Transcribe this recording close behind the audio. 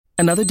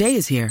Another day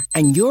is here,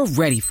 and you're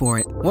ready for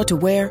it. What to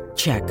wear?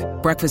 Check.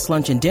 Breakfast,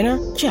 lunch, and dinner?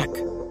 Check.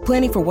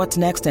 Planning for what's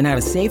next and how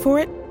to save for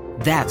it?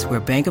 That's where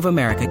Bank of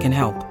America can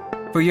help.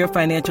 For your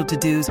financial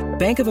to-dos,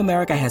 Bank of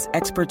America has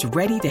experts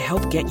ready to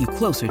help get you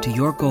closer to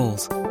your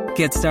goals.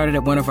 Get started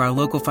at one of our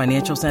local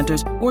financial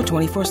centers or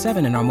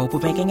 24/7 in our mobile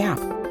banking app.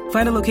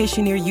 Find a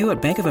location near you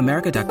at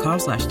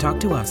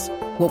bankofamerica.com/talktous.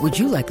 What would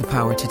you like the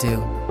power to do?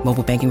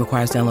 Mobile banking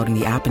requires downloading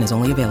the app and is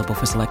only available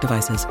for select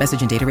devices.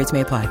 Message and data rates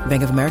may apply.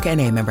 Bank of America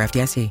N.A., member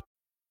FDIC.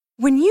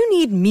 When you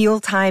need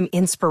mealtime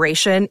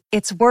inspiration,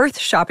 it's worth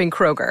shopping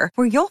Kroger,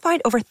 where you'll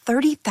find over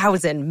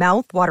 30,000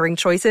 mouth-watering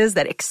choices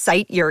that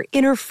excite your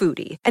inner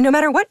foodie. And no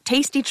matter what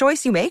tasty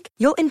choice you make,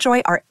 you'll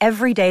enjoy our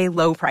everyday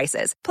low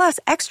prices, plus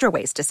extra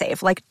ways to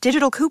save, like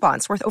digital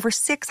coupons worth over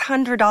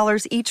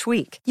 $600 each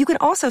week. You can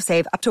also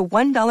save up to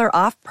 $1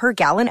 off per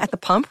gallon at the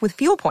pump with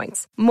fuel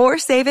points. More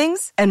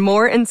savings and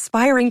more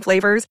inspiring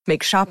flavors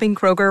make shopping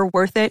Kroger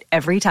worth it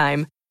every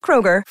time.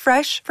 Kroger,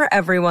 fresh for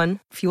everyone.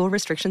 Fuel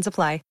restrictions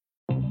apply.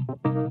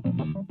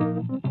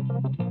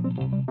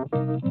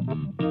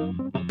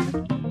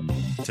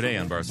 Today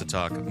on Barca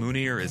Talk,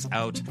 Munir is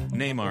out,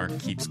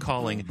 Neymar keeps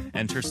calling,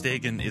 and Ter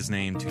Stegen is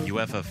named to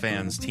UEFA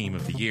Fans Team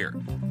of the Year.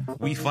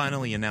 We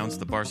finally announced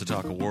the Barca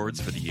Talk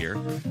Awards for the year.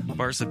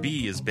 Barca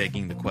B is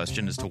begging the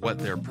question as to what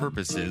their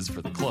purpose is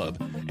for the club,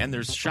 and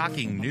there's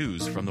shocking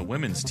news from the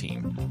women's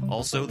team.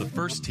 Also, the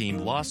first team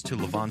lost to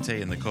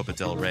Levante in the Copa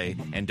del Rey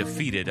and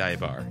defeated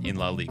Eibar in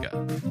La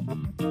Liga.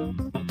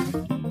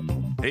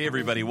 Hey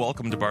everybody,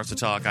 welcome to Barca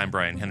Talk. I'm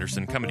Brian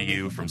Henderson, coming to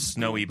you from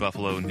snowy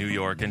Buffalo, New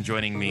York, and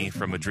joining me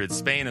from Madrid,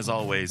 Spain, as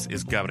always,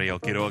 is Gabriel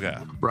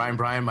Quiroga.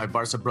 Brian, my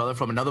Barca brother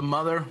from another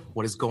mother.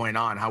 What is going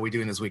on? How are we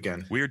doing this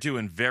weekend? We're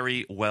doing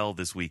very well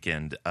this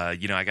weekend. I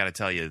got to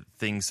tell you,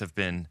 things have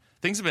been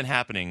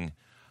happening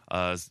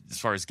as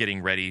far as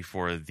getting ready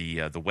for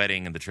the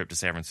wedding and the trip to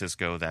San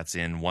Francisco. That's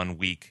in 1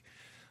 week.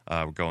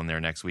 We're going there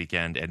next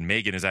weekend, and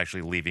Megan is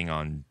actually leaving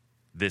on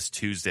this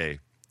Tuesday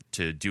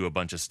to do a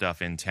bunch of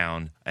stuff in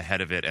town ahead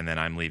of it, and then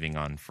I'm leaving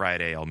on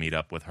Friday. I'll meet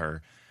up with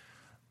her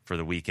for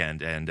the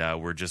weekend, and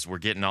we're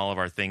getting all of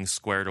our things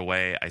squared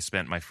away. I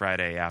spent my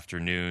Friday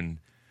afternoon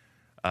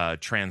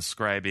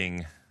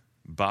transcribing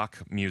Bach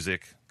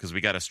music because we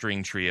got a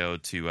string trio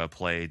to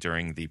play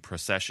during the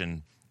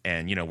procession,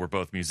 and we're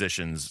both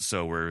musicians,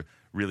 so we're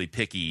really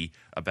picky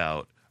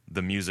about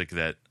the music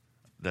that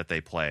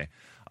they play.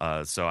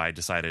 So I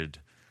decided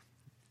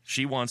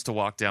she wants to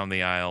walk down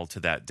the aisle to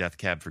that Death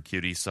Cab for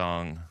Cutie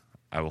song,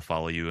 I Will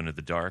Follow You Into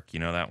the Dark. You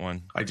know that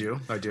one? I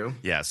do.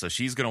 Yeah, so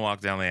she's going to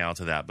walk down the aisle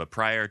to that. But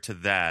prior to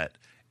that,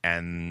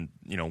 and,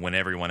 when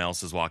everyone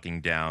else is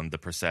walking down the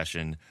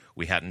procession,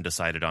 we hadn't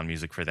decided on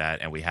music for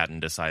that, and we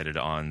hadn't decided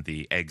on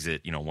the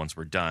exit, once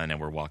we're done and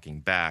we're walking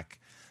back.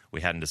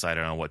 We hadn't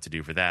decided on what to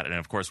do for that. And,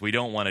 of course, we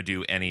don't want to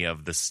do any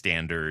of the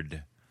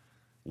standard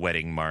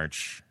wedding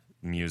march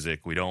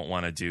music. We don't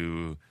want to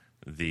do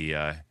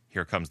the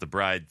Here Comes the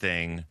Bride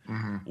thing,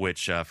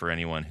 which, for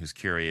anyone who's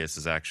curious,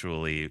 is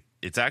actually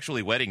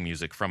wedding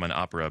music from an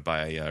opera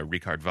by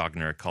Richard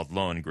Wagner called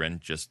Lohengrin,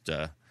 just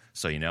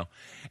so you know.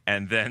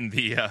 And then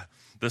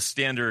the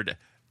standard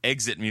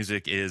exit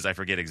music is, I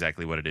forget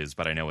exactly what it is,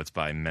 but I know it's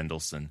by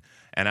Mendelssohn.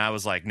 And I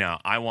was like, no,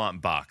 I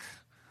want Bach.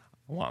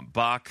 I want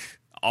Bach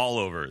all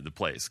over the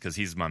place because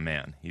he's my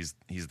man. He's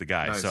the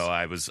guy. Nice. So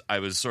I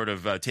was sort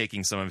of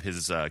taking some of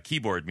his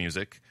keyboard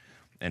music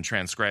and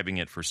transcribing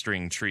it for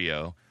string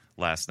trio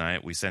last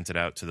night. We sent it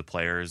out to the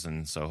players,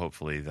 and so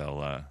hopefully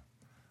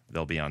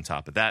they'll be on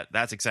top of that.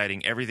 That's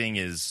exciting. Everything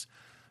is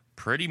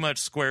pretty much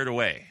squared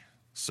away,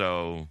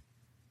 so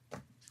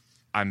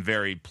I'm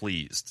very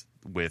pleased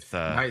with.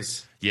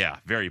 Nice. Yeah,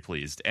 very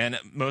pleased. And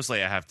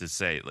mostly, I have to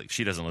say,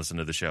 she doesn't listen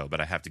to the show, but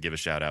I have to give a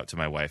shout out to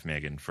my wife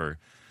Megan for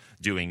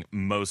doing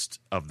most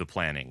of the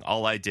planning.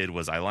 All I did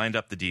was I lined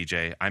up the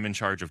DJ. I'm in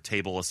charge of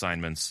table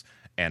assignments,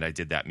 and I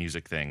did that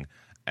music thing.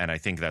 And I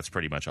think that's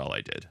pretty much all I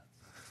did.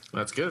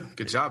 That's good.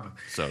 Good job.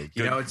 So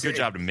good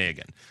job to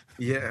Megan.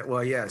 Yeah,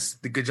 well, yes.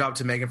 The good job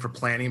to Megan for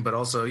planning, but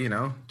also,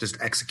 just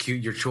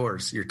execute your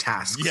chores, your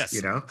tasks. Yes,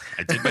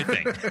 I did my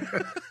thing.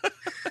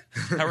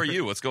 How are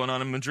you? What's going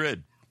on in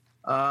Madrid?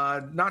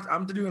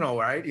 I'm doing all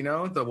right.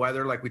 The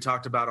weather, like we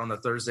talked about on the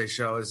Thursday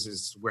show,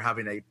 is we're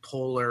having a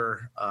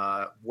polar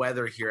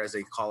weather here, as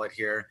they call it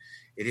here.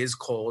 It is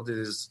cold. It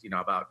is,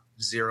 about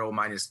 0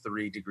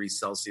 -3 degrees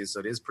Celsius. So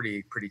it is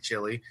pretty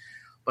chilly.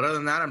 But other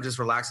than that, I'm just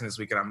relaxing this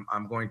weekend.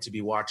 I'm going to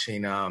be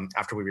watching,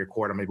 after we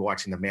record, I'm going to be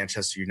watching the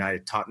Manchester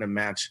United-Tottenham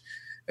match.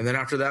 And then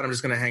after that, I'm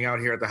just going to hang out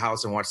here at the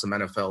house and watch some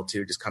NFL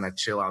too, just kind of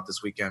chill out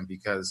this weekend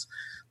because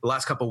the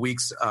last couple of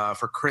weeks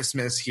for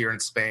Christmas here in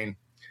Spain,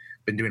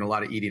 been doing a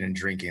lot of eating and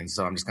drinking.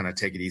 So I'm just going to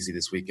take it easy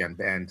this weekend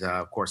and,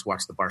 of course,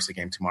 watch the Barca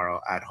game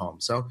tomorrow at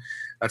home. So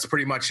that's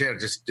pretty much it.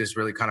 Just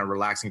really kind of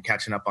relaxing,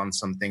 catching up on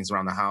some things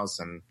around the house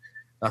and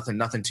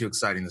nothing too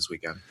exciting this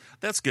weekend.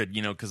 That's good,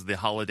 because the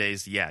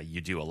holidays,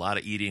 you do a lot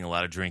of eating, a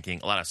lot of drinking,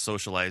 a lot of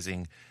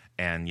socializing,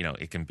 and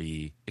it can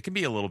be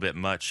a little bit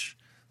much.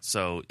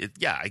 So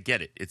I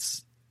get it.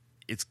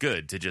 It's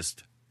good to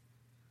just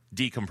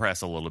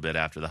decompress a little bit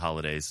after the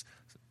holidays,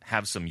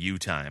 have some you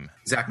time.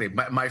 Exactly.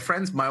 My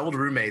friends, my old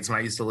roommates, when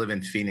I used to live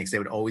in Phoenix, they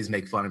would always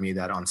make fun of me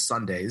that on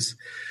Sundays,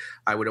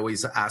 I would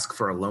always ask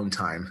for alone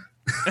time.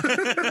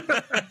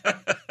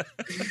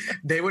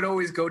 They would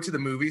always go to the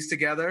movies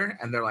together,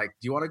 and they're like,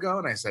 do you want to go?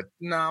 And I said,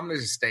 no, I'm going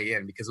to just stay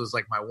in, because it was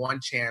like my one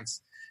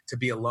chance to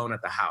be alone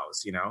at the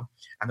house, you know?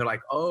 And they're like,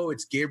 oh,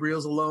 it's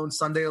Gabriel's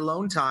Sunday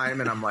alone time.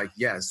 And I'm like,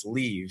 yes,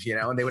 leave, you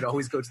know? And they would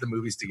always go to the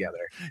movies together.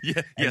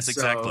 Yeah, yes,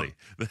 exactly.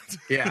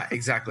 Yeah,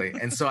 exactly.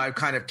 And so I've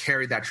kind of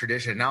carried that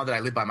tradition. Now that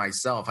I live by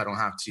myself, I don't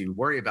have to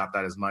worry about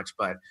that as much,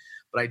 but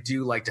I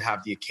do like to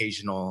have the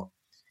occasional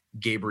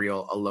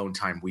Gabriel alone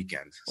time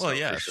weekend. So, well,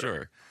 yeah,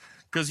 sure.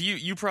 Because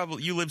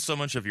you live so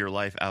much of your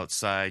life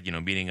outside, you know,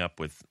 meeting up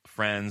with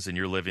friends, and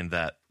you're living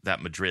that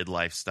Madrid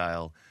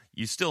lifestyle.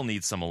 You still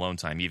need some alone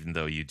time, even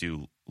though you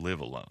do live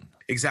alone.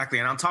 Exactly.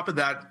 And on top of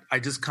that, I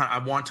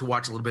want to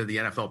watch a little bit of the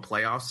NFL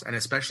playoffs. And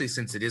especially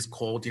since it is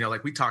cold, you know,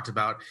 like we talked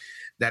about,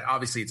 that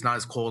obviously it's not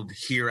as cold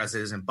here as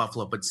it is in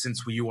Buffalo. But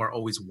since you are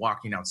always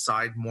walking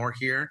outside more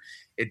here,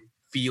 it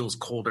feels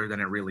colder than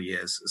it really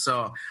is.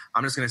 So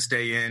I'm just going to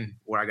stay in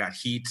where I got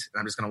heat, and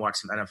I'm just going to watch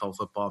some NFL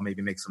football,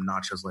 maybe make some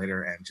nachos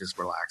later, and just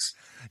relax.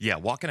 Yeah,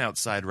 walking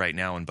outside right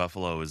now in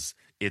Buffalo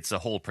it's a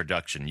whole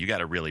production. You got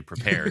to really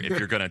prepare if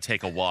you're going to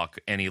take a walk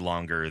any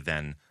longer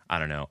than, I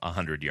don't know,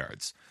 100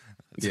 yards.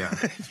 Yeah.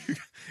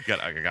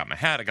 I got my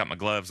hat, I got my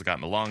gloves, I got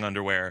my long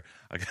underwear,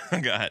 I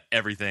got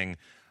everything.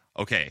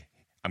 Okay,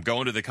 I'm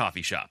going to the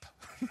coffee shop.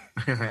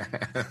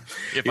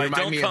 If I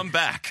don't come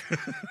back.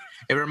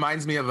 It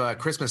reminds me of A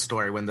Christmas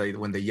Story when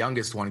the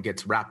youngest one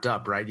gets wrapped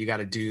up, right? You got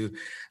to do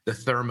the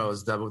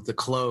thermos, the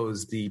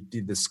clothes, the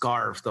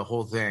scarf, the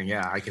whole thing.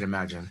 Yeah, I can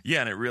imagine.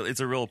 Yeah, and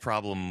it's a real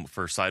problem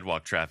for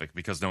sidewalk traffic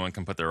because no one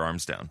can put their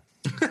arms down.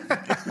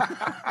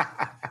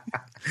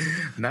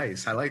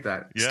 Nice. I like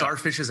that. Yeah.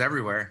 Starfishes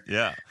everywhere.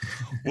 Yeah.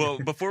 Well,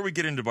 before we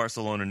get into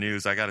Barcelona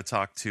news, I got to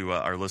talk to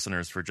our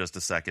listeners for just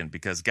a second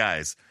because,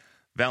 guys,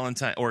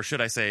 Valentine, or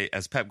should I say,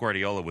 as Pep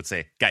Guardiola would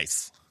say,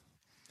 guys,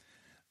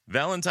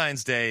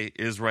 Valentine's Day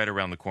is right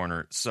around the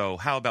corner, so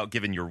how about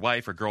giving your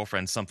wife or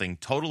girlfriend something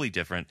totally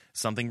different,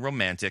 something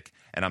romantic,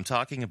 and I'm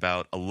talking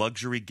about a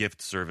luxury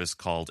gift service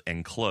called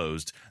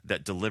Enclosed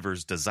that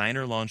delivers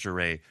designer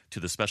lingerie to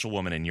the special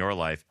woman in your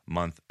life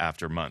month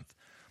after month.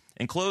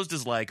 Enclosed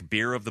is like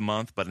beer of the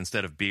month, but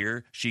instead of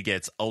beer, she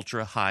gets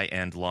ultra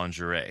high-end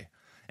lingerie.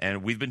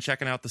 And we've been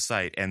checking out the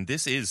site, and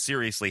this is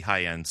seriously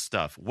high-end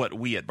stuff, what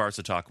we at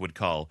Barca Talk would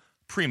call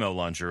primo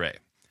lingerie.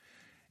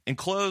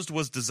 Enclosed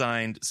was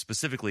designed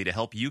specifically to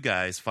help you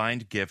guys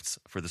find gifts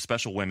for the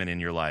special women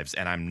in your lives,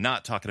 and I'm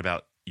not talking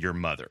about your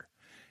mother.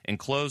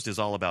 Enclosed is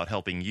all about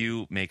helping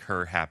you make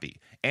her happy,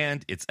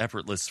 and it's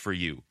effortless for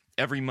you.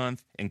 Every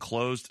month,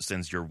 Enclosed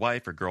sends your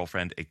wife or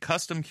girlfriend a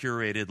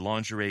custom-curated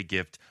lingerie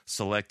gift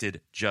selected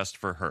just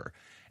for her,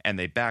 and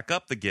they back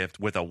up the gift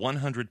with a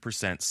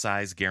 100%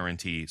 size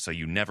guarantee so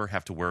you never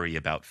have to worry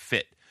about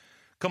fit.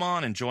 Come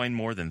on and join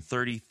more than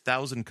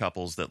 30,000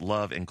 couples that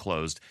love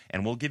Enclosed,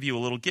 and we'll give you a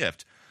little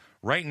gift.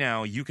 Right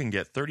now, you can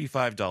get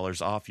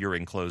 $35 off your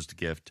Enclosed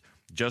gift.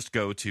 Just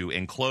go to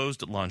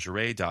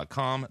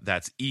enclosedlingerie.com,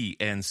 that's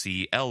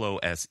ENCLOSED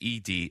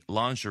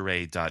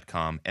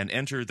lingerie.com, and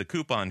enter the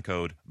coupon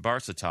code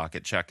BarcaTalk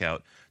at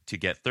checkout to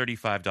get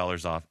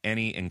 $35 off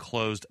any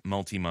Enclosed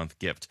multi-month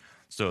gift.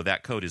 So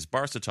that code is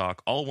BarcaTalk,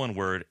 all one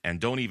word,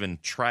 and don't even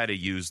try to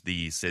use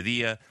the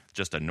Sevilla,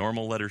 just a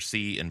normal letter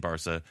C in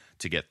Barca,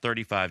 to get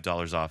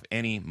 $35 off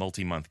any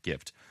multi-month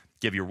gift.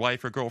 Give your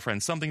wife or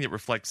girlfriend something that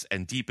reflects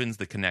and deepens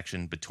the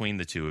connection between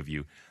the two of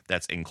you.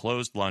 That's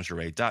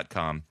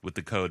enclosedlingerie.com with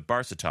the code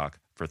BarcaTalk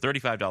for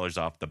 $35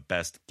 off the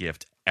best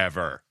gift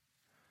ever.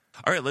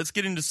 All right, let's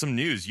get into some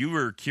news. You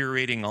were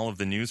curating all of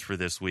the news for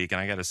this week, and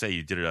I got to say,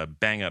 you did a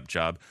bang-up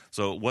job.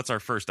 So what's our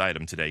first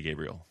item today,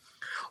 Gabriel?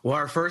 Well,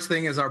 our first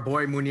thing is our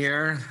boy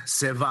Munir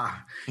se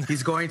va.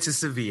 He's going to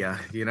Sevilla.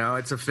 You know,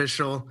 it's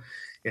official.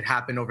 It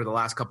happened over the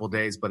last couple of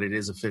days, but it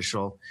is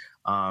official.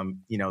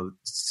 You know,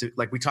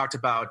 like we talked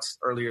about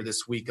earlier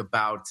this week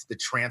about the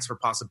transfer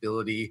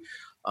possibility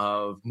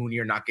of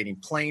Munir not getting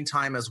playing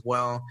time as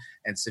well.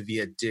 And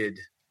Sevilla did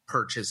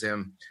purchase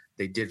him.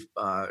 They did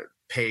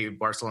pay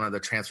Barcelona the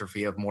transfer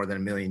fee of more than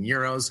 €1 million.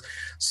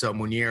 So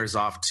Munir is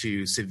off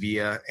to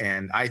Sevilla,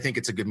 and I think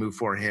it's a good move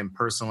for him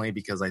personally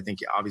because I think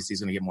obviously he's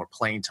going to get more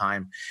playing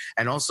time.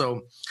 And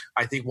also,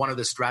 I think one of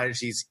the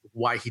strategies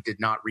why he did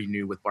not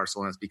renew with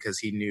Barcelona is because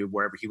he knew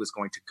wherever he was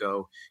going to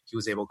go, he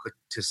was able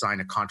to sign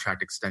a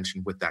contract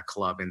extension with that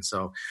club. And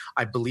so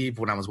I believe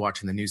when I was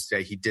watching the news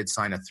today, he did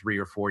sign a 3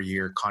 or 4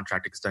 year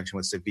contract extension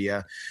with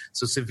Sevilla.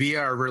 So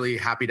Sevilla are really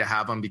happy to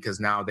have him because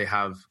now they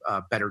have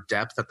better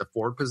depth at the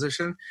forward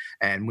position.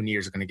 And Munir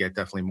is going to get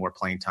definitely more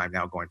playing time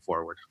now going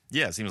forward.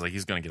 Yeah, it seems like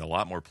he's going to get a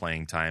lot more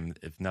playing time.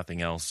 If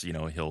nothing else, you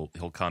know, he'll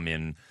come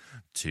in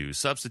to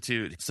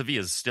substitute.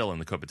 Sevilla's still in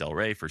the Copa del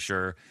Rey for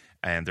sure,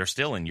 and they're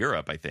still in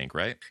Europe, I think,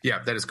 right?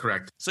 Yeah, that is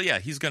correct. So yeah,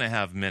 he's going to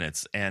have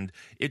minutes, and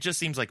it just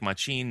seems like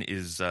Machín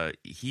is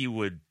he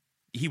would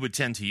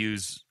tend to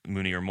use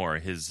Munir more.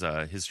 His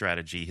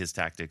strategy, his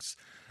tactics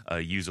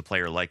use a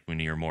player like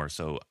Munir more.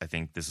 So I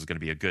think this is going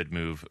to be a good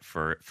move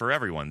for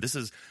everyone. This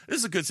is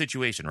a good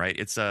situation, right?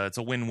 It's a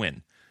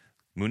win-win.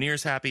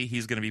 Munir's happy.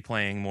 He's going to be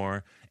playing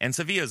more. And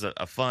Sevilla's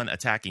a fun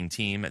attacking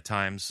team at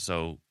times,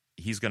 so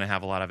he's going to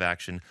have a lot of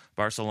action.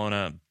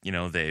 Barcelona,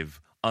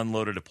 they've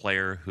unloaded a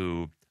player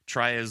who,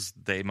 try as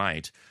they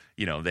might,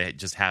 they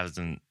just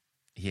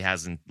he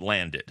hasn't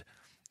landed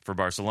for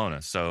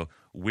Barcelona. So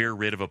we're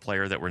rid of a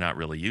player that we're not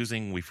really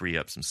using. We free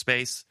up some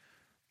space,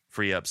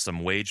 free up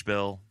some wage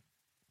bill.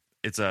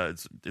 It's a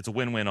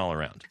win-win all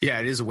around. Yeah,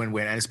 it is a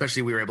win-win, and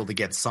especially we were able to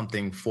get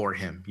something for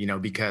him,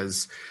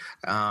 because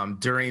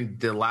during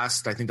the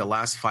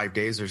last 5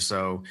 days or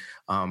so,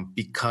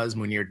 because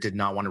Munir did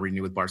not want to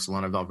renew with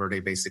Barcelona, Valverde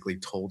basically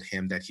told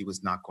him that he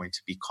was not going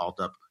to be called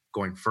up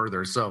going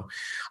further. So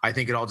I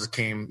think it all just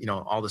came,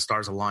 all the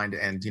stars aligned,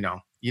 and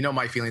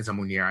my feelings on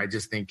Munir. I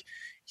just think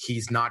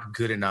he's not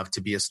good enough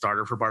to be a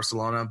starter for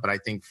Barcelona, but I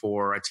think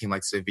for a team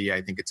like Sevilla,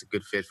 I think it's a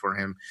good fit for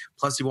him.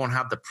 Plus, he won't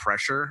have the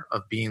pressure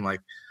of being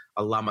like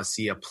a La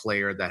Masia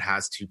player that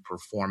has to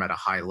perform at a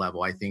high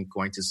level. I think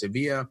going to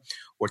Sevilla,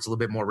 where it's a little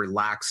bit more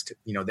relaxed,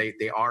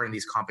 they are in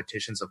these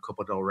competitions of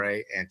Copa del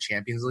Rey and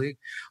Champions League,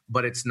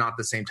 but it's not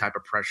the same type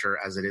of pressure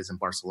as it is in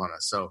Barcelona.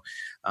 So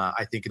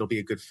I think it'll be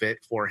a good fit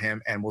for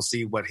him, and we'll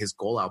see what his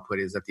goal output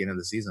is at the end of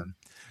the season.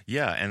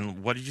 Yeah,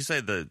 and what did you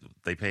say?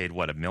 They paid,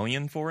 $1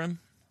 million for him?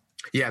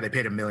 Yeah, they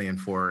paid $1 million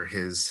for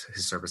his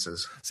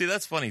services. See,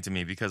 that's funny to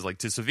me because,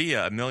 to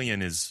Sevilla, $1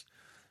 million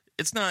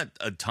it's not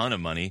a ton of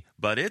money,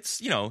 but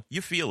it's,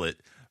 you feel it.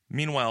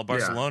 Meanwhile,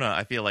 Barcelona,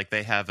 I feel like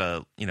they have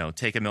a,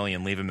 take $1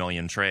 million, leave $1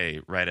 million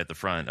tray right at the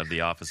front of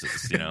the offices,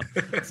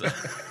 So.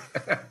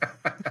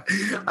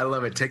 I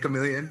love it. Take $1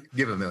 million,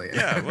 give $1 million.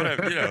 Yeah,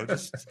 whatever,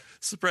 just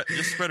spread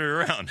it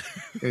around.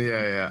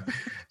 Yeah.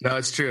 No,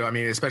 it's true. I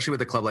mean, especially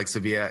with a club like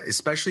Sevilla,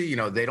 especially,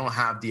 they don't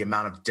have the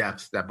amount of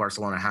depth that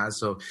Barcelona has.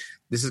 So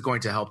this is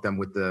going to help them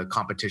with the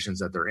competitions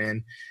that they're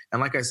in.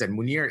 And like I said,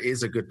 Munir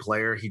is a good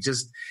player.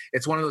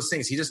 It's one of those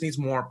things. He just needs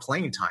more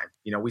playing time.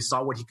 We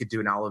saw what he could do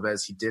in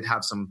Alaves. He did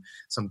have some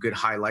good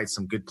highlights,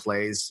 some good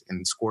plays,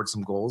 and scored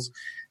some goals.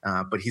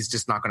 But he's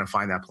just not going to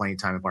find that playing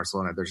time in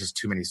Barcelona. There's just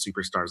too many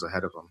superstars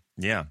ahead of him.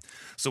 Yeah.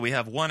 So we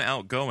have one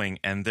outgoing,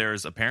 and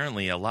there's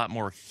apparently a lot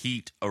more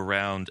heat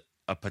around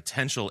a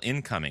potential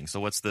incoming.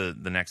 So what's the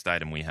next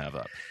item we have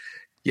up?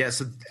 Yeah,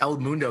 so El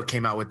Mundo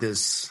came out with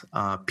this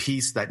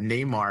piece that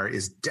Neymar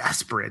is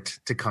desperate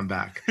to come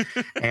back.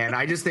 And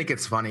I just think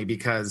it's funny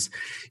because,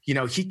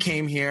 he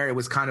came here. It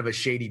was kind of a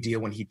shady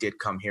deal when he did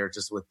come here,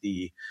 just with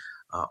the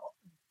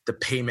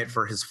payment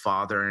for his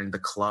father and the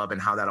club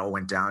and how that all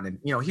went down. And,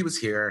 he was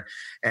here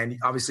and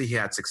obviously he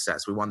had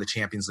success. We won the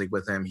Champions League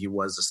with him. He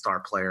was a star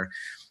player.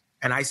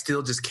 And I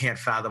still just can't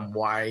fathom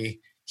why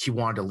he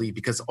wanted to leave,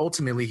 because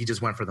ultimately he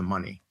just went for the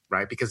money.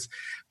 Right? Because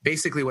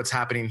basically what's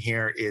happening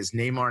here is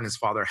Neymar and his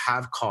father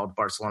have called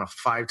Barcelona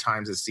 5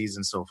 times this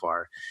season so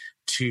far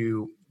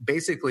to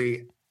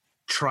basically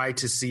try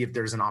to see if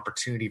there's an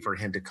opportunity for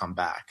him to come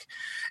back.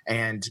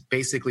 And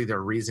basically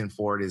their reason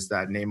for it is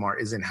that Neymar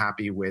isn't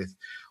happy with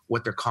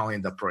what they're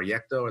calling the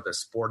proyecto, or the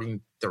sporting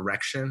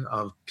direction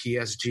of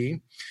PSG.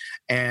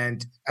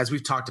 And as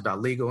we've talked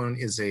about, Liga 1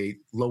 is a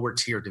lower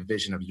tier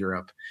division of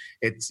Europe.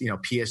 It's,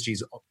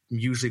 PSG's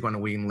usually going to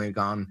win Liga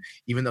 1,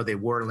 even though they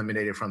were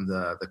eliminated from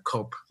the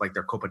Copa, like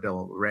their Copa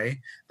del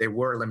Rey. They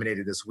were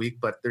eliminated this week,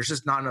 but there's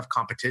just not enough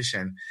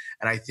competition.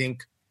 And I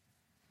think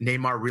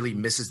Neymar really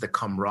misses the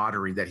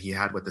camaraderie that he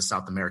had with the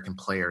South American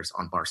players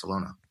on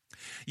Barcelona.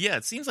 Yeah,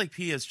 it seems like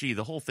PSG,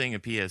 the whole thing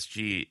of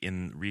PSG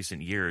in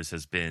recent years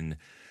has been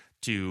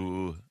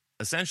to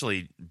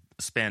essentially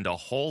spend a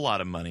whole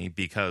lot of money,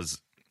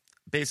 because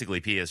basically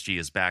PSG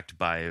is backed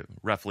by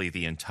roughly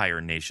the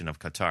entire nation of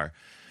Qatar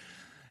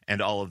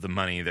and all of the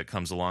money that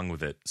comes along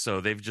with it.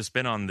 So they've just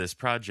been on this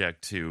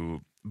project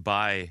to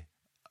buy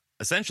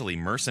essentially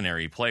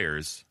mercenary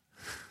players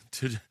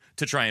to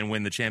try and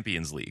win the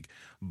Champions League.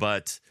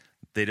 But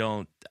I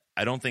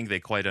don't think they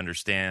quite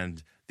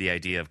understand the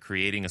idea of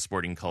creating a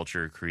sporting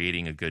culture,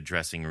 creating a good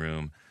dressing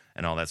room,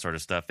 and all that sort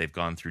of stuff. They've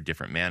gone through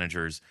different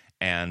managers.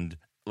 And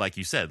like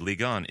you said,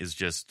 Ligue 1 is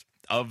just,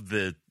 of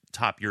the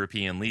top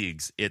European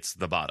leagues, it's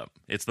the bottom.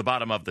 It's the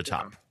bottom of the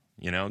top,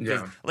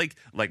 Yeah.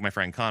 Like my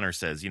friend Connor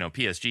says,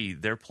 PSG,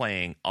 they're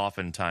playing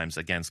oftentimes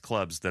against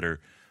clubs that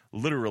are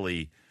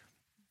literally,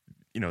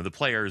 the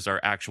players are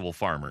actual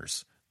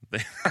farmers.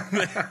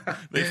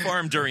 They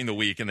farm during the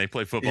week and they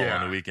play football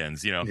on the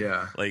weekends,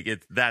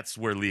 that's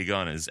where Ligue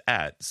 1 is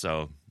at.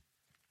 So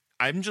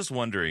I'm just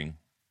wondering,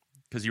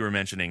 because you were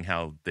mentioning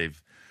how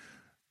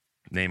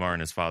Neymar and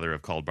his father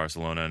have called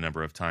Barcelona a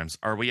number of times.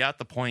 Are we at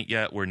the point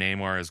yet where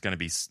Neymar is going to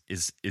be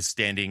is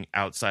standing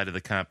outside of the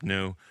Camp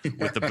Nou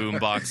with the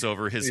boombox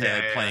over his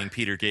head, playing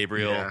Peter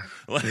Gabriel?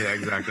 Yeah,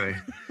 exactly.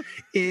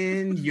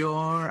 In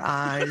your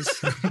eyes.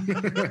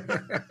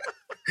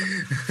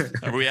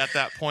 Are we at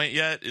that point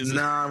yet?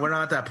 No, we're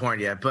not at that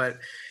point yet. But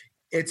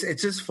it's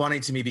just funny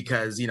to me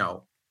because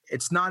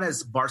it's not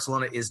as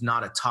Barcelona is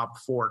not a top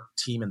 4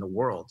 team in the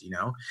world,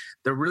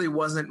 there really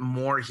wasn't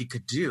more he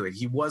could do. And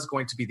he was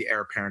going to be the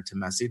heir apparent to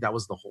Messi. That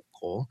was the whole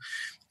goal.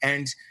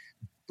 And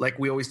like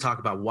we always talk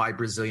about why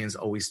Brazilians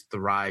always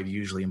thrive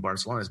usually in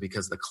Barcelona is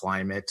because the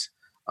climate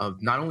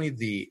of not only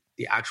the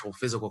actual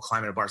physical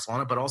climate of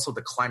Barcelona, but also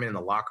the climate in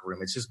the locker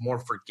room. It's just more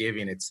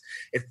forgiving. It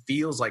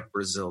feels like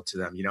Brazil to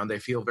them, and they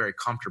feel very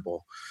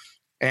comfortable.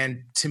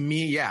 And to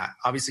me, yeah,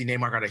 obviously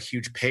Neymar got a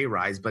huge pay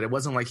rise, but it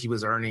wasn't like he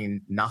was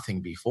earning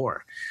nothing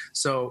before.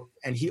 So,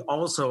 and he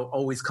also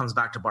always comes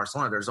back to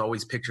Barcelona. There's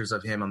always pictures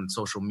of him on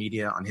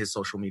his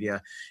social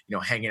media,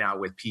 hanging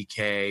out with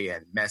PK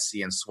and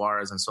Messi and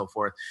Suarez and so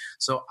forth.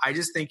 So I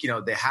just think,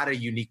 they had a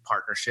unique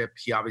partnership.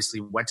 He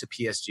obviously went to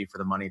PSG for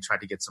the money,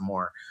 tried to get some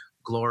more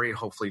glory,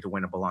 hopefully to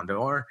win a Ballon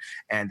d'Or.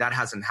 And that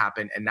hasn't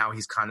happened. And now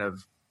he's kind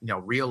of,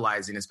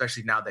 realizing,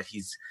 especially now that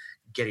he's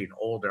getting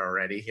older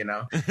already,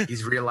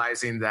 he's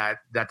realizing that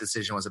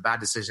decision was a bad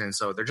decision. And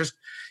so they're just,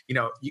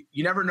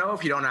 you never know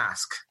if you don't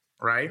ask,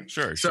 right?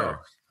 Sure. So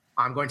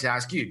I'm going to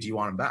ask you, do you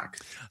want him back?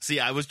 See,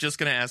 I was just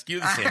going to ask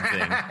you the same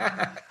thing.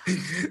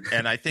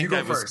 And I think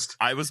I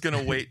was going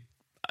to wait.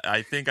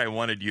 I think I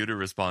wanted you to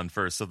respond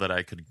first so that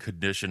I could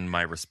condition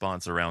my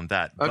response around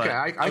that.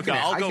 Okay, but,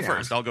 I'll go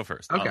first. I'll go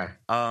first. Okay.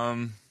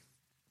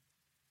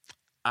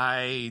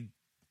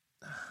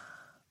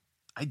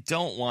 I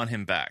don't want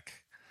him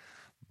back.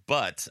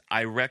 But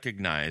I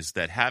recognize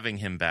that having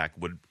him back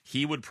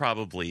he would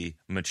probably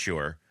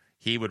mature.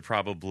 He would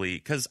probably,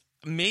 because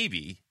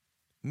maybe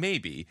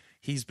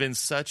he's been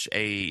such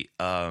a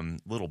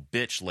little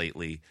bitch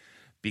lately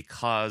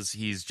because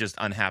he's just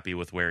unhappy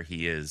with where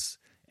he is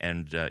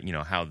and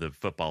how the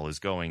football is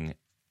going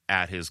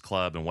at his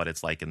club and what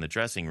it's like in the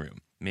dressing room.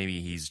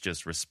 Maybe he's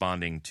just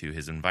responding to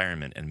his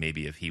environment, and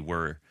maybe if he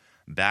were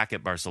back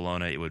at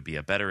Barcelona, it would be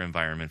a better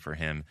environment for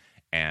him,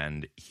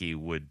 and he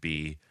would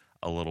be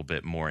a little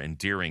bit more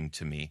endearing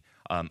to me.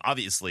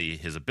 Obviously,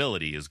 his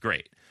ability is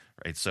great,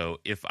 right? So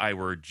if I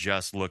were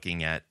just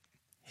looking at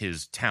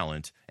his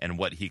talent and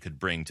what he could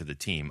bring to the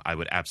team, I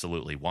would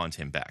absolutely want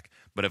him back.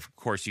 But of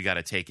course, you got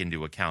to take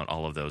into account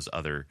all of those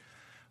other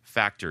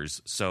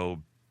factors.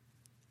 So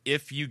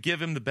if you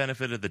give him the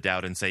benefit of the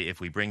doubt and say, if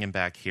we bring him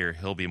back here,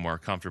 he'll be more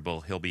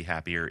comfortable, he'll be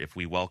happier. If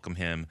we welcome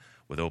him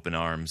with open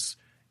arms,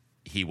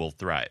 he will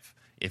thrive.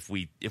 If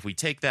we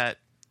take that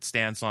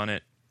stance on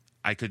it,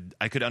 I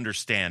could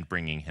understand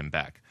bringing him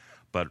back,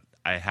 but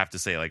I have to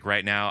say, like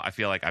right now, I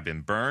feel like I've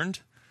been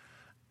burned,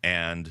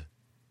 and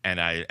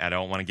I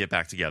don't want to get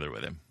back together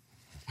with him.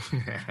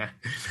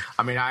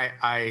 I mean,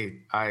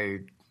 I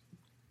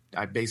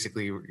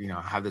basically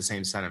have the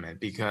same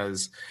sentiment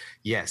because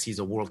yes, he's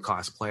a world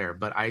class player,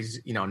 but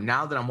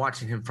now that I'm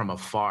watching him from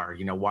afar,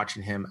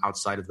 watching him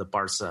outside of the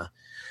Barca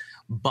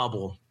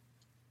bubble,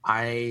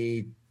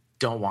 I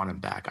don't want him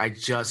back. I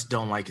just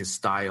don't like his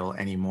style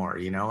anymore.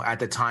 At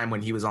the time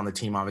when he was on the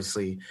team,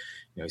 obviously,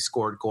 he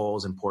scored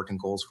goals, important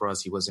goals for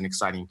us. He was an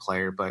exciting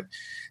player, but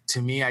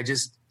to me, I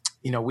just,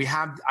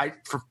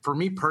 for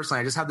me personally,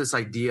 I just have this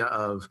idea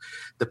of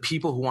the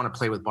people who want to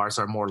play with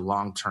Barca are more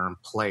long-term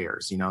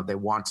players. They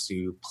want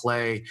to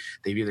play.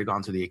 They've either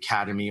gone to the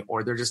academy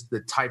or they're just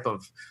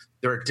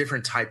they're a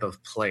different type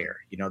of player,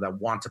 that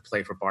want to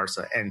play for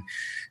Barca. And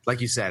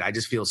like you said, I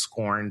just feel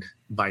scorned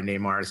by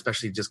Neymar,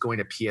 especially just going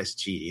to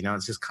PSG.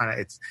 It's just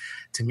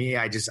to me,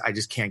 I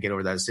just can't get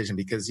over that decision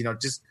because,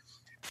 just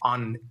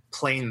on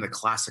playing the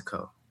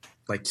Clásico,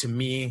 like to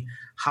me,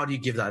 how do you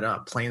give that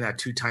up? Playing that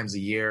 2 times a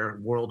year,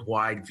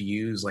 worldwide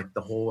views, like the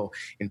whole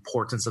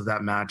importance of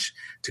that match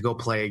to go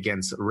play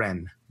against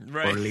Rennes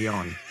or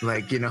Lyon.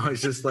 Like,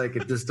 it's just like,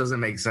 it just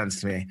doesn't make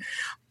sense to me.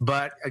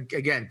 But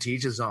again, to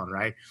each his own,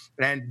 right?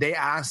 And they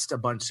asked a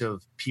bunch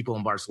of people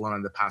in Barcelona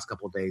in the past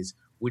couple of days,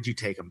 would you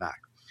take him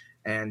back?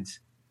 And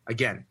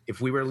again,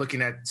 if we were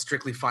looking at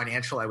strictly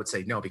financial, I would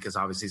say no, because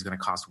obviously he's going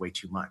to cost way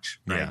too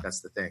much. Right? Yeah.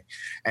 That's the thing.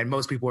 And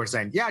most people were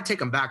saying, yeah, I'd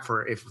take him back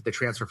for if the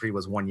transfer fee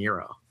was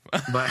 €1.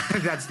 But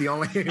that's the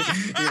only,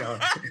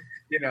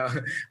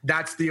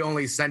 that's the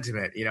only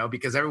sentiment,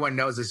 because everyone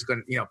knows it's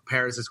going to,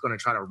 Paris is going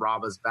to try to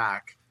rob us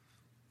back,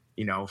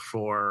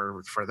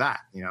 for that,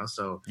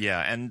 so. Yeah.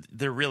 And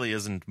there really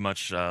isn't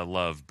much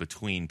love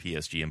between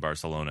PSG and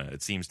Barcelona.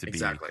 It seems to be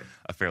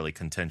a fairly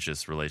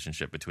contentious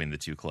relationship between the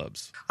two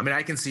clubs. I mean,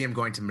 I can see him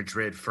going to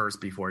Madrid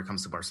first before he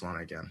comes to Barcelona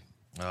again.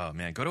 Oh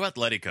man, go to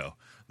Atletico.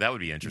 That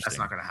would be interesting. That's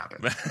not going to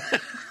happen.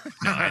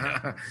 No,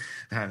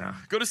 I know.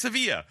 Go to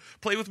Sevilla.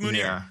 Play with Munir.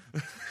 Yeah.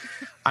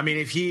 I mean,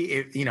 if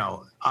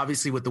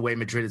obviously with the way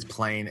Madrid is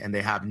playing and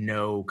they have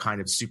no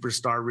kind of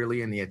superstar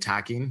really in the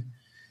attacking,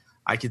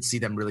 I could see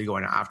them really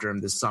going after him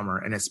this summer,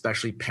 and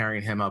especially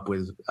pairing him up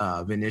with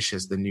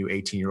Vinicius, the new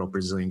 18-year-old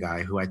Brazilian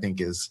guy, who I think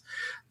is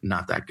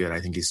not that good. I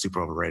think he's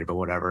super overrated, but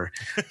whatever.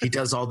 He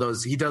does all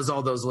those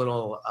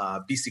little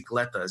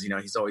bicicletas.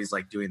 He's always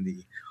like doing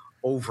the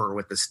over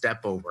with the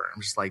step over.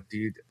 I'm just like,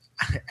 dude,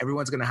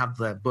 everyone's going to have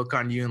the book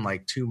on you in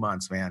like 2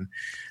 months, man.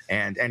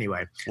 And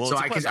anyway, well, so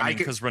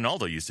because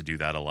Ronaldo used to do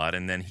that a lot,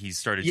 and then he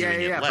started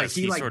doing it less.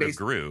 He sort of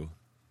grew.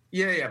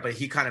 Yeah, but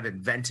he kind of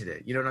invented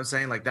it. You know what I'm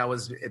saying? Like that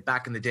was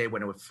back in the day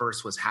when it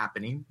first was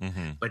happening.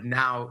 Mm-hmm. But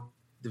now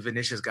the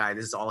Vinicius guy,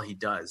 this is all he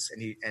does,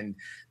 and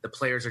the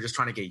players are just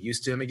trying to get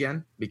used to him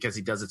again because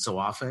he does it so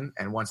often.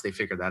 And once they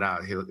figure that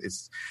out,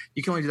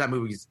 you can only do that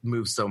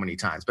move so many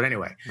times. But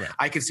anyway, right.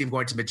 I could see him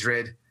going to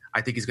Madrid.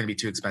 I think he's going to be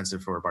too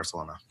expensive for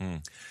Barcelona.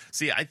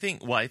 See, I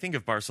think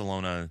if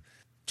Barcelona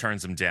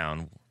turns him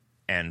down,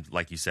 and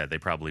like you said, they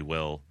probably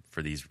will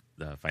for these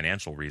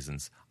financial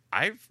reasons.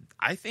 I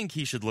think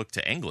he should look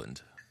to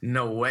England.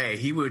 No way.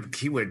 He would.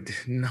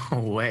 No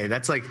way.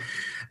 That's like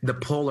the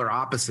polar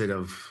opposite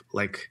of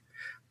like,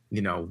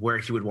 where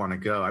he would want to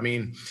go. I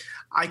mean,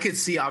 I could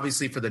see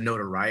obviously for the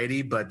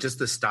notoriety, but just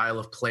the style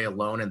of play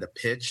alone and the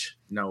pitch,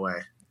 no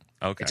way.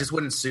 Okay. It just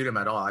wouldn't suit him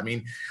at all. I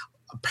mean,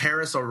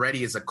 Paris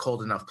already is a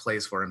cold enough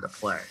place for him to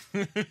play.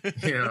 You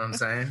know what I'm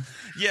saying?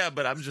 Yeah,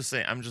 but I'm just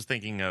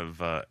thinking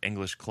of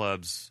English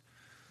clubs.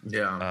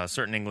 Yeah.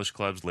 Certain English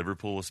clubs,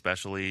 Liverpool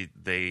especially,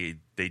 they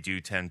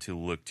do tend to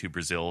look to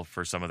Brazil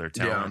for some of their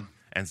talent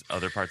and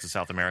other parts of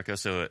South America.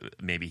 So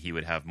maybe he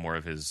would have more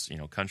of his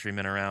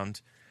countrymen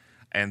around.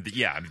 And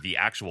the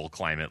actual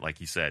climate,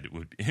 like you said,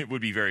 it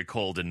would be very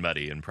cold and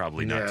muddy and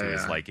probably not to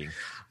his liking.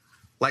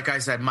 Like I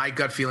said, my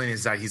gut feeling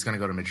is that he's going to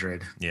go to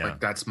Madrid. Yeah. Like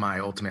that's my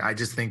ultimate. I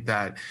just think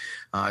that,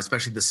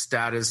 especially the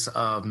status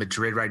of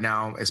Madrid right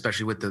now,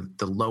 especially with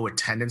the low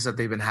attendance that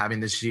they've been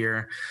having this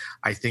year,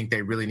 I think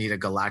they really need a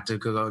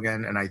Galactico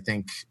again. And I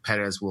think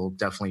Perez will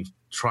definitely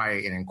try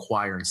and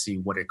inquire and see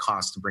what it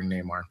costs to bring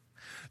Neymar.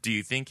 Do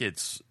you think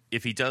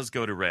if he does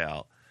go to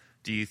Real,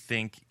 do you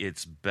think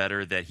it's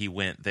better that he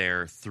went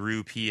there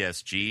through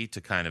PSG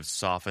to kind of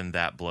soften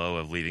that blow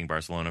of leaving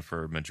Barcelona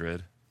for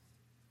Madrid?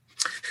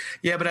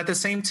 Yeah, but at the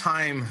same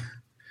time,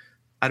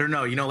 I don't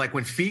know. Like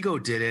when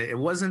Figo did it, it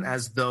wasn't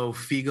as though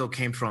Figo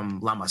came from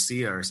La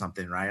Masia or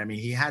something, right? I mean,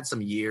 he had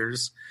some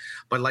years,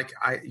 but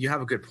you have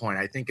a good point.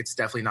 I think it's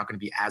definitely not going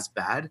to be as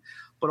bad,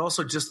 but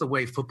also just the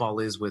way football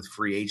is with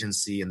free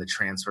agency and the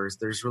transfers,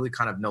 there's really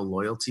kind of no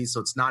loyalty.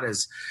 So it's not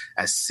as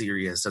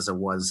serious as it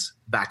was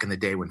back in the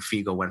day when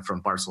Figo went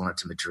from Barcelona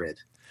to Madrid.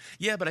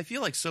 Yeah, but I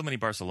feel like so many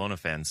Barcelona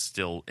fans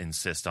still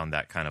insist on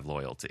that kind of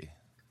loyalty.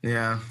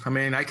 Yeah, I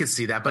mean, I could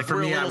see that, but for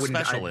me, I wouldn't.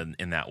 Special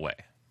in that way.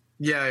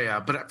 Yeah,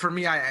 but for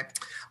me,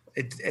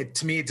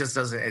 to me, it just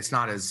doesn't. It's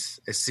not as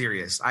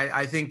serious.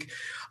 I think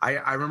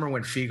I remember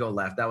when Figo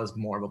left, that was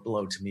more of a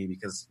blow to me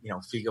because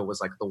Figo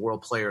was like the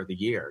World Player of the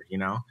Year,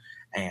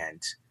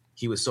 and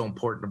he was so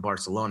important to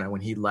Barcelona. When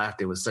he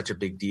left, it was such a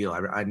big deal.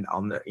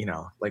 I'll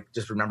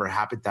just remember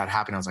that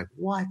happened. I was like,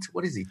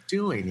 what is he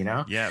doing?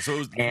 Yeah.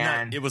 So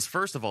it was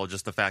first of all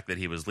just the fact that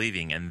he was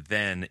leaving, and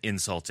then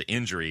insult to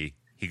injury,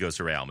 he goes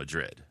to Real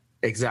Madrid.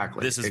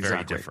 Exactly. This is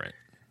very different.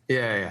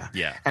 Yeah.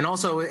 And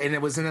also, and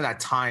it was in that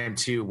time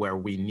too where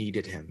we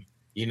needed him.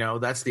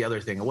 That's the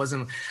other thing. It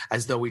wasn't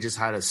as though we just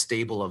had a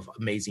stable of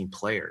amazing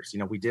players.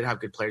 We did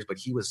have good players, but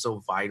he was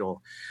so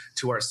vital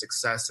to our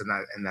success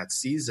in that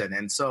season.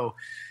 And so,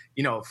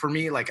 for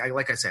me, like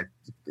I said,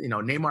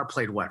 Neymar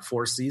played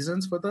 4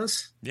 seasons with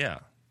us. Yeah.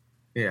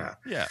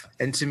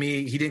 And to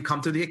me, he didn't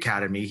come through the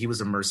academy. He was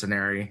a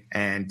mercenary,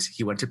 and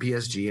he went to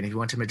PSG, and if he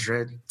went to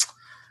Madrid,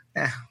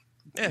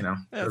 it'll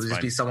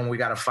just be someone we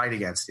got to fight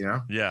against,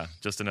 Yeah,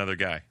 just another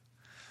guy.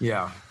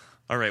 Yeah.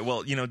 All right.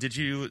 Well, did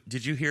you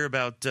hear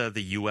about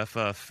the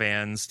UEFA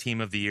Fans Team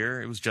of the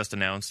Year? It was just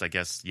announced, I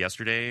guess,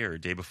 yesterday or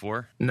day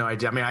before. No, I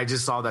mean, I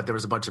just saw that there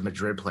was a bunch of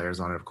Madrid players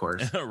on it, of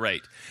course.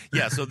 Right.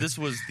 Yeah. So this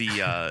was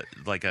the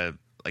like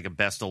a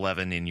best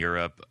 11 in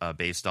Europe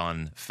based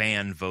on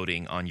fan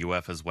voting on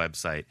UEFA's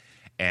website,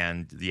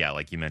 and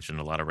like you mentioned,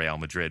 a lot of Real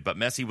Madrid, but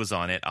Messi was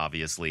on it,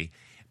 obviously.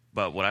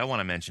 But what I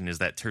want to mention is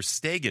that Ter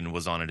Stegen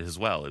was on it as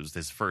well. It was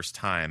his first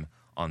time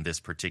on this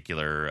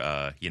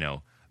particular,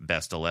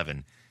 best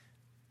 11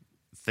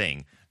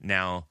 thing.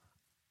 Now,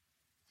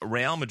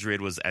 Real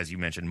Madrid was, as you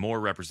mentioned, more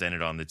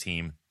represented on the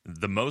team,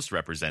 the most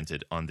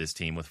represented on this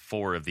team with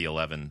 4 of the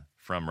 11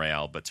 from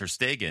Real. But Ter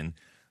Stegen,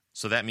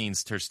 so that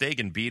means Ter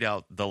Stegen beat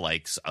out the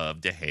likes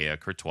of De Gea,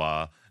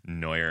 Courtois,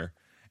 Neuer.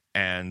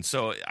 And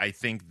so I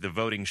think the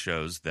voting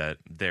shows that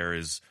there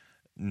is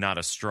not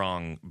a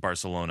strong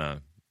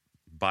Barcelona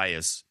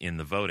bias in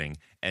the voting,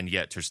 and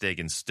yet Ter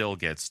Stegen still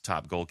gets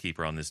top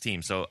goalkeeper on this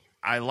team. So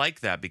I like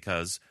that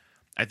because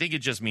I think it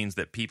just means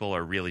that people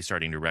are really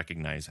starting to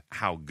recognize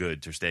how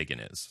good Ter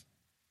Stegen is.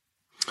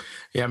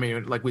 Yeah, I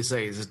mean, like we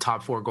say, he's a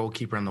top 4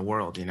 goalkeeper in the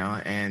world,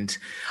 and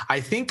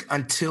I think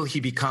until he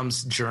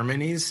becomes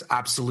Germany's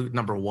absolute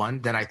number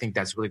 1, then I think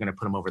that's really going to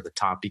put him over the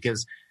top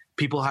because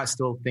people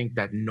still think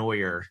that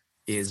Neuer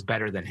is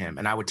better than him.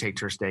 And I would take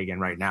Ter Stegen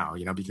right now,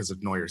 because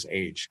of Neuer's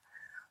age.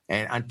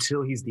 And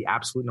until he's the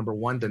absolute number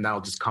 1, then that'll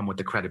just come with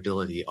the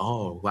credibility.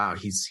 Oh, wow,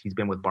 he's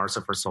been with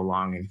Barca for so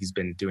long and he's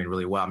been doing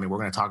really well. I mean, we're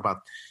going to talk about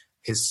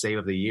his save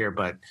of the year,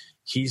 but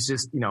he's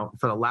just,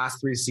 for the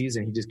last 3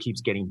 seasons, he just keeps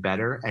getting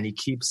better and he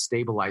keeps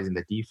stabilizing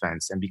the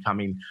defense and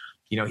becoming,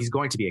 he's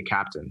going to be a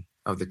captain.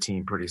 of the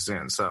team pretty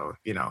soon. So,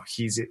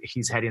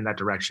 he's heading in that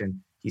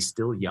direction. He's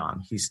still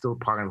young. He's still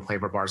probably going to play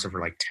for Barca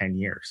for like 10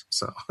 years.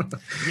 So,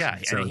 yeah.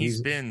 so and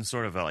he's been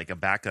sort of like a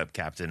backup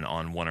captain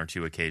on one or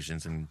two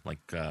occasions in like,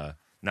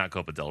 not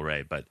Copa del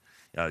Rey, but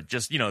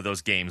just,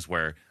 those games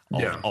where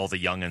all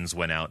the youngins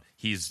went out.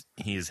 He's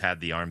had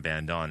the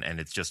armband on, and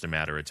it's just a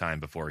matter of time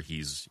before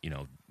he's,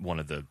 one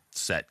of the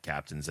set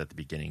captains at the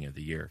beginning of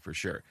the year for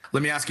sure.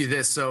 Let me ask you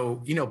this.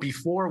 So,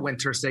 before when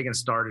Ter Stegen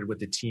started with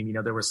the team,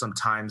 there were some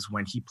times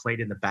when he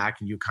played in the back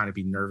and you kind of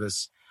be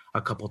nervous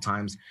a couple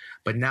times,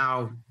 but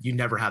now you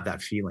never have that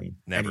feeling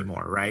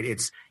anymore, right?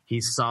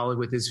 He's solid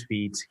with his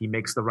feet. He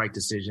makes the right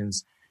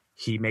decisions.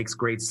 He makes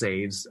great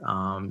saves.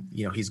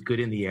 He's good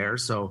in the air.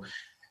 So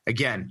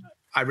again,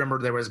 I remember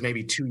there was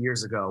maybe 2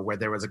 years ago where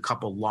there was a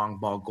couple long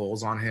ball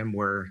goals on him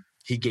where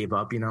he gave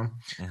up,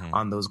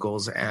 on those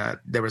goals.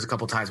 There was a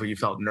couple times where you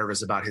felt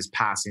nervous about his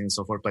passing and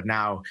so forth, but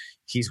now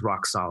he's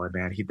rock solid,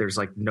 man. There's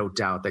like no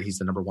doubt that he's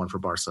the number one for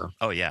Barca.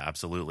 Oh yeah,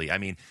 absolutely. I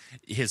mean,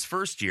 his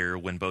first year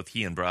when both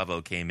he and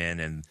Bravo came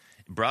in, and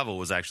Bravo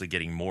was actually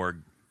getting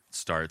more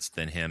starts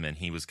than him, and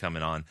he was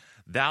coming on,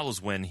 that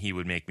was when he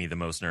would make me the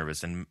most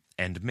nervous.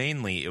 And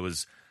mainly it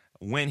was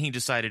when he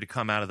decided to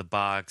come out of the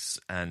box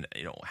and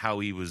how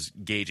he was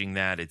gauging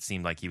that. It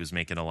seemed like he was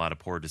making a lot of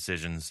poor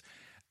decisions.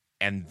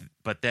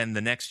 But then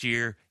the next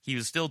year he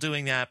was still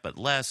doing that, but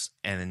less.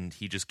 And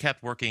he just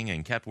kept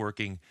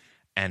working.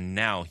 And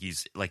now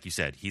he's, like you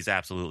said, he's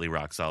absolutely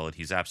rock solid.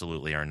 He's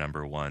absolutely our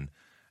number one.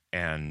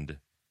 And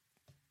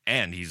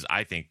he's,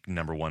 I think,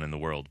 number one in the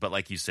world. But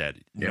like you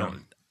said,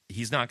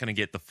 he's not going to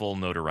get the full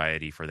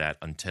notoriety for that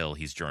until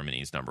he's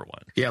Germany's number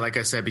one. Yeah, like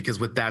I said, because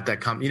with that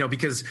comes,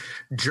 because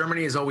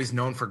Germany is always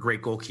known for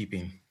great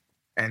goalkeeping.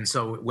 And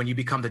so when you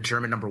become the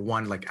German number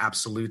one, like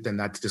absolute, then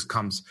that just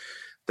comes,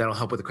 that'll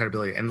help with the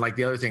credibility. And like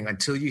the other thing,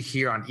 until you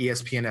hear on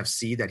ESPN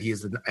FC that he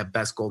is the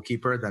best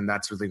goalkeeper, then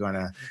that's really going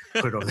to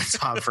put it over the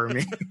top for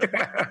me.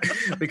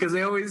 Because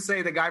they always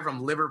say the guy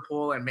from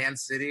Liverpool and Man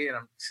City, and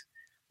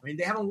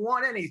they haven't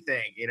won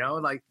anything,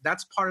 like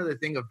that's part of the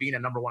thing of being a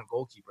number one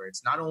goalkeeper.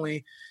 It's not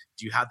only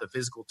do you have the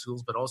physical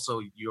tools, but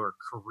also your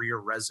career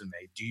resume.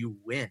 Do you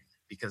win?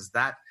 Because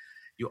that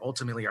you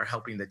ultimately are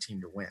helping the team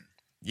to win.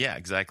 Yeah,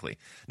 exactly.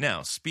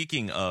 Now,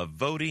 speaking of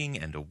voting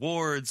and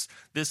awards,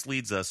 this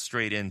leads us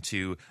straight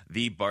into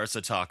the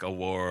Barca Talk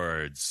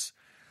Awards.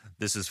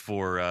 This is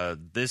for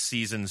this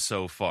season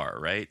so far,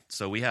 right?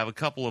 So we have a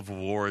couple of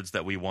awards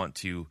that we want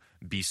to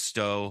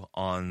bestow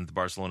on the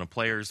Barcelona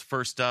players.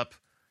 First up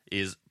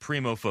is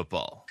Primo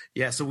Football.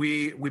 Yeah, so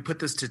we put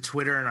this to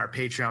Twitter and our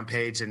Patreon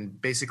page, and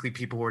basically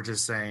people were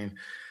just saying,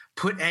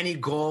 put any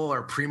goal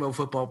or Primo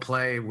Football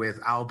play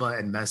with Alba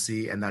and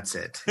Messi, and that's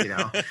it,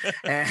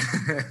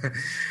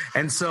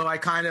 and so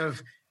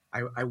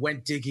I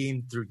went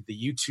digging through the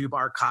YouTube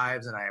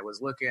archives, and I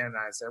was looking, and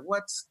I said,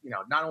 what's,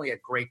 not only a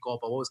great goal,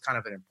 but what was kind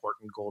of an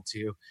important goal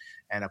too,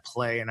 and a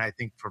play. And I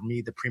think for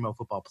me, the Primo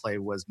Football play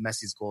was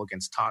Messi's goal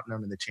against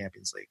Tottenham in the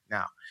Champions League.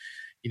 Now,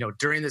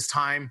 during this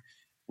time,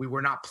 we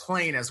were not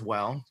playing as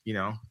well,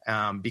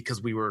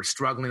 because we were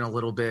struggling a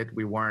little bit.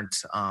 We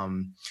weren't,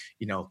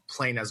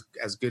 playing as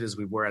good as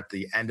we were at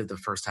the end of the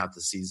first half of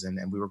the season,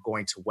 and we were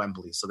going to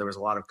Wembley. So there was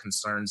a lot of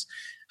concerns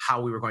how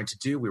we were going to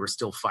do. We were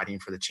still fighting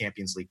for the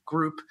Champions League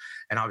group,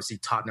 and obviously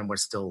Tottenham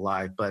was still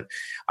alive. But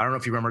I don't know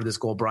if you remember this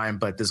goal, Brian,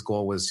 but this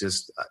goal was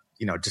just,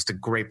 just a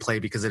great play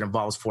because it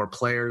involves four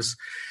players.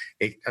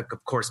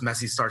 Of course,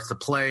 Messi starts to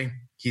play.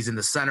 He's in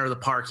the center of the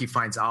park. He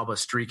finds Alba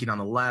streaking on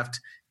the left.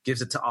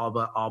 Gives it to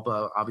Alba.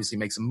 Alba obviously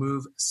makes a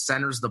move,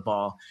 centers the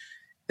ball.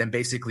 Then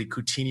basically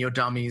Coutinho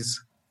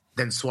dummies,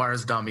 then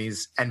Suarez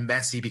dummies, and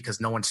Messi, because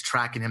no one's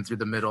tracking him through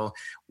the middle,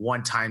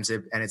 one times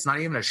it. And it's not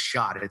even a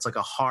shot. It's like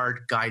a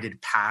hard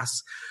guided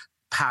pass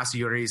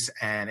Lloris,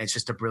 and it's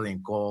just a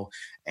brilliant goal.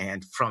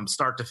 And from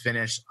start to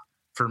finish,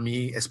 for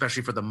me,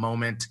 especially for the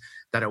moment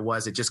that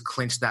it just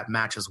clinched that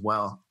match as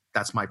well.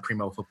 That's my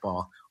Primo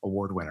Football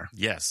award winner.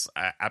 Yes,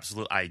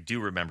 absolutely. I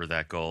do remember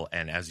that goal.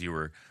 And as you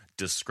were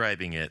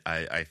describing it,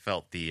 I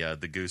felt the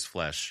goose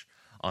flesh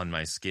on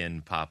my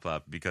skin pop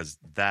up, because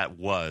that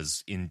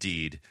was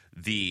indeed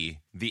the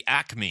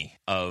acme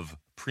of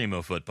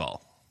Primo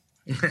Football.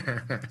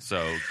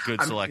 So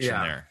good selection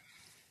there.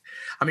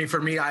 I mean,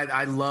 for me,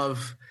 I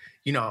love,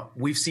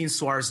 we've seen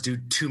Suarez do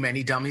too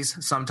many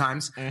dummies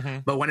sometimes,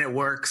 but when it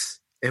works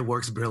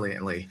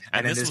brilliantly.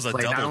 And this was a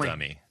double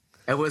dummy.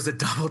 It was a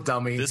double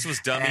dummy. This was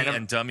dummy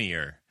and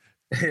dummier.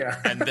 Yeah.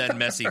 And then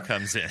Messi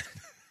comes in.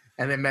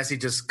 And then Messi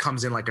just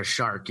comes in like a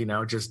shark,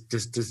 just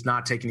does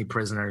not take any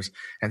prisoners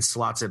and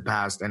slots it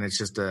past. And it's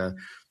just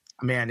it's,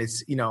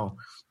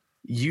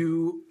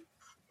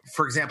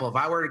 for example, if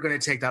I were going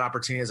to take that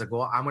opportunity as a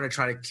goal, I'm going to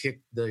try to kick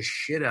the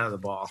shit out of the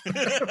ball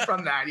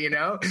from that,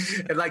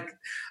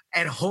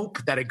 and hope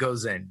that it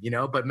goes in,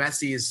 but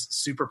Messi is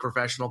super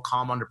professional,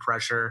 calm under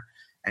pressure,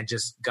 and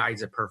just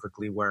guides it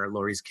perfectly where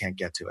Lloris can't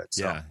get to it.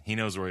 So. Yeah, he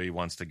knows where he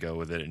wants to go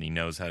with it, and he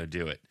knows how to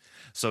do it.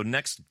 So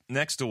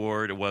next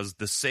award was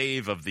the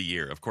save of the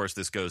year. Of course,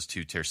 this goes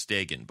to Ter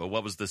Stegen, but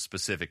what was the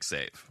specific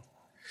save?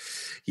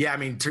 Yeah, I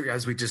mean,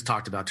 as we just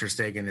talked about, Ter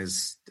Stegen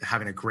is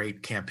having a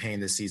great campaign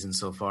this season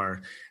so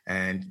far,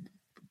 and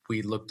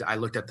I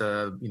looked at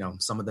the,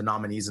 some of the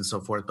nominees and so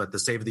forth, but the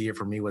save of the year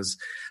for me was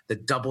the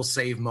double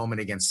save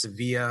moment against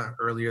Sevilla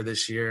earlier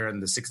this year in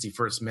the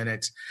 61st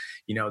minute.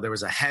 There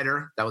was a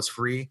header that was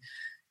free.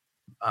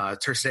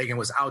 Ter Stegen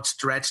was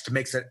outstretched,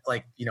 makes it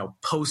like,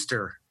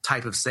 poster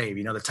type of save,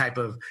 the type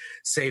of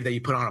save that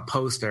you put on a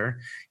poster.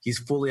 He's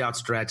fully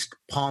outstretched,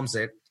 palms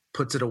it,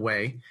 puts it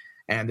away.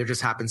 And there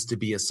just happens to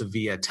be a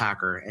Sevilla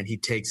attacker, and he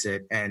takes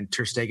it, and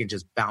Ter Stegen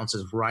just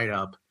bounces right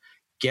up,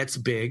 gets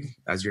big,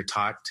 as you're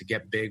taught to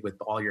get big with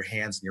all your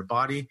hands and your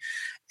body.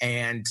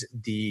 And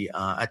the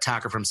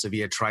attacker from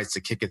Sevilla tries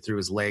to kick it through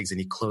his legs, and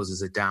he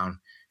closes it down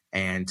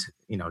and,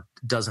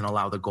 doesn't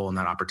allow the goal in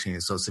that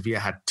opportunity. So Sevilla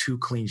had 2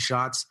 clean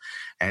shots,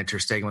 and Ter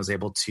Stegen was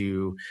able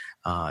to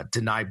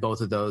deny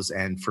both of those.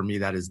 And for me,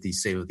 that is the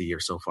save of the year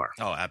so far.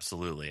 Oh,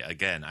 absolutely.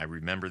 Again, I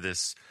remember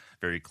this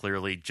very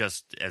clearly,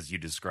 just as you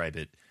describe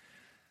it.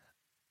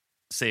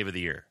 Save of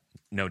the year,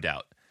 no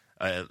doubt.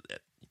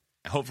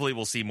 Hopefully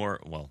we'll see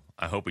more. Well,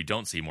 I hope we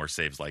don't see more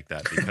saves like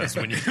that, because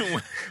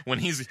when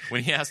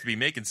he has to be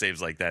making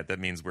saves like that, that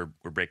means we're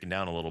breaking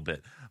down a little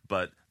bit.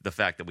 But the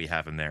fact that we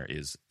have him there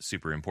is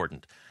super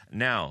important.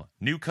 Now,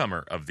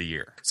 newcomer of the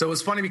year. So it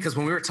was funny because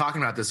when we were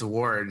talking about this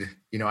award,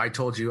 I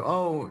told you,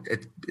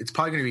 it's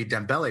probably going to be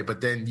Dembele,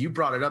 but then you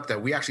brought it up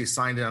that we actually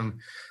signed him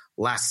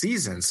last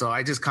season. So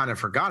I just kind of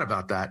forgot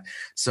about that.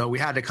 So we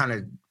had to kind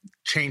of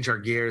change our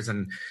gears.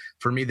 And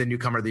for me, the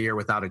newcomer of the year,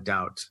 without a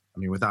doubt,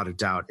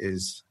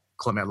 is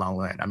Clement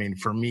Lenglet.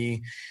 For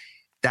me,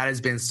 that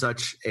has been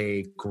such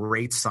a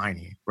great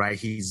signing, right?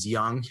 He's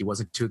young. He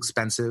wasn't too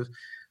expensive.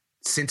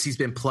 Since he's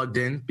been plugged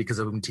in because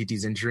of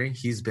Umtiti's injury,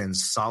 he's been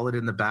solid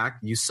in the back.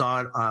 You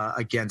saw it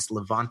against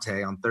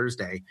Levante on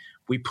Thursday.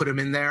 We put him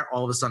in there.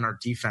 All of a sudden, our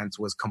defense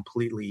was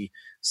completely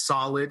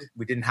solid.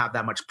 We didn't have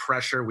that much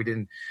pressure. We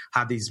didn't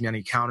have these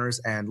many counters.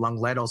 And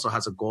Lenglet also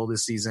has a goal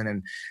this season.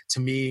 And to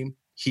me,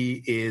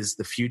 he is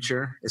the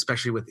future,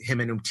 especially with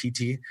him and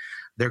Umtiti.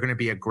 They're going to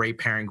be a great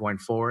pairing going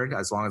forward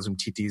as long as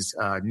Umtiti's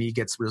knee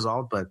gets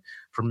resolved. But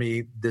for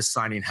me, this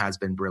signing has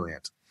been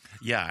brilliant.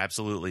 Yeah,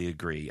 absolutely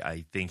agree.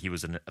 I think he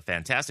was a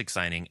fantastic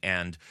signing,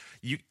 and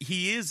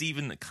he is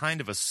even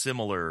kind of a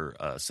similar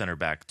center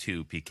back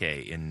to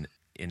Piqué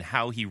in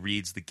how he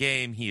reads the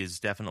game. He is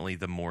definitely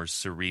the more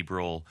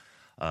cerebral,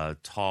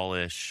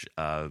 tallish,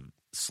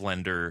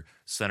 slender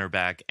center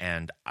back,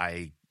 and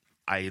I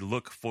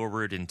look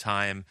forward in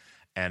time,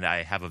 and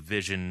I have a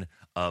vision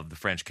of the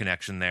French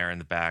connection there in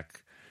the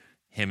back.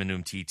 Him and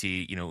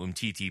Umtiti,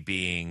 Umtiti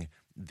being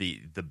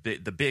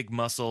the big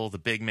muscle, the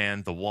big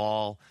man, the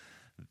wall,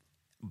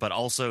 but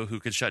also who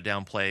could shut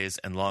down plays,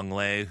 and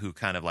Lenglet, who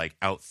kind of like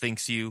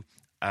outthinks you.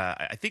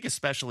 I think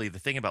especially the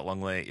thing about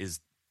Lenglet is,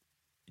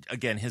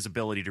 again, his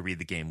ability to read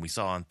the game. We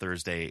saw on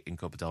Thursday in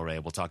Copa del Rey,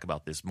 we'll talk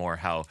about this more,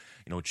 how,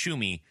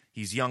 Chumi,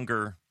 he's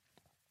younger,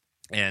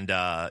 and,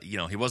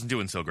 he wasn't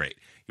doing so great.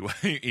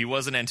 He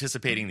wasn't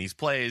anticipating these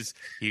plays,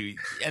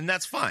 and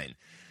that's fine,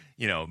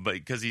 but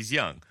because he's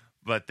young.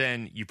 But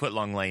then you put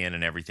Lenglet in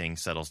and everything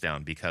settles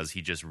down because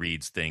he just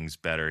reads things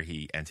better.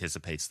 He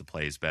anticipates the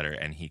plays better,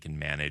 and he can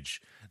manage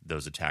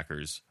those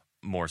attackers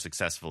more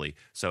successfully.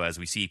 So as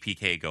we see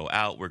Piqué go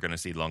out, we're going to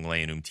see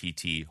Lenglet and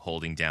Umtiti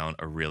holding down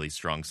a really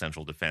strong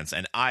central defense.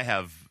 And I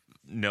have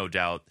no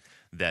doubt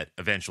that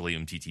eventually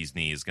Umtiti's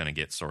knee is going to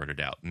get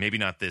sorted out. Maybe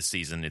not this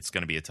season. It's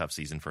going to be a tough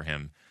season for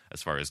him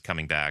as far as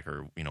coming back,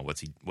 or,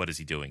 what is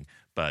he doing?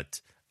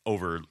 But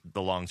over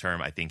the long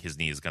term, I think his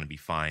knee is going to be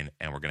fine,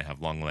 and we're going to have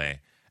Lenglet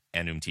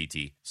and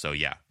Umtiti. So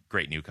yeah,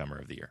 great newcomer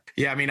of the year.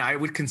 Yeah, I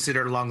would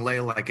consider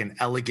Lenglet like an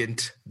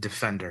elegant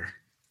defender.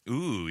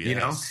 Ooh,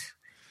 yes.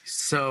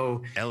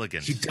 So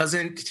elegant. He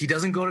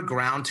doesn't go to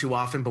ground too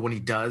often, but when he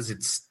does,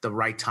 it's the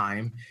right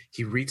time.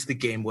 He reads the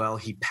game well.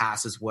 He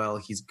passes well.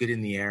 He's good in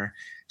the air.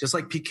 Just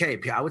like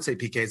Piqué. I would say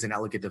Piqué is an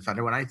elegant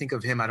defender. When I think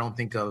of him, I don't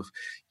think of,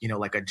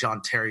 like a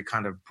John Terry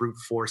kind of brute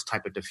force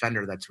type of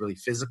defender that's really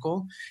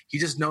physical. He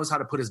just knows how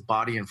to put his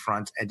body in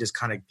front and just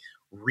kind of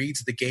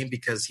reads the game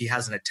because he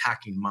has an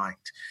attacking mind.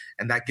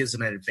 And that gives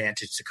him an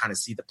advantage to kind of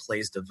see the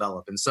plays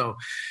develop. And so,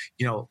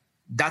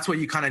 that's what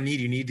you kind of need.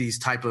 You need these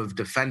type of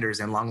defenders.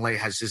 And Lenglet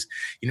has just,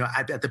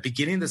 at the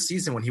beginning of the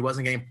season when he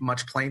wasn't getting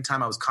much playing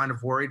time, I was kind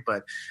of worried.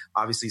 But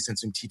obviously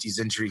since Umtiti's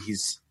injury,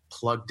 he's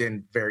plugged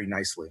in very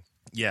nicely.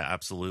 Yeah,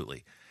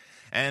 absolutely.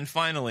 And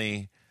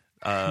finally,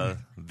 the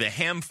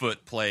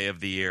Hamfoot play of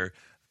the year.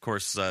 Of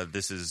course,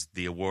 this is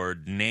the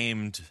award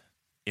named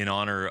in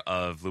honor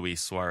of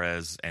Luis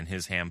Suarez and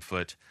his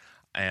Hamfoot.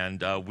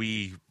 And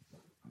we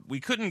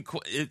couldn't.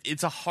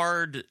 It's a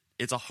hard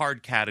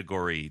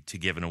category to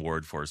give an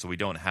award for, so we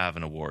don't have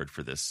an award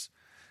for this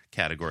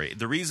category.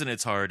 The reason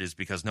it's hard is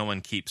because no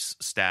one keeps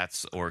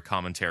stats or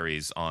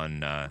commentaries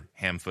on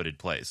ham-footed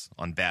plays,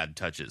 on bad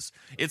touches.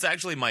 It's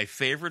actually my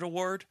favorite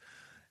award.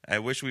 I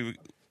wish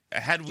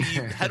had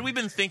we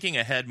been thinking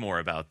ahead more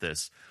about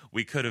this,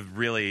 we could have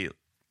really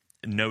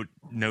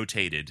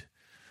notated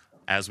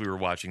as we were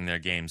watching their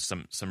games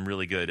some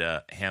really good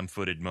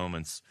ham-footed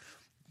moments.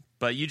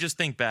 But you just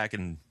think back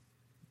and,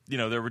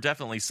 there were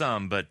definitely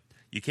some, but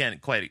you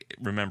can't quite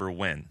remember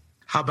when.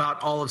 How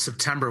about all of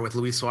September with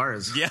Luis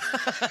Suarez? Yeah.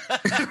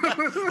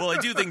 Well, I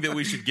do think that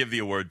we should give the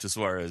award to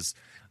Suarez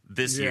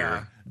this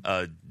year,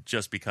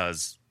 just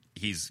because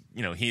he's,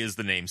 he is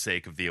the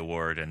namesake of the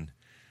award, and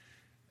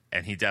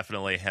he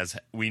definitely has.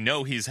 We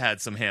know he's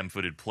had some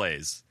ham-footed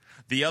plays.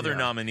 The other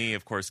nominee,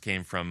 of course,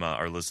 came from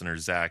our listener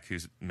Zach, who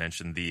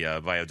mentioned the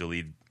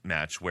Valladolid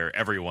match where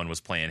everyone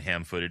was playing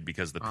ham-footed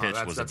because the pitch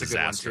was a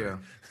disaster.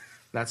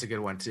 That's a good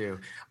one too.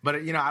 But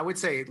I would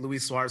say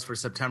Luis Suarez for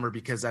September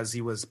because as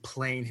he was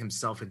playing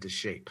himself into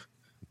shape,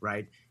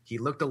 right? He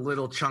looked a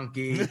little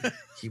chunky.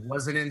 He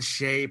wasn't in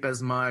shape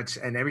as much,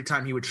 and every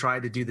time he would try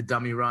to do the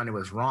dummy run, it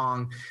was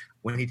wrong.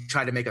 When he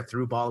tried to make a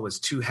through ball, it was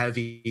too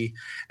heavy,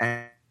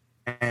 and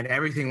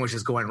everything was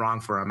just going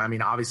wrong for him. I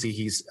mean, obviously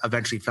he's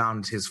eventually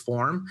found his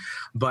form,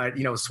 but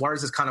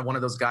Suarez is kind of one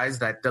of those guys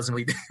that doesn't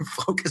really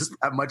focus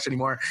that much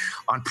anymore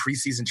on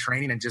preseason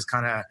training and just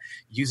kind of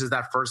uses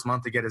that first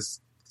month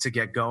to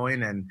get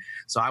going. And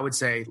so I would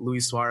say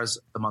Luis Suarez,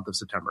 the month of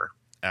September.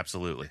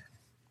 Absolutely.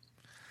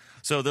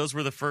 So those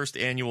were the first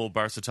annual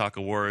Barca Talk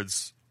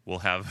Awards. We'll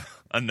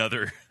have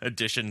another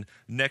edition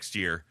next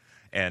year,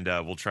 and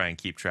we'll try and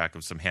keep track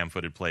of some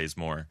ham-footed plays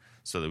more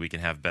so that we can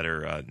have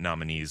better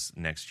nominees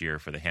next year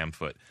for the ham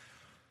foot.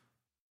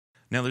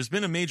 Now, there's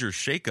been a major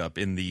shakeup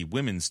in the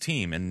women's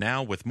team, and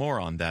now with more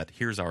on that,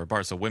 here's our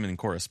Barca women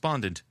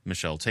correspondent,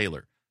 Michelle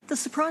Taylor. The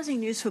surprising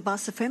news for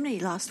Barca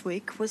Femení last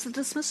week was the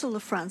dismissal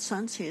of Fran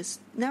Sanchez,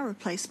 now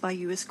replaced by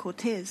US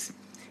Cortez.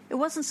 It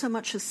wasn't so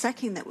much his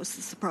sacking that was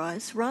the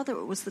surprise, rather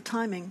it was the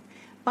timing.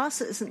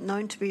 Barca isn't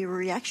known to be a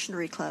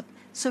reactionary club,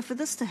 so for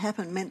this to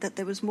happen meant that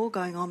there was more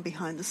going on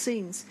behind the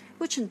scenes,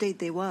 which indeed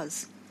there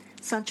was.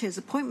 Sanchez's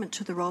appointment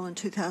to the role in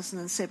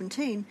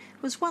 2017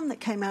 was one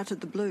that came out of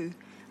the blue.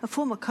 A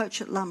former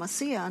coach at La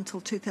Masia until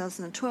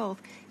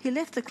 2012, he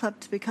left the club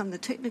to become the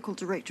technical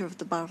director of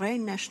the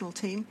Bahrain national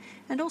team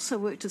and also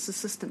worked as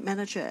assistant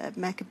manager at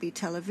Maccabi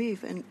Tel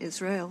Aviv in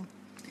Israel.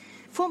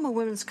 Former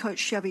women's coach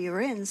Xavi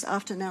Llorens,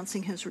 after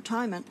announcing his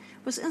retirement,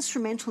 was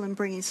instrumental in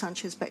bringing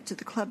Sanchez back to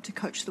the club to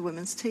coach the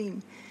women's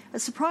team. A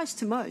surprise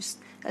to most,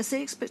 as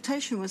the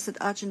expectation was that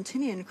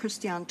Argentinian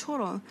Cristian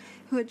Toro,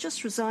 who had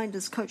just resigned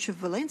as coach of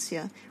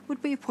Valencia,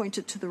 would be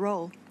appointed to the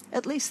role.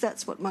 At least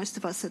that's what most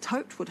of us had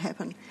hoped would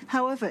happen.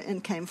 However,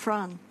 in came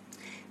Fran.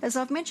 As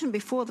I've mentioned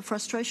before, the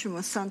frustration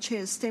with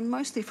Sanchez stemmed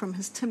mostly from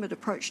his timid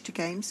approach to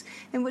games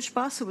in which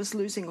Barca was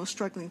losing or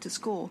struggling to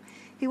score.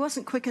 He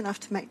wasn't quick enough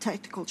to make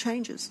tactical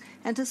changes,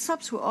 and his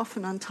subs were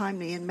often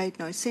untimely and made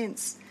no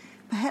sense.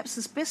 Perhaps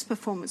his best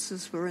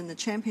performances were in the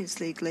Champions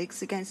League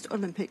leagues against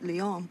Olympique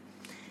Lyon.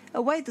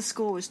 Away the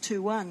score was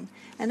 2-1,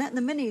 and at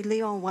the Mini,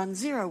 Lyon won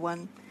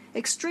 0-1.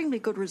 Extremely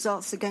good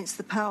results against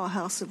the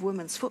powerhouse of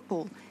women's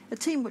football, a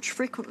team which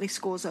frequently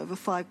scores over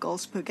 5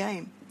 goals per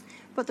game.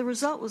 But the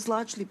result was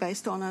largely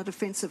based on our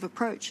defensive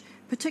approach,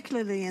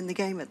 particularly in the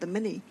game at the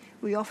Mini.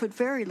 We offered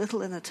very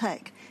little in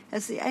attack,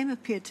 as the aim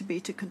appeared to be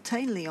to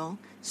contain Lyon,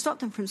 stop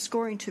them from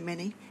scoring too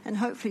many, and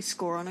hopefully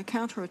score on a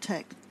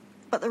counter-attack.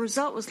 But the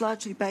result was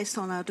largely based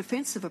on our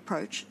defensive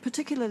approach,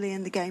 particularly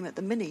in the game at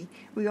the Mini.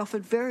 We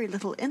offered very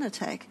little in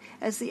attack,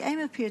 as the aim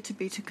appeared to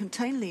be to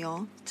contain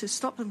Lyon, to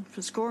stop them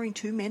from scoring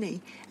too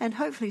many, and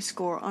hopefully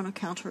score on a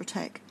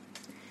counter-attack.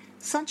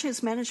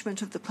 Sanchez's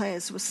management of the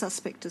players was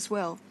suspect as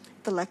well.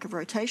 The lack of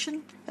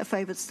rotation, a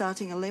favoured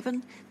starting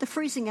 11, the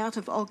freezing out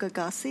of Olga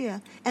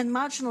Garcia, and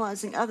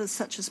marginalising others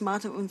such as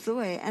Marta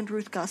Unzue and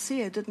Ruth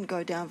Garcia didn't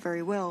go down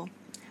very well.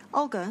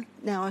 Olga,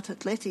 now at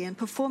Atleti and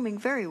performing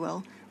very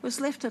well, was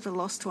left at a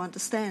loss to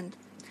understand.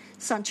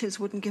 Sanchez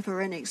wouldn't give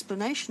her any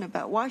explanation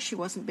about why she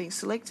wasn't being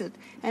selected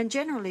and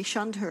generally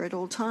shunned her at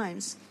all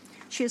times.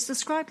 She has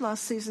described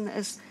last season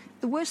as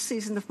the worst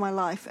season of my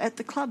life at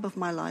the club of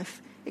my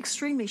life.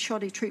 Extremely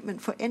shoddy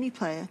treatment for any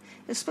player,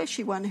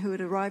 especially one who had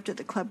arrived at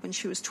the club when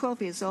she was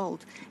 12 years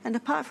old and,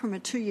 apart from a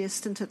 2-year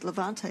stint at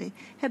Levante,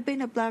 had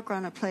been a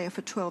Blaugrana player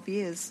for 12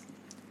 years.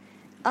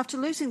 After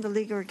losing the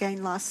Liga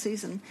again last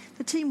season,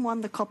 the team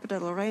won the Copa de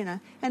la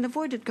Reina and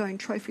avoided going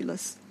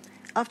trophyless.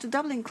 After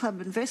doubling club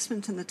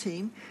investment in the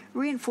team,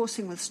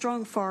 reinforcing with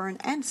strong foreign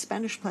and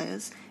Spanish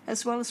players,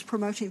 as well as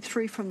promoting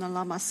 3 from the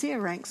La Masia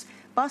ranks,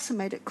 Barca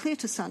made it clear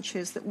to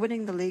Sanchez that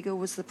winning the Liga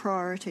was the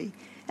priority,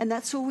 and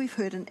that's all we've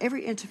heard in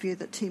every interview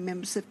that team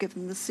members have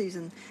given this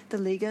season. The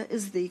Liga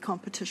is the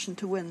competition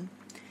to win.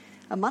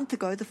 A month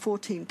ago, the 4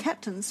 team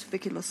captains,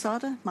 Vicky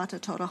Losada, Marta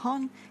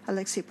Torrejon,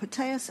 Alexia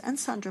Putellas and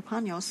Sandra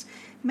Panos,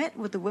 met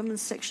with the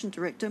women's section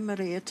director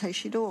Maria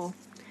Teixidor.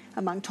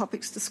 Among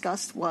topics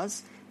discussed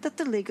was that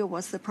the Liga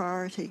was the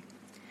priority.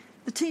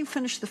 The team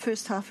finished the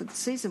first half of the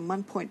season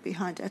 1 point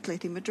behind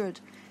Atleti Madrid.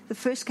 The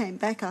first game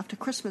back after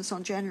Christmas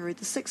on January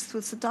the 6th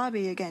was the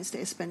derby against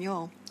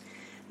Espanyol.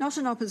 Not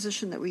an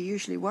opposition that we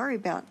usually worry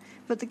about,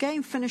 but the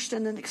game finished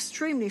in an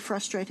extremely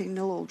frustrating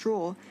 0-0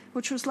 draw,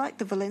 which was like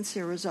the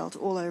Valencia result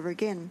all over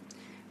again.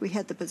 We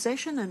had the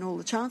possession and all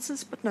the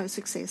chances, but no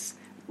success.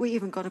 We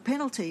even got a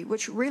penalty,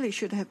 which really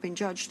should have been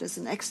judged as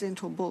an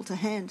accidental ball to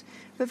hand,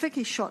 but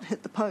Vicky's shot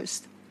hit the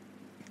post.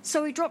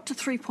 So he dropped to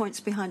 3 points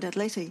behind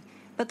Atleti,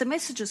 but the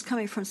messages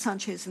coming from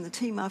Sanchez and the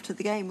team after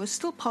the game were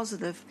still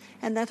positive,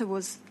 and that it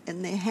was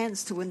in their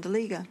hands to win the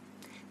Liga.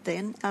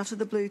 Then, out of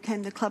the blue,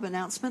 came the club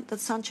announcement that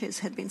Sanchez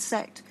had been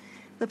sacked.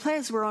 The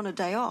players were on a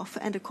day off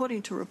and,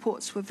 according to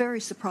reports, were very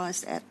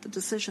surprised at the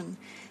decision.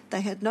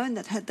 They had known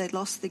that had they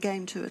lost the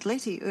game to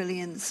Atleti early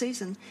in the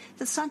season,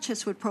 that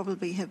Sanchez would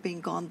probably have been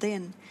gone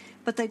then,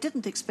 but they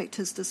didn't expect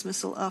his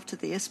dismissal after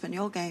the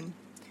Espanyol game.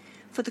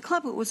 For the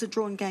club, it was a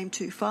drawn game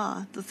too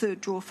far, the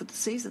third draw for the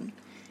season.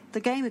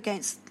 The game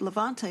against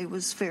Levante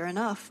was fair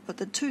enough, but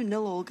the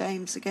 2-0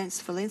 games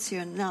against Valencia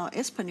and now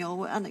Espanyol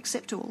were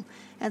unacceptable,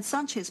 and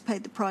Sanchez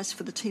paid the price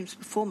for the team's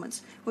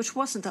performance, which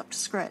wasn't up to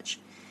scratch.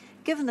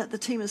 Given that the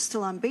team is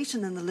still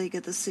unbeaten in the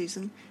Liga this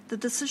season, the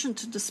decision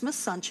to dismiss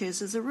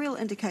Sanchez is a real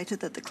indicator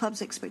that the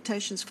club's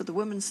expectations for the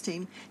women's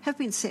team have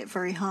been set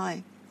very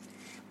high.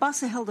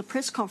 Barca held a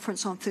press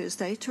conference on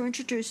Thursday to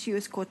introduce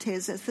Luis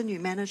Cortés as the new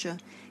manager.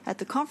 At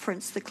the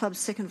conference, the club's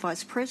second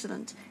vice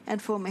president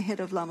and former head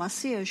of La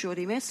Masia,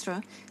 Jordi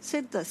Mestre,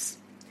 said this: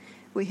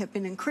 "We have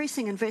been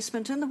increasing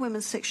investment in the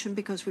women's section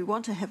because we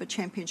want to have a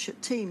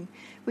championship team.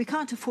 We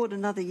can't afford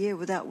another year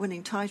without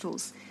winning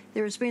titles.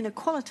 There has been a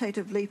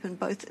qualitative leap in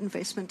both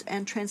investment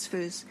and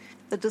transfers.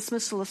 The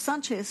dismissal of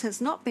Sanchez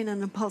has not been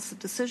an impulsive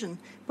decision,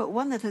 but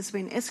one that has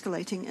been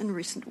escalating in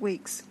recent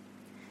weeks."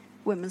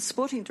 Women's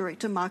sporting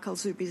director Markel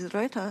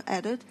Zubizarreta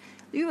added,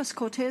 "Luis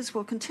Cortés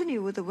will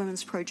continue with the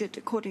women's project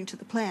according to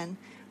the plan,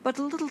 but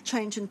a little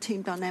change in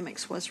team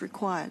dynamics was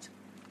required."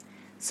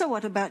 So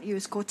what about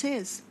Luis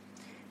Cortés?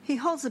 He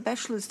holds a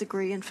bachelor's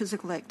degree in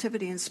physical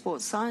activity and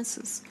sports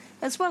sciences,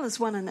 as well as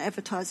one in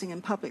advertising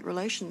and public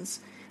relations.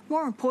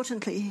 More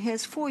importantly, he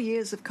has 4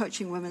 years of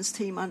coaching women's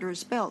team under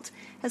his belt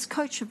as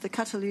coach of the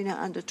Catalunya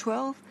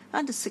under-12,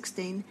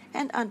 under-16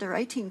 and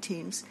under-18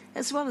 teams,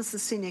 as well as the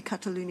senior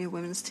Catalunya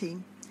women's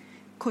team.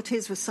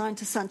 Cortés was signed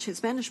to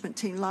Sanchez's management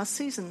team last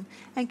season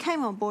and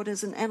came on board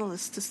as an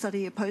analyst to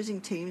study opposing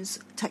teams'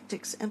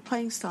 tactics and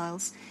playing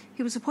styles.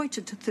 He was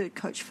appointed to third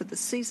coach for this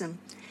season.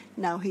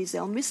 Now he's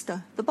El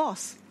Mister, the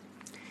boss.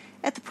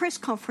 At the press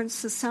conference,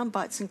 the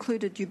soundbites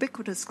included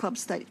ubiquitous club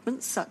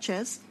statements such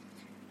as,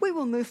 "We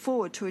will move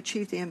forward to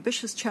achieve the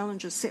ambitious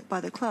challenges set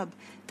by the club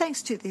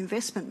thanks to the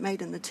investment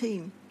made in the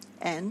team,"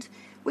 and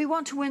 "We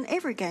want to win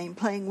every game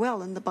playing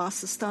well in the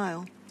Barca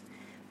style."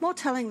 More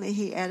tellingly,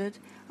 he added,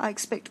 "I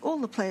expect all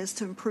the players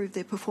to improve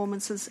their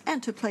performances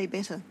and to play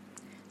better,"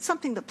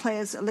 something that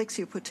players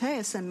Alexia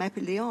Putellas and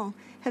Mapi Leon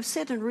have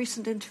said in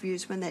recent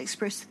interviews when they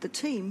expressed that the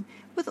team,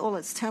 with all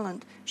its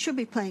talent, should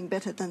be playing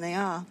better than they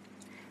are.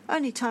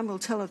 Only time will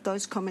tell if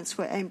those comments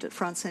were aimed at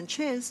Fran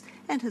Sanchez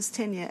and his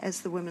tenure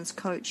as the women's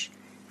coach.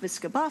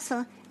 Visca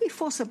Barça y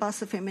Força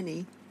Barça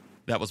Femení.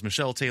 That was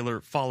Michelle Taylor.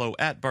 Follow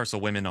at Barca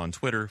Women on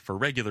Twitter for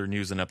regular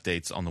news and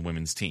updates on the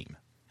women's team.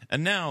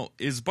 And now,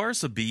 is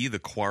Barca B the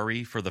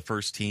quarry for the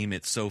first team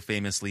it's so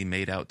famously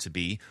made out to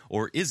be,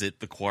 or is it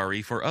the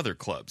quarry for other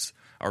clubs?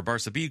 Our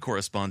Barca B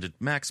correspondent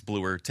Max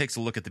Bluer takes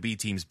a look at the B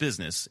team's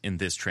business in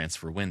this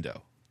transfer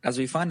window. As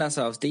we find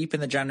ourselves deep in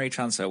the January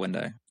transfer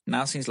window,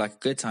 now seems like a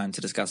good time to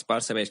discuss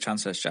Barca B's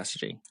transfer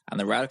strategy and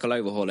the radical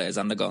overhaul it has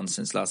undergone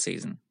since last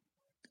season.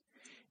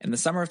 In the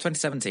summer of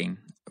 2017,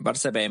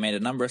 Barca B made a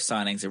number of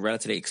signings of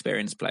relatively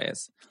experienced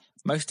players,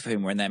 most of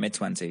whom were in their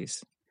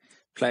mid-20s.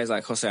 Players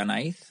like José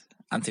Anaiz,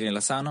 Anthony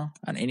Lozano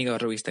and Inigo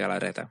Ruiz de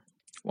Galarreta,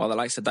 while the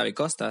likes of David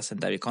Costas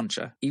and David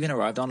Concha even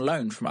arrived on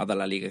loan from other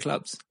La Liga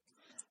clubs.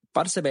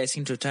 Barca B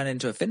seemed to have turned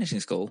into a finishing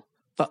school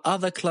for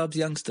other clubs'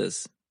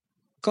 youngsters.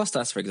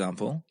 Costas, for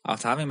example,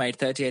 after having made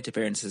 38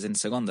 appearances in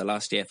Segunda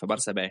last year for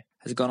Barca B,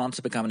 has gone on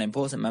to become an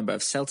important member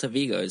of Celta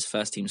Vigo's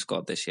first-team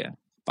squad this year.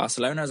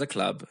 Barcelona as a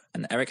club,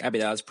 and Eric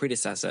Abidal's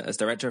predecessor as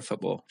director of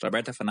football,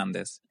 Roberto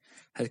Fernandez,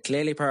 had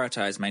clearly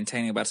prioritised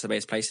maintaining Barca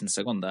B's place in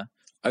Segunda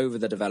over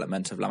the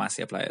development of La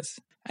Masia players.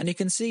 And you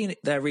can see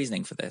their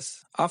reasoning for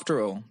this.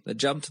 After all, the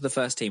jump to the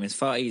first team is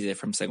far easier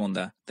from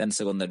Segunda than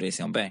Segunda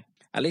División B.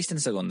 At least in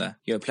Segunda,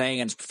 you're playing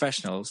against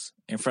professionals,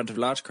 in front of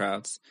large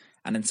crowds,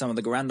 and in some of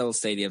the grand old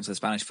stadiums of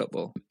Spanish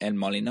football, El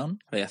Molinón,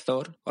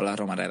 Riazor, or La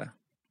Romareda.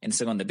 In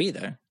Segunda B,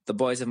 though, the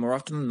boys have more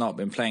often than not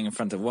been playing in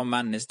front of one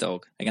man and his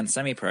dog against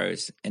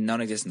semi-pros in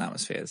non-existent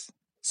atmospheres.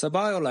 So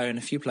buy or loan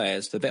a few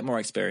players with a bit more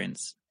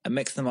experience, and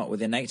mix them up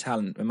with innate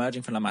talent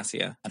emerging from La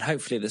Masia, and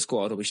hopefully the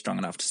squad will be strong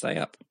enough to stay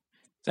up,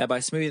 thereby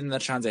smoothing the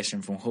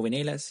transition from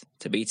juveniles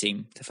to B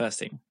team to first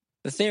team.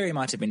 The theory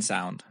might have been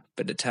sound,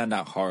 but it turned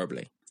out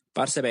horribly.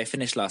 Barca B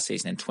finished last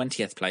season in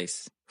 20th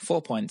place,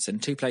 4 points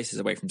and 2 places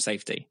away from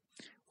safety,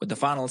 with the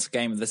final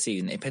game of the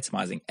season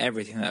epitomising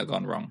everything that had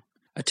gone wrong.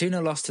 A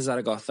 2-0 loss to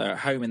Zaragoza at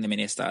home in the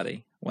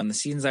Mini-Estadi, when the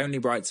season's only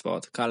bright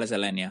spot, Carles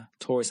Elena,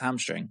 tore his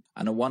hamstring,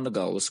 and a wonder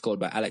goal was scored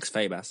by Alex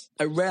Febas,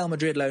 a Real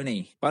Madrid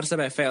loanee. Barca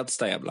B failed to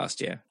stay up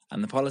last year,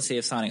 and the policy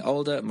of signing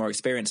older, more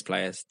experienced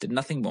players did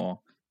nothing more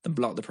than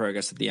block the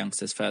progress of the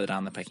youngsters further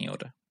down the pecking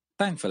order.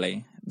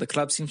 Thankfully, the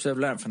club seems to have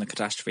learnt from the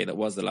catastrophe that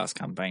was the last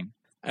campaign.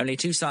 Only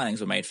 2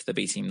 signings were made for the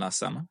B team last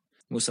summer.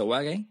 Moussa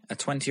Wagué, a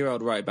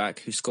 20-year-old right-back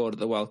who scored at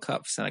the World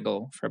Cup for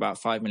Senegal for about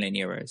 €5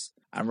 million,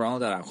 and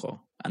Ronald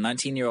Araujo, a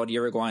 19-year-old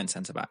Uruguayan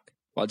centre-back.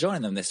 While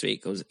joining them this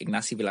week was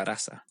Ignacio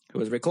Villarasa, who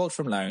was recalled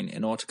from loan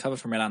in order to cover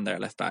for Miranda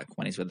at left-back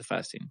when he's with the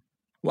first team.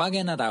 Wague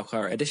and Araujo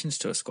are additions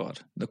to a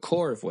squad, the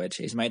core of which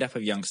is made up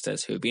of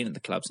youngsters who have been at the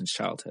club since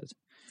childhood.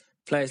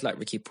 Players like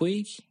Ricky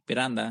Puig,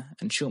 Miranda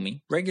and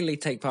Chumi regularly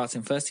take part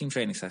in first-team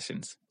training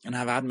sessions and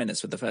have had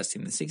minutes with the first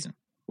team this season.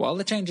 While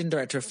the change in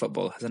director of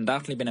football has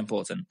undoubtedly been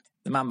important,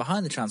 the man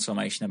behind the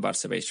transformation in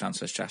Barça B's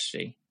transfer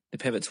strategy, the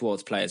pivot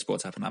towards players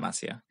brought up in La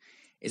Masia,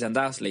 is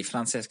undoubtedly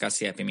Francesc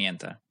Garcia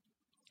Pimienta.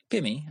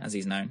 Pimi, as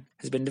he's known,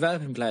 has been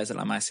developing players at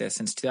La Masia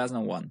since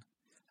 2001,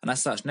 and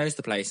as such knows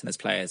the place and its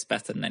players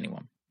better than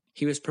anyone.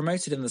 He was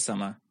promoted in the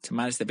summer to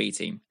manage the B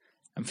team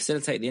and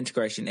facilitate the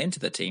integration into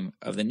the team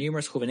of the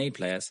numerous juvenil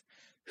players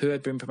who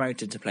had been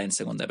promoted to play in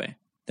Segunda B.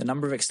 The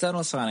number of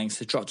external signings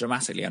has dropped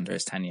dramatically under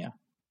his tenure.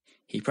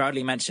 He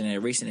proudly mentioned in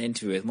a recent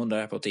interview with Mundo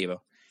Deportivo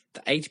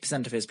that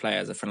 80% of his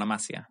players are from La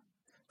Masia,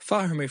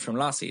 far removed from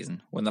last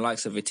season when the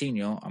likes of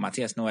Vitinho or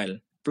Matias Noel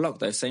blocked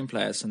those same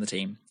players from the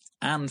team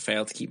and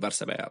failed to keep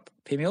Barça B up.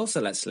 Pimi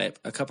also let slip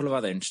a couple of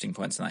other interesting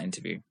points in that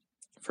interview.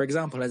 For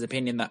example, his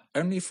opinion that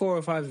only 4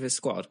 or 5 of his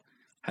squad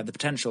had the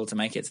potential to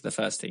make it to the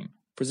first team.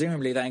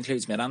 Presumably that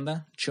includes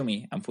Miranda,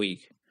 Chumi and Puig,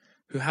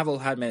 who have all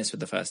had minutes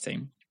with the first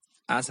team,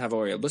 as have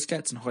Oriol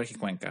Busquets and Jorge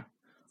Cuenca,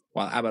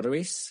 while Abba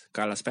Ruiz,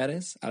 Carlos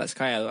Perez, Alex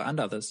Callejo and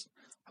others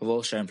have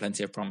all shown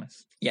plenty of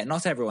promise. Yet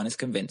not everyone is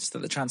convinced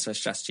that the transfer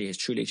strategy has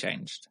truly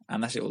changed,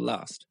 and that it will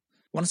last.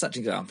 One such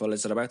example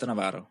is Roberto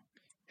Navarro,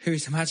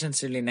 who's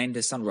imaginatively named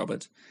his son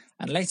Robert,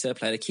 and later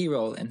played a key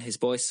role in his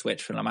boys'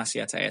 switch from La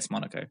Masia to AS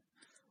Monaco,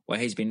 where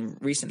he's been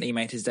recently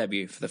made his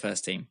debut for the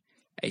first team,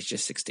 aged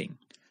just 16.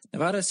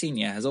 Navarro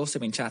Sr. has also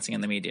been chatting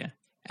in the media,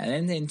 and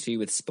in an interview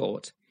with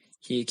Sport,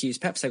 he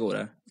accused Pep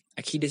Segura,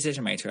 a key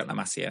decision-maker at La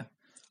Masia,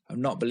 of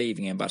not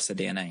believing in Barça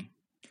DNA.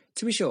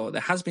 To be sure,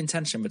 there has been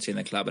tension between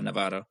the club and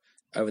Navarro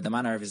over the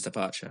manner of his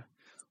departure,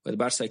 with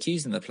Barça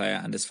accusing the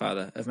player and his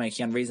father of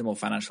making unreasonable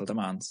financial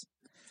demands.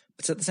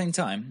 But at the same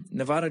time,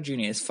 Navarro Jr.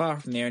 is far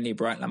from the only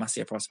bright La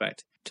Masia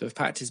prospect to have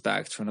packed his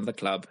bags to another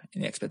club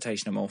in the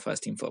expectation of more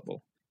first-team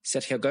football.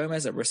 Sergio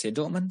Gomez at Borussia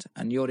Dortmund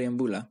and Jordi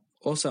Mbula,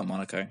 also at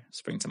Monaco,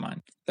 spring to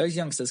mind. Those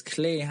youngsters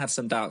clearly had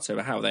some doubts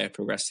over how they had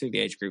progressed through the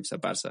age groups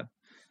at Barça,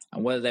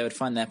 and whether they would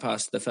find their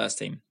path to the first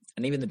team,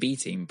 and even the B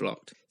team,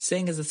 blocked.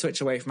 Seeing as the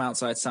switch away from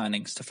outside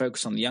signings to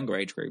focus on the younger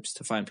age groups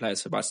to find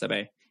players for Barça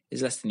B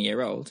is less than a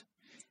year old,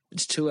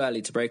 it's too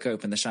early to break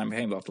open the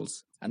champagne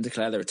bottles and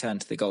declare the return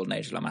to the golden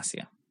age of La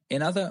Masia.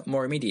 In other,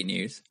 more immediate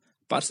news,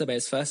 Barça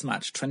B's first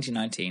match of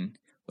 2019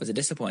 was a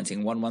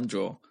disappointing 1-1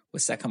 draw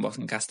with Second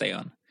Boston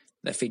Castellón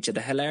that featured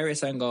a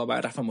hilarious own goal by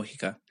Rafa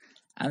Mujica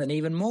and an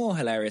even more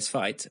hilarious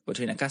fight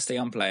between a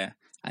Castellón player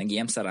and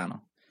Guillem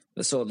Serrano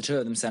that saw the two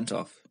of them sent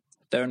off,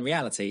 though in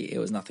reality it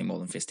was nothing more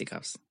than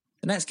fisticuffs.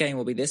 The next game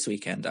will be this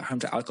weekend at home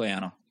to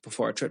Alcoyano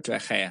before a trip to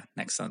Egea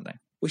next Sunday.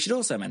 We should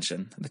also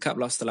mention the cup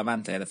loss to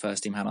Levante the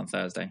first team had on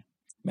Thursday.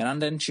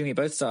 Miranda and Chumi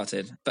both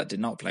started, but did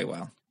not play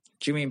well.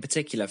 Chumi in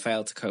particular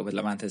failed to cope with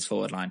Levante's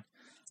forward line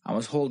and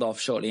was hauled off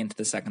shortly into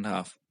the second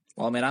half,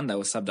 while Miranda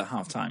was subbed at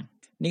half-time.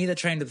 Neither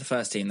trained with the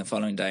first team the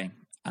following day,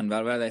 and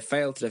Valverde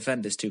failed to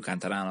defend his two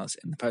Canteranos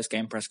in the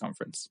post-game press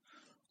conference,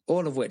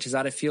 all of which has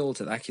added fuel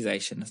to the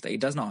accusations that he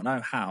does not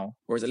know how,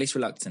 or is at least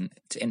reluctant,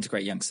 to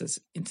integrate youngsters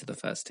into the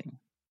first team.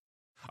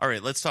 All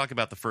right, let's talk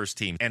about the first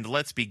team. And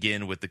let's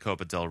begin with the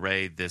Copa del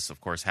Rey. This,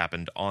 of course,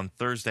 happened on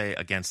Thursday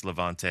against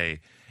Levante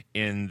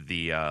in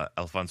the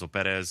Alfonso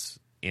Perez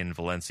in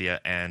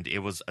Valencia, and it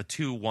was a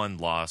 2-1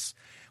 loss,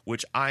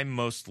 which I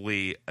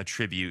mostly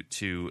attribute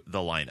to the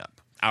lineup,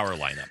 our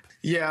lineup.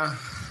 Yeah.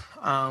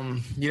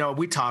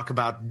 We talk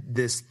about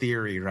this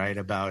theory, right,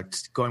 about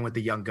going with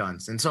the young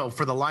guns. And so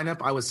for the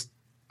lineup, I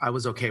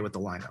was okay with the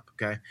lineup,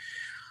 okay?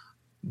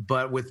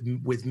 But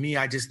with me,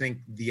 I just think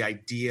the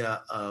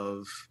idea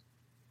of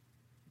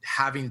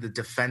having the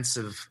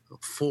defensive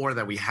four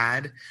that we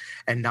had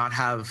and not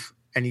have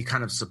any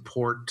kind of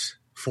support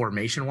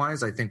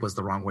formation-wise, I think was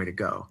the wrong way to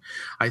go.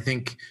 I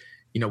think,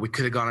 we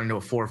could have gone into a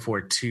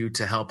 4-4-2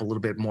 to help a little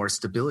bit more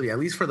stability, at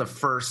least for the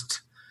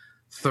first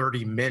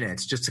 30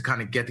 minutes, just to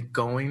kind of get it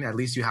going. At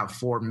least you have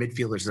 4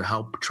 midfielders to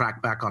help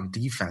track back on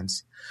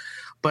defense.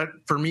 But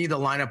for me, the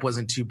lineup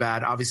wasn't too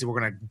bad. Obviously, we're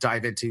going to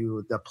dive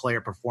into the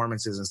player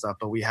performances and stuff,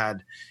 but we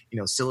had,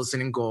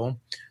 Silicen in goal.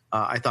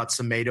 I thought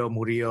Semedo,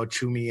 Murillo,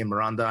 Chumi, and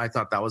Miranda, I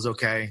thought that was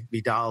okay.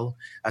 Vidal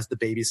as the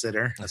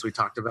babysitter, as we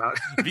talked about.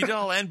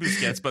 Vidal and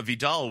Busquets, but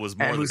Vidal was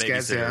more the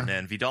babysitter, yeah.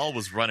 Man. Vidal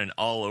was running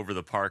all over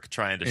the park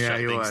trying to shut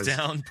things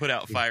down, put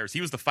out fires.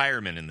 He was the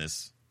fireman in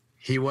this.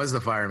 He was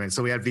the fireman.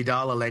 So we had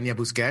Vidal, Alenia,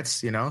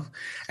 Busquets,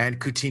 and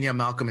Coutinho,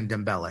 Malcolm, and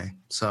Dembele.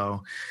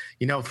 So,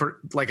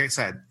 for like I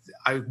said,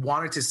 I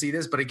wanted to see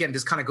this, but again,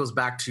 this kind of goes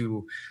back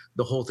to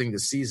the whole thing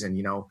this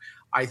season.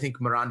 I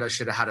think Miranda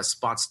should have had a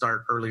spot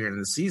start earlier in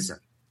the season,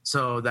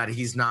 so that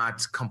he's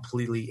not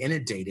completely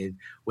inundated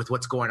with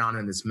what's going on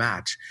in this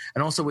match.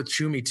 And also with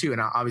Chumi too, and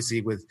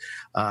obviously with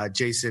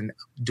Jason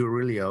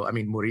Murillo,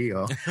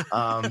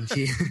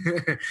 he,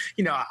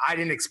 I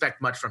didn't expect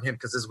much from him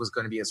because this was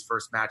going to be his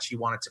first match. He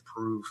wanted to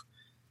prove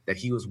that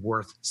he was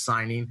worth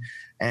signing.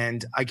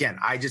 And again,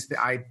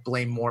 I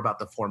blame more about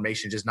the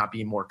formation, just not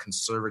being more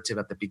conservative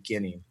at the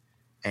beginning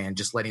and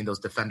just letting those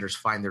defenders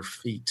find their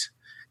feet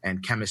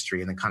and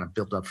chemistry and then kind of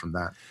build up from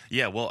that.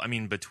 Yeah, well, I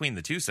mean, between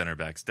the two center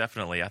backs,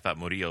 definitely I thought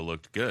Murillo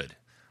looked good,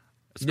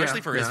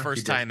 especially for his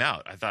first time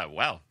out. I thought,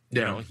 wow,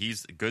 you know,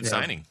 he's a good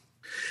signing.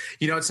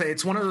 You know,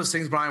 it's one of those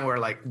things, Brian, where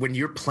like when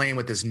you're playing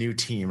with this new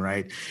team,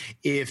 right,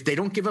 if they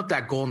don't give up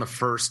that goal in the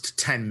first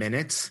 10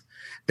 minutes,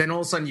 then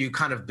all of a sudden you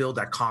kind of build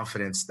that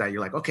confidence that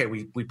you're like, okay,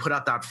 we put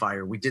out that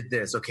fire. We did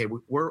this. Okay,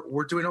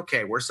 we're doing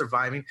okay. We're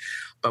surviving.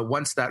 But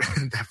once that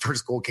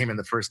first goal came in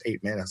the first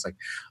 8 minutes, like,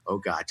 oh,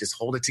 God, just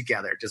hold it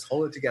together. Just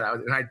hold it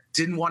together. And I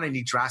didn't want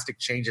any drastic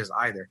changes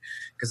either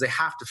because they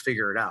have to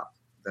figure it out.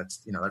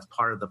 That's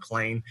part of the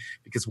playing,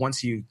 because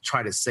once you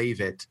try to save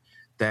it,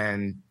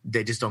 then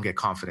they just don't get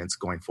confidence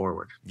going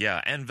forward.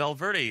 Yeah, and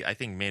Valverde, I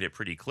think, made it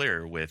pretty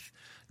clear with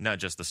not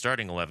just the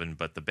starting 11,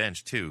 but the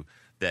bench too,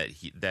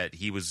 that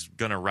he was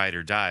going to ride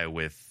or die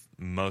with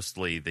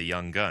mostly the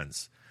young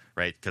guns,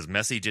 right? Because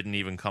Messi didn't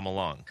even come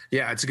along.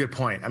 Yeah, it's a good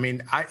point. I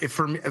mean,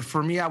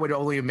 for me, I would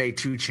only have made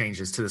 2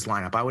 changes to this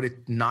lineup. I would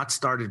have not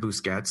started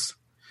Busquets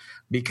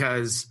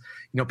because,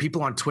 you know,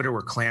 people on Twitter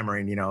were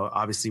clamoring, you know,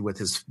 obviously with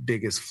his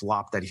biggest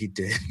flop that he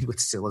did with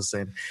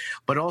Silesen.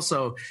 But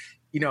also,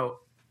 you know,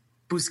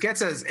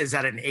 Busquets is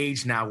at an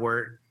age now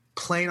where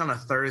playing on a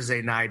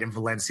Thursday night in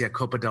Valencia,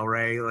 Copa del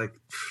Rey, like,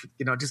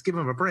 you know, just give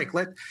him a break.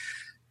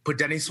 Put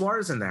Denis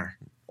Suarez in there,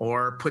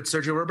 or put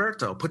Sergio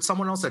Roberto, put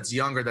someone else that's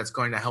younger that's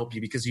going to help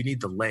you, because you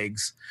need the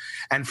legs.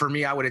 And for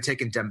me, I would have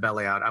taken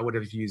Dembele out. I would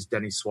have used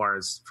Denis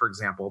Suarez, for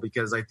example,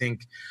 because I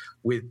think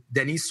with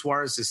Denis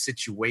Suarez's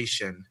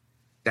situation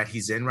that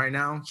he's in right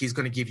now, he's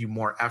going to give you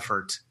more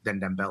effort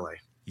than Dembele.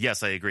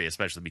 Yes, I agree,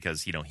 especially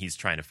because, you know, he's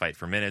trying to fight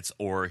for minutes,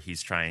 or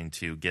he's trying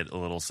to get a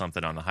little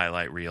something on the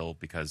highlight reel,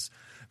 because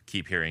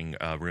keep hearing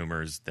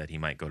rumors that he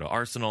might go to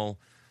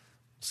Arsenal.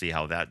 See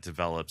how that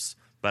develops.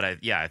 But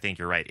I think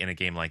you're right. In a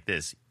game like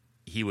this,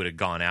 he would have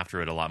gone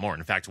after it a lot more.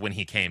 In fact, when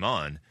he came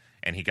on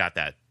and he got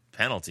that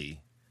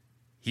penalty,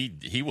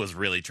 he was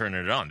really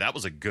turning it on. That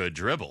was a good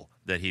dribble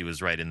that he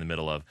was right in the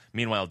middle of.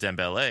 Meanwhile,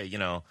 Dembele, you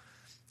know,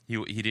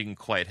 he didn't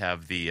quite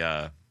have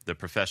the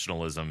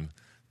professionalism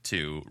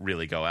to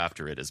really go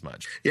after it as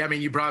much. Yeah, I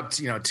mean, you brought up,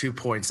 you know, 2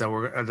 points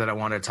that I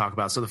wanted to talk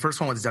about. So the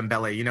first one was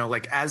Dembele. You know,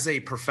 like, as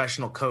a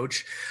professional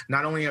coach,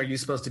 not only are you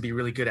supposed to be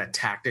really good at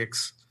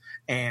tactics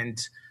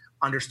and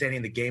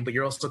understanding the game, but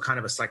you're also kind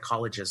of a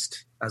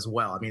psychologist as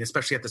well. I mean,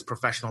 especially at this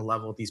professional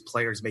level, these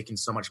players making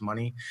so much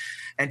money.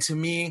 And to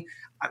me,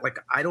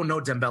 I don't know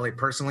Dembele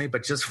personally,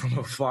 but just from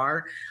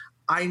afar,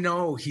 I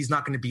know he's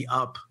not going to be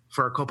up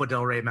for a Copa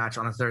del Rey match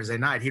on a Thursday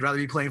night. He'd rather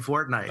be playing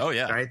Fortnite. Oh,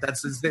 yeah. Right?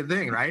 That's the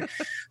thing, right?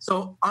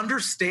 So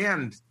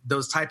understand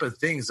those type of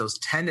things, those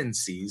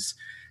tendencies.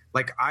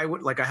 Like I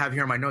have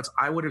here in my notes,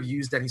 I would have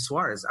used Denis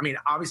Suarez. I mean,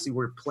 obviously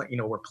we're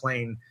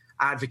playing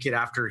advocate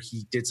after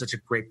he did such a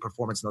great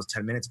performance in those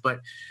 10 minutes.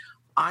 But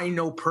I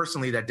know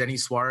personally that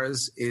Denis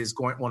Suarez is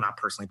going, well, not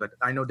personally, but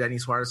I know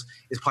Denis Suarez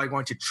is probably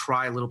going to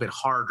try a little bit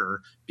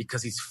harder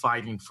because he's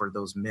fighting for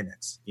those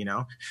minutes, you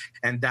know?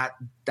 And that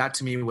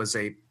to me was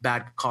a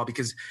bad call,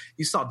 because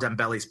you saw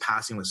Dembele's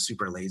passing was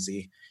super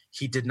lazy.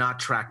 He did not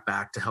track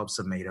back to help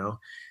Semedo.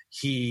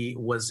 He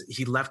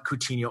left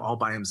Coutinho all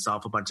by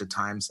himself a bunch of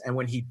times. And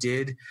when he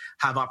did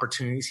have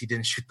opportunities, he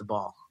didn't shoot the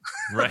ball.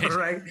 Right.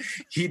 Right.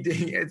 He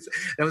did.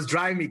 That was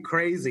driving me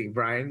crazy,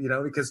 Brian, you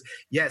know, because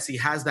yes, he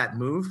has that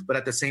move, but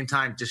at the same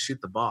time, just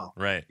shoot the ball.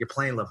 Right. You're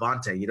playing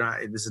Levante.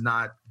 This is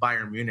not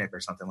Bayern Munich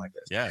or something like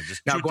this. Yeah.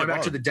 Just now going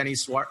back to the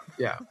Denis Suarez.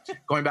 Yeah.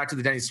 Going back to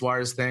the Denis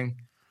Suarez thing.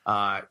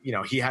 You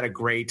know, he had a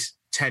great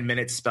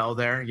 10-minute spell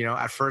there. You know,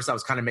 at first I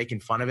was kind of making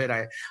fun of it.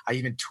 I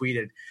even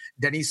tweeted,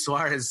 Denis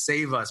Suarez,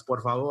 save us,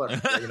 por favor.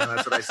 You know,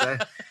 that's what I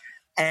said.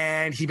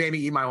 And he made me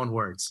eat my own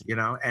words, you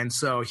know? And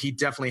so he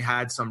definitely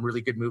had some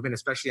really good movement,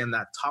 especially in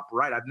that top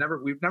right.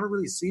 We've never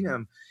really seen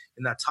him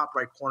in that top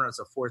right corner. It's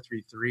a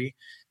 4-3-3.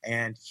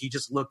 And he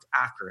just looked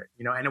after it,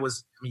 you know? And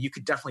you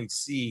could definitely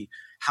see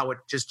how it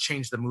just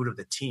changed the mood of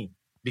the team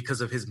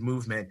because of his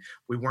movement.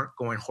 We weren't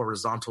going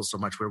horizontal so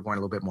much. We were going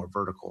a little bit more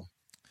vertical.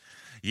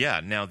 Yeah.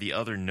 Now, the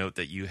other note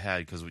that you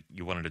had, because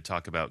you wanted to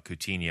talk about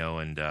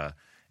Coutinho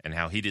and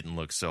how he didn't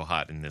look so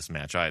hot in this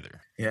match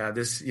either. Yeah,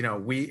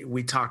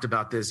 we talked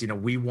about this. You know,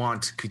 we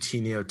want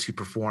Coutinho to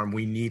perform.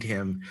 We need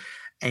him.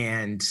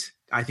 And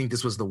I think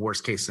this was the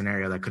worst case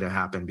scenario that could have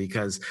happened,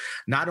 because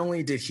not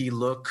only did he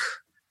look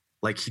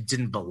like he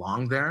didn't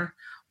belong there,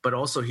 but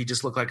also he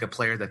just looked like a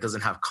player that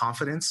doesn't have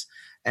confidence.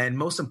 And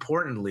most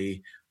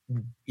importantly,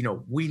 you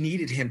know, we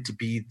needed him to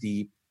be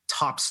the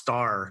top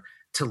star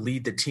to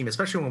lead the team,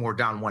 especially when we're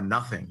down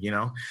 1-0, you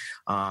know.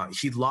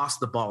 He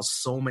lost the ball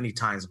so many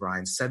times,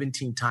 Brian,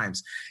 17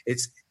 times.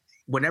 It's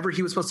whenever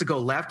he was supposed to go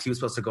left, he was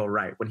supposed to go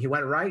right. When he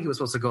went right, he was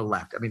supposed to go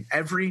left. I mean,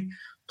 every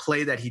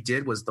play that he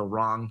did was the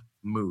wrong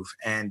move.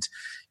 And,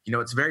 you know,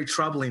 it's very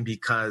troubling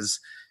because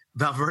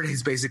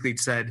Valverde's basically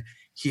said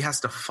he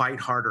has to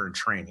fight harder in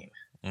training.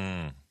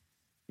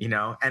 You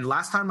know, and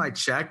last time I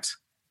checked,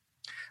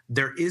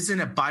 there isn't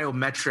a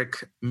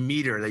biometric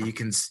meter that you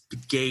can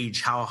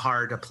gauge how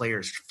hard a player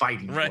is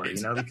fighting for,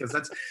 because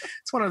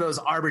it's one of those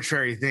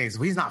arbitrary things.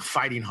 He's not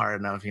fighting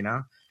hard enough,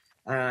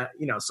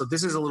 so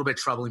this is a little bit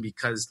troubling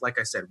because, like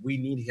I said, we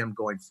need him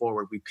going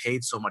forward. We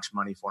paid so much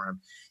money for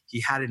him. He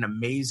had an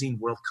amazing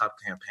World Cup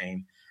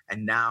campaign,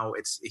 and now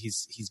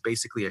he's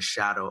basically a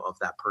shadow of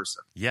that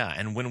person. Yeah,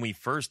 and when we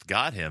first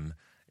got him,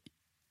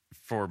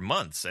 for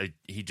months,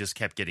 he just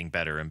kept getting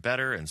better and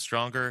better and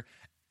stronger.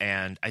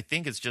 And I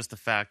think it's just the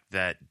fact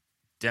that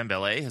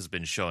Dembélé has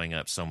been showing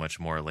up so much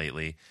more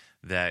lately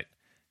that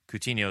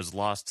Coutinho's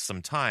lost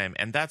some time,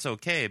 and that's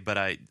okay.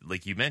 But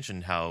like you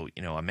mentioned, how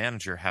a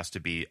manager has to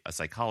be a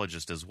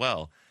psychologist as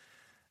well,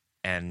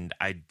 and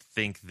I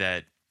think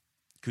that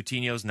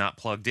Coutinho's not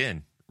plugged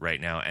in right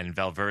now, and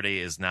Valverde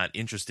is not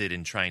interested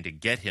in trying to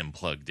get him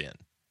plugged in,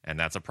 and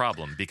that's a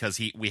problem because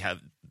we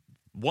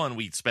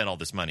spent all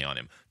this money on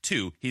him.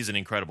 2, he's an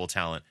incredible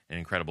talent, an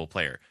incredible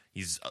player.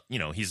 He's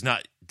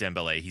not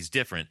Dembélé, he's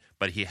different,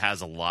 but he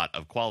has a lot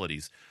of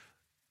qualities.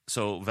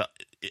 So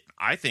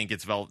I think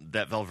it's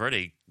that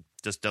Valverde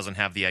just doesn't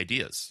have the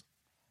ideas.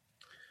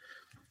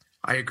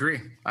 I agree.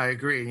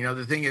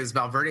 The thing is,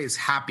 Valverde is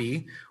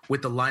happy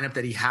with the lineup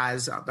that he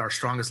has, our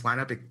strongest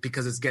lineup,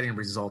 because it's getting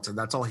results, and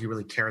that's all he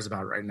really cares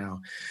about right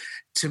now.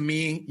 To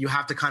me, you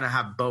have to kind of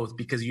have both,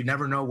 because you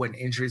never know when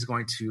injury is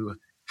going to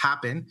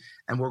happen,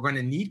 and we're going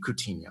to need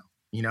Coutinho,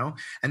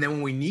 And then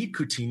when we need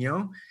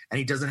Coutinho and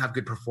he doesn't have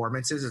good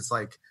performances, it's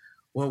like,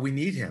 well, we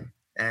need him,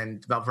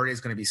 and Valverde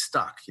is going to be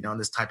stuck, in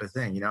this type of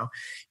thing,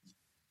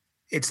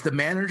 It's the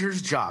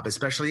manager's job,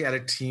 especially at a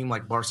team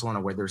like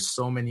Barcelona where there's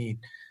so many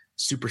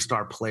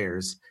superstar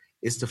players,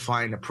 is to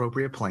find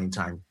appropriate playing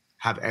time,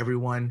 have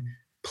everyone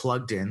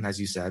plugged in, as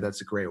you said,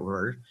 that's a great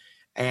word,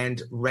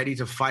 and ready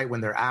to fight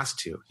when they're asked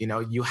to.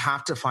 You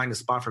have to find a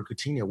spot for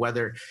Coutinho,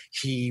 whether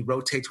he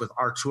rotates with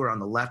Artur on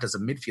the left as a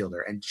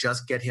midfielder, and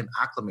just get him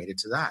acclimated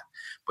to that.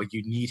 But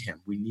you need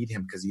him. We need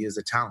him because he is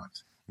a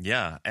talent.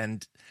 Yeah,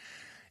 and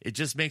it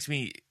just makes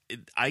me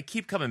I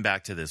keep coming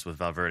back to this with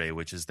Valverde,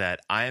 which is that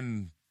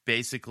I'm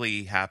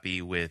basically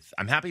happy with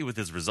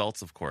his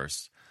results, of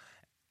course,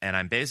 and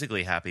I'm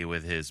basically happy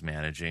with his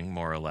managing,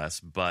 more or less,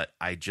 but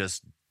I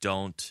just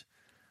don't.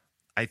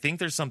 I think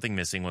there's something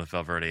missing with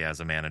Valverde as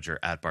a manager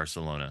at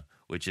Barcelona,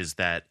 which is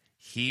that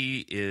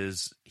he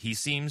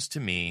seems to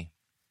me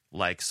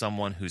like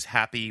someone who's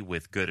happy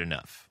with good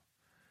enough.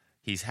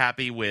 He's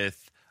happy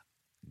with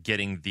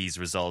getting these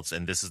results,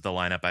 and this is the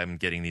lineup I'm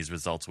getting these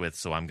results with,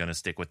 so I'm going to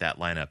stick with that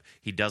lineup.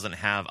 He doesn't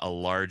have a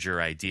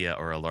larger idea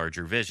or a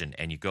larger vision.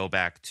 And you go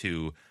back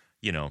to,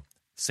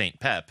 St.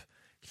 Pep,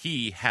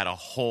 he had a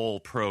whole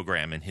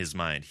program in his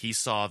mind. He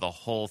saw the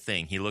whole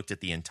thing. He looked at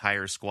the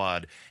entire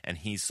squad, and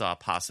he saw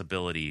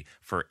possibility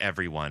for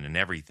everyone and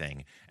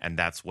everything. And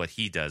that's what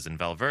he does. And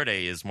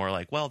Valverde is more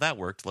like, well, that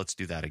worked. Let's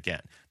do that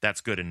again.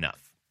 That's good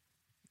enough.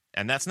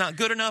 And that's not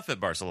good enough at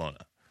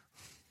Barcelona.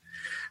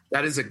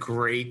 That is a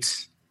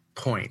great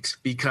point,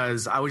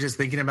 because I was just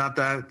thinking about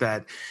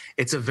that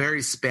it's a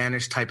very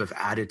Spanish type of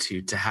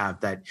attitude to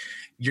have, that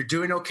you're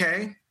doing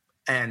okay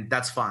and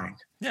that's fine.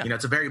 Yeah.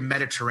 It's a very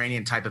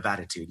Mediterranean type of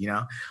attitude.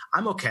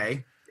 I'm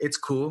okay. It's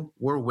cool.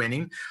 We're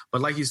winning. But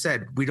like you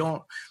said, we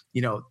don't,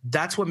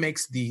 that's what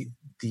makes the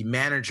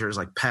managers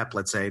like Pep,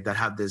 let's say, that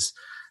have this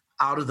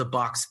out of the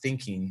box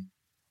thinking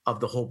of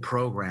the whole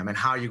program and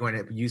how you're going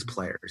to use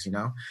players,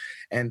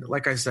 And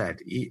like I said,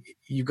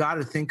 you got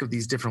to think of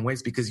these different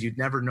ways, because you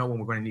never know when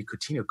we're going to need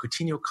Coutinho.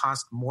 Coutinho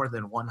cost more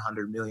than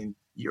 100 million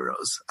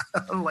euros.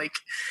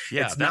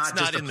 It's not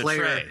just a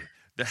player.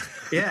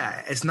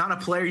 Yeah, it's not a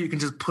player you can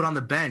just put on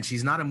the bench.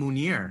 He's not a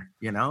Munir,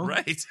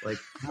 Right.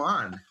 Come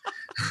on.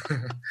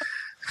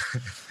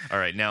 All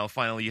right. Now,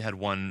 finally, you had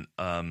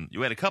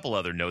a couple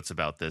other notes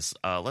about this.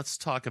 Let's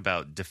talk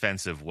about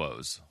defensive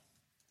woes.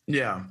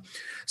 Yeah.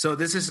 So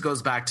this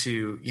goes back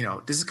to,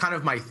 this is kind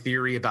of my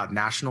theory about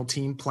national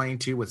team playing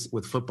too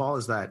with football,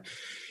 is that,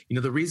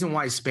 the reason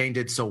why Spain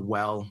did so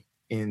well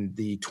in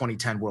the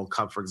 2010 World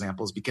Cup, for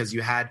example, is because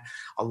you had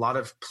a lot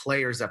of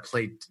players that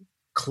played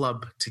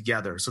club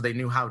together. So they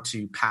knew how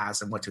to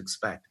pass and what to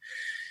expect.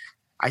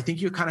 I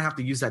think you kind of have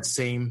to use that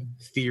same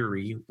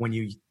theory when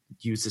you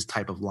use this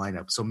type of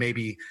lineup. So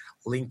maybe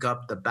link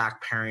up the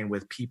back pairing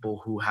with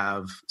people who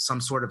have some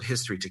sort of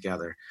history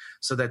together,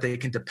 so that they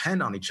can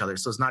depend on each other.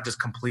 So it's not just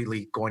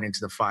completely going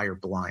into the fire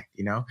blind,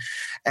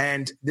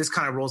 And this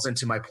kind of rolls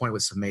into my point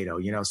with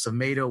Semedo.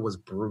 Semedo was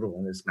brutal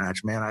in this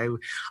match, man.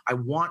 I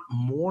want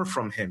more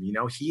from him.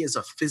 He is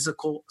a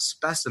physical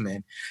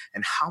specimen.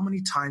 And how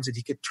many times did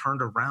he get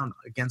turned around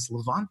against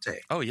Levante?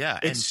 Oh yeah.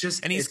 And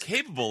he's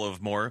capable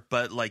of more,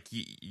 but like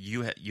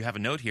you have a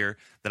note here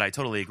that I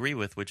totally agree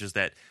with, which is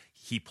that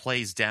he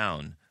plays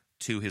down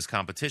to his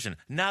competition.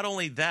 Not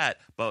only that,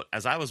 but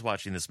as I was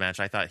watching this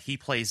match, I thought he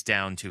plays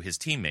down to his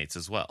teammates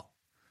as well.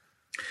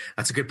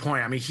 That's a good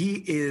point. I mean,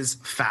 he is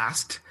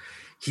fast.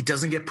 He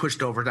doesn't get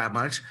pushed over that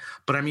much.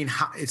 But I mean,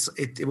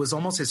 it was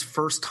almost his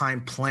first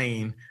time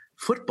playing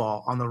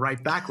football on the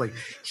right back. Like,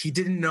 he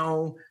didn't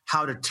know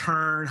how to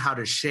turn, how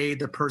to shade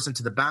the person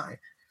to the back.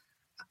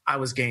 I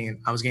was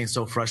getting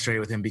so frustrated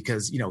with him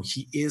because,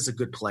 he is a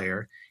good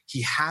player.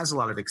 He has a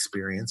lot of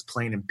experience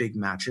playing in big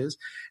matches.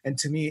 And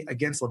to me,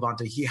 against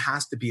Levante, he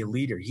has to be a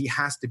leader. He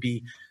has to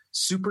be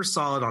super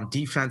solid on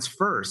defense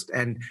first,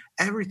 and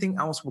everything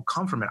else will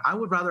come from it. I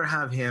would rather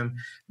have him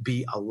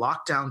be a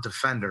lockdown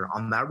defender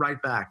on that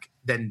right back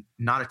than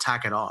not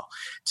attack at all,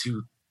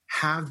 to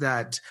have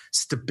that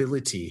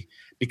stability,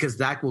 because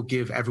that will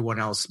give everyone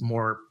else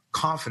more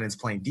confidence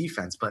playing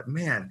defense. But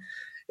man,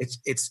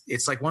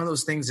 it's like one of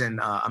those things in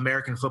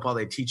American football.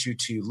 They teach you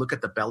to look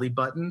at the belly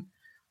button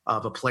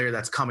of a player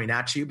that's coming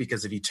at you,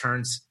 because if he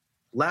turns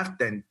left,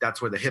 then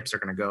that's where the hips are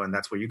going to go, and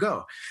that's where you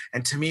go.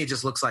 And to me, it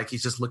just looks like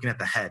he's just looking at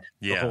the head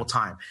the whole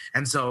time.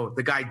 And so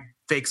the guy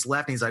fakes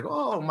left, and he's like,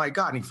 "Oh my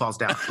God," and he falls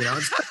down.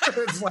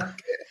 It's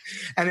like,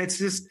 and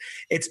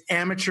it's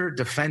amateur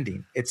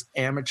defending. It's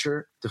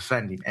amateur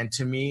defending. And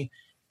to me,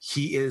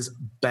 he is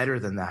better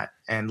than that.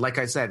 And like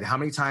I said, how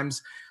many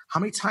times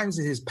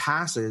in his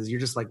passes, you're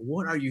just like,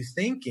 what are you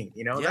thinking?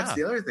 That's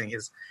the other thing.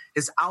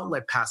 His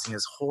outlet passing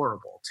is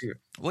horrible too.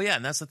 Well, yeah,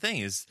 and that's the thing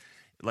is,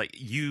 like,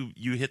 you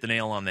hit the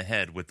nail on the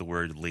head with the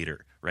word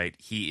leader, right?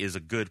 He is a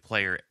good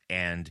player,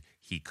 and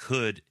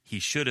he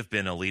should have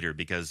been a leader,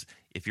 because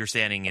if you're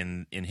standing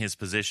in his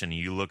position,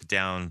 you look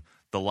down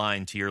the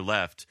line to your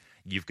left,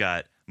 you've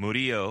got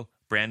Murillo,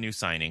 brand new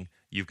signing,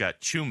 you've got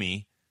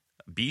Chumi,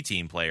 B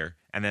team player,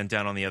 and then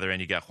down on the other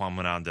end, you got Juan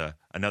Miranda,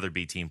 another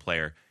B team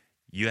player.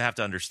 You have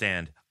to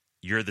understand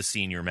you're the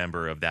senior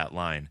member of that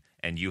line,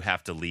 and you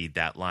have to lead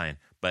that line.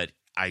 But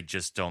I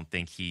just don't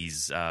think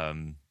he's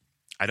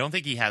I don't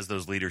think he has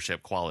those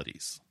leadership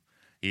qualities.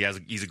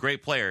 He's a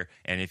great player,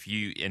 and if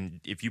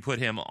you put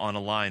him on a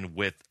line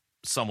with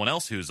someone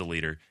else who's a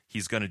leader,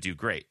 he's going to do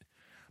great.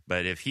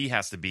 But if he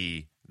has to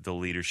be the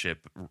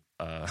leadership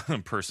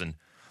person,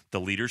 the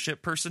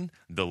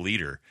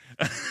leader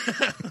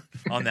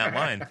on that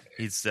line,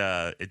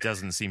 it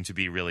doesn't seem to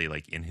be really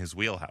like in his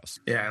wheelhouse.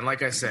 Yeah, and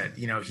like I said,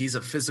 he's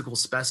a physical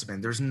specimen.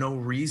 There's no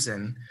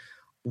reason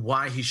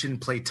why he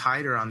shouldn't play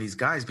tighter on these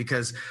guys,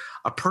 because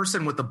a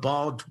person with the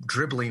ball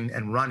dribbling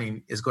and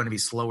running is going to be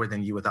slower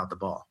than you without the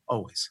ball,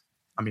 always.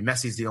 I mean,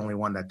 Messi's the only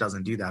one that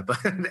doesn't do that, but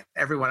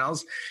everyone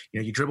else,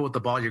 you dribble with the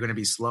ball, you're going to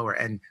be slower,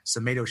 and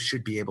Semedo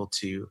should be able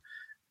to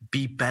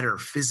be better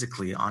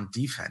physically on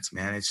defense,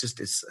 man.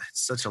 It's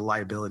such a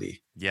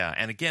liability. Yeah,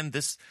 and again,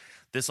 this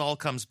all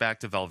comes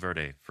back to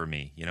Valverde for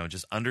me,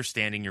 just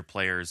understanding your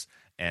players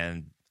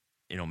and,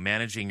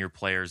 managing your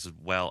players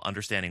well,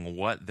 understanding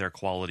what their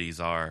qualities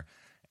are,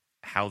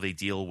 how they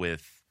deal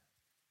with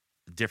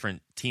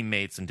different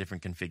teammates and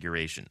different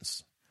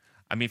configurations.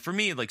 I mean, for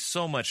me, like,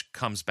 so much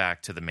comes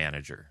back to the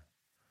manager,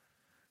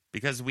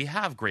 because we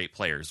have great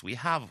players. We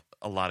have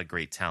a lot of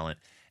great talent,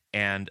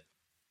 and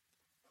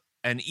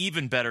an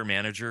even better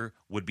manager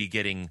would be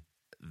getting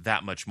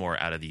that much more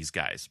out of these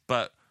guys,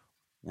 but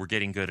we're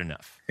getting good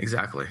enough.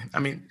 Exactly. I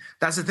mean,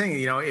 that's the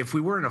thing, if we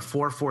were in a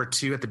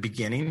 4-4-2 at the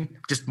beginning,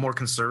 just more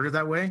conservative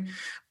that way,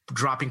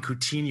 dropping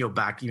Coutinho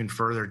back even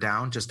further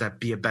down just to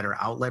be a better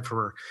outlet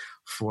for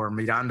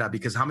Miranda,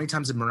 because how many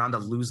times did Miranda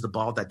lose the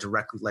ball that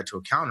directly led to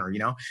a counter,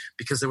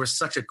 because there was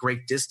such a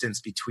great distance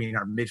between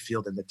our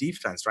midfield and the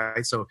defense,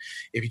 right? So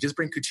if you just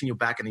bring Coutinho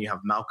back and then you have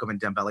Malcolm and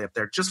Dembele up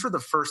there just for the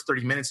first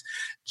 30 minutes,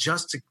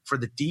 for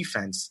the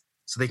defense,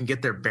 so they can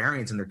get their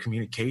bearings and their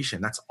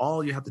communication. That's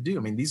all you have to do. I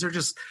mean, these are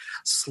just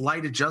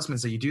slight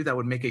adjustments that you do that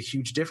would make a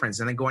huge difference.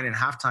 And then going in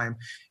halftime,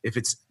 if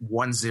it's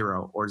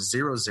 1-0 or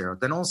 0-0,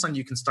 then all of a sudden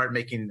you can start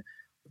making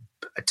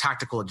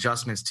tactical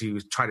adjustments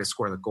to try to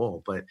score the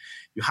goal. But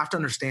you have to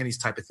understand these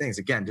type of things.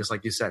 Again, just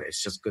like you said,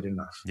 it's just good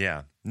enough.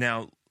 Yeah.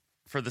 Now,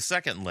 for the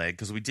second leg,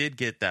 because we did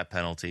get that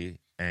penalty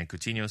and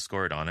Coutinho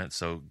scored on it,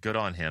 so good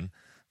on him.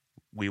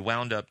 We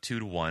wound up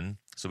 2-1,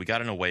 so we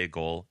got an away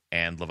goal,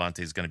 and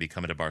Levante is going to be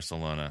coming to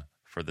Barcelona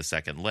for the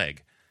second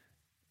leg.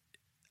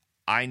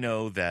 I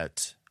know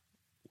that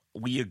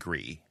we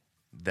agree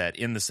that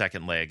in the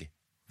second leg,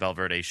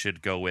 Valverde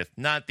should go with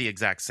not the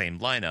exact same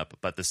lineup,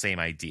 but the same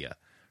idea,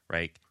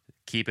 right?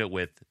 Keep it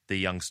with the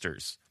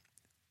youngsters.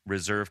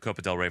 Reserve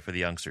Copa del Rey for the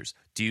youngsters.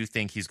 Do you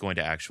think he's going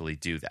to actually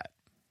do that?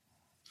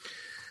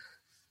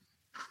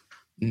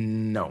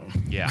 No.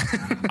 Yeah,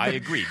 I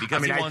agree,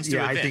 because he wants to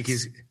advance. I think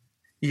he's...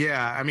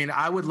 Yeah, I mean,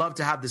 I would love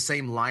to have the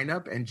same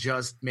lineup and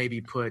just maybe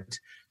put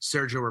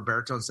Sergio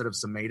Roberto instead of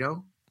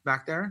Semedo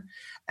back there,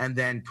 and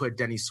then put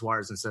Denis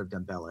Suarez instead of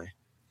Dembele.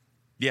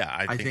 Yeah,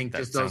 I think that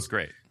just sounds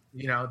great.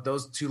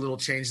 Those two little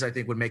changes I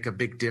think would make a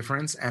big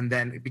difference. And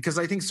then because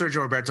I think Sergio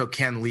Roberto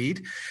can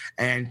lead,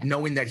 and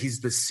knowing that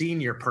he's the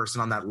senior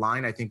person on that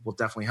line, I think will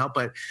definitely help.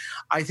 But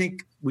I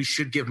think we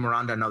should give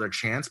Miranda another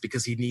chance,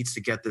 because he needs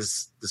to get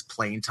this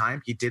playing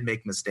time. He did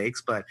make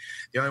mistakes, but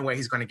the only way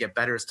he's going to get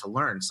better is to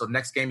learn. So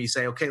next game you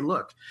say, okay,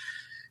 look,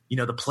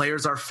 the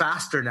players are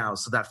faster now.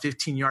 So that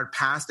 15-yard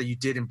pass that you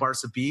did in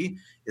Barca B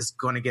is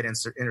going to get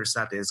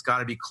intercepted. It's got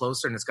to be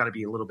closer, and it's got to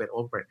be a little bit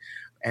over it.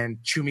 And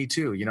Chumi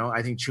too,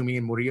 I think Chumi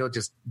and Murillo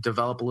just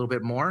develop a little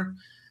bit more,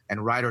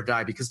 and ride or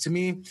die. Because to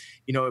me,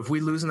 if we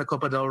lose in the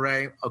Copa del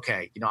Rey,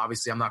 okay,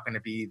 obviously I'm not going to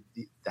be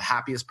the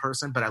happiest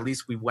person, but at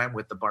least we went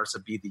with the Barca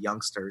B, the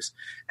youngsters,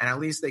 and at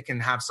least they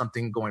can have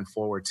something going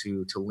forward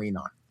to lean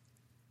on.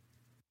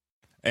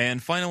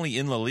 And finally,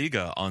 in La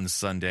Liga on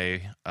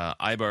Sunday,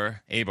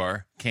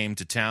 Eibar came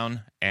to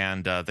town,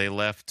 and they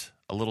left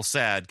a little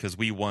sad because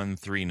we won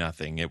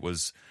 3-0.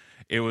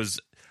 It was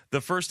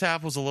the first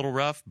half was a little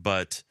rough,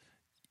 but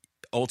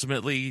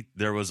ultimately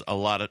there was a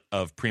lot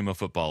of primo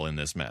football in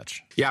this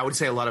match. Yeah, I would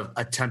say a lot of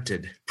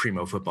attempted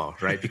primo football,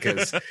 right?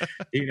 Because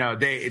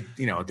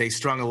they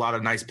strung a lot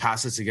of nice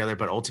passes together,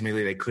 but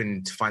ultimately they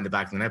couldn't find the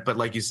back of the net. But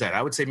like you said,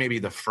 I would say maybe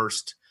the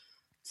first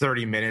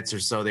 30 minutes or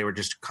so, they were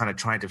just kind of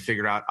trying to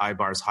figure out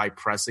Eibar's high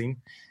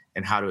pressing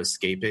and how to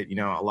escape it.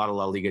 A lot of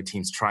La Liga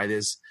teams try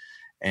this.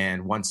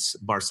 And once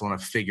Barcelona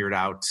figured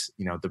out,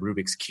 the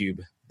Rubik's Cube,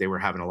 they were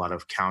having a lot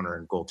of counter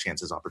and goal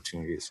chances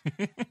opportunities.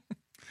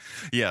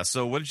 Yeah.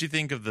 So what did you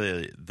think of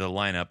the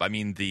lineup? I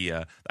mean,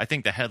 I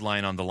think the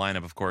headline on the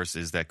lineup, of course,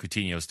 is that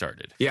Coutinho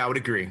started. Yeah, I would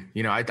agree.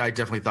 I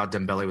definitely thought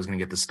Dembele was going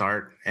to get the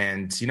start.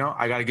 And,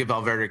 I got to give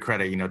Valverde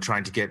credit,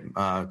 trying to get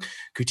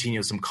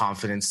Coutinho some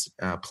confidence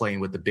playing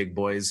with the big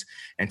boys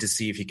and to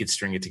see if he could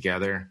string it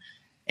together.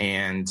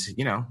 And,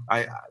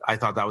 I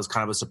thought that was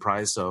kind of a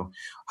surprise. So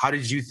how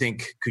did you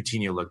think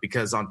Coutinho looked?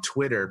 Because on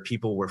Twitter,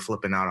 people were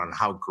flipping out on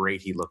how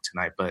great he looked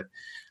tonight. But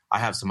I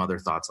have some other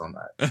thoughts on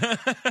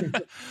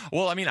that.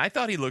 Well, I mean, I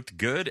thought he looked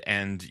good.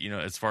 And,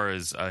 as far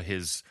as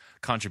his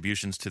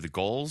contributions to the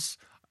goals,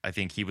 I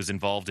think he was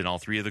involved in all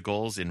three of the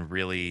goals in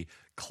really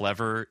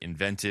clever,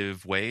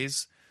 inventive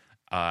ways.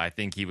 I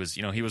think he was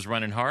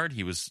running hard.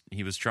 He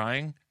was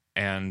trying,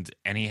 and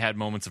he had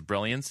moments of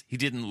brilliance. He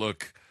didn't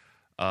look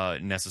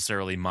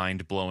necessarily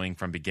mind-blowing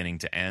from beginning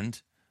to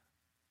end.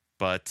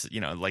 But,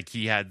 like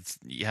he had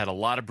a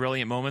lot of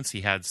brilliant moments.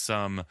 He had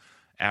some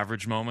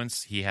average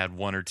moments. He had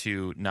one or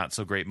two not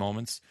so great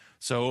moments.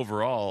 So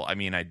overall, I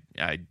mean,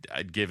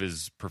 I'd give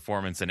his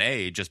performance an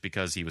A just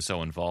because he was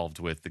so involved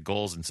with the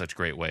goals in such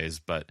great ways.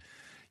 But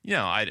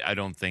I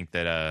don't think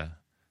that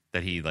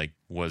he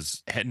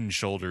was head and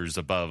shoulders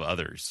above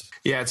others.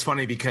 Yeah, it's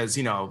funny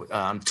because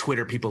on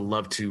Twitter people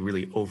love to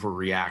really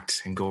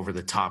overreact and go over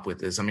the top with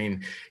this. I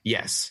mean,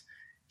 yes,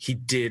 he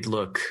did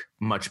look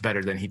much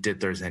better than he did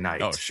Thursday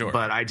night. Oh, sure.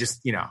 But I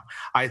just,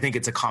 I think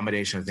it's a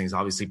combination of things.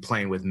 Obviously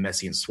playing with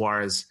Messi and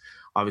Suarez.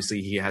 Obviously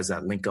he has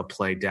that link-up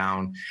play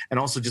down. And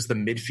also just the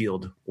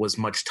midfield was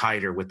much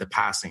tighter with the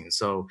passing.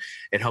 So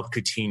it helped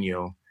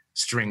Coutinho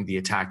string the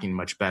attacking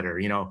much better.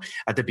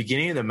 At the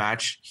beginning of the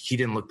match, he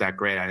didn't look that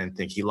great. I didn't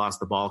think. He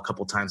lost the ball a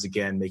couple times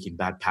again, making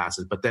bad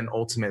passes. But then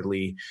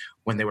ultimately,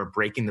 when they were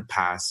breaking the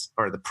press,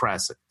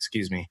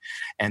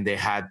 and they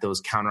had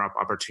those counter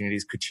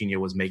opportunities, Coutinho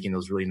was making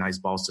those really nice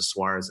balls to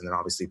Suarez. And then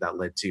obviously that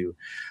led to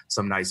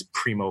some nice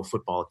primo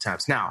football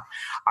attempts. Now,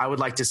 I would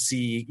like to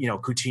see,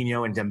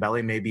 Coutinho and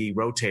Dembele maybe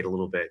rotate a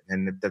little bit.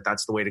 And if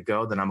that's the way to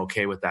go, then I'm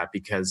okay with that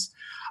because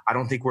I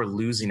don't think we're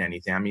losing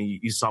anything. I mean,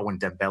 you saw when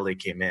Dembele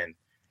came in,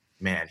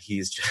 man,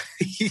 he's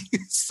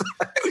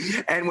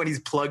and when he's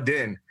plugged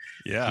in,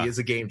 he is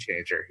a game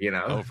changer,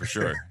 Oh, for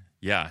sure.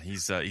 Yeah,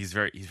 he's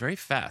very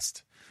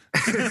fast.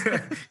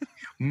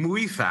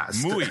 Muy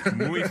fast.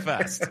 Muy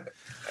fast.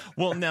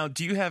 Well, now,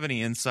 do you have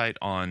any insight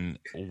on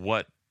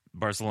what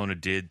Barcelona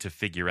did to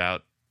figure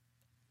out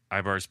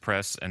Eibar's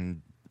press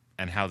and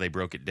how they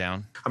broke it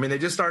down? I mean, they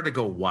just started to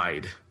go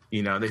wide.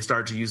 They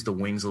started to use the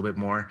wings a little bit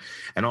more.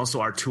 And also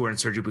Artur and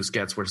Sergio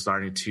Busquets were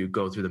starting to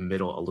go through the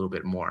middle a little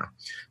bit more.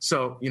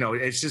 So,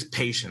 it's just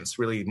patience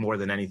really more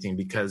than anything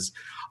because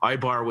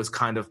Eibar was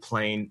kind of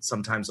playing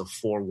sometimes a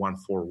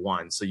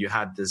 4-1-4-1. So you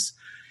had this,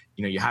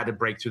 you had to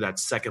break through that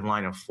second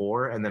line of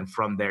four. And then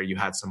from there, you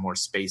had some more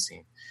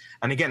spacing.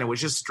 And again, it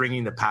was just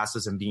stringing the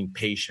passes and being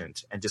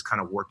patient and just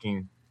kind of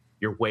working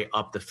your way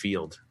up the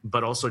field.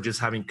 But also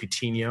just having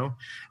Coutinho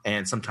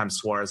and sometimes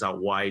Suarez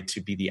out wide to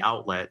be the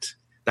outlet.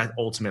 That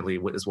ultimately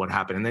is what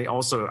happened. And they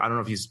also, I don't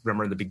know if you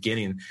remember in the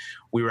beginning,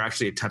 we were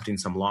actually attempting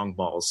some long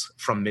balls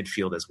from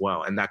midfield as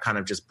well. And that kind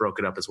of just broke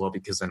it up as well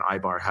because then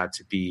Eibar had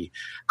to be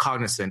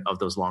cognizant of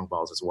those long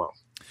balls as well.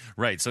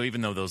 Right. So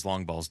even though those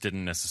long balls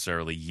didn't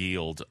necessarily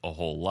yield a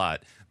whole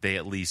lot, they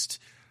at least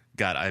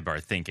got Eibar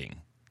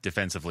thinking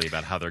defensively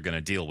about how they're going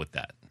to deal with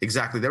that.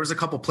 Exactly. There was a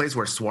couple plays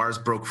where Suarez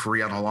broke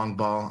free on a long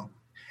ball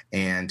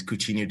and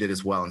Coutinho did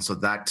as well. And so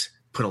that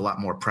put a lot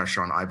more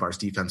pressure on Eibar's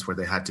defense where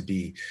they had to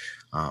be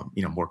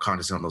more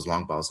cognizant on those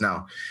long balls.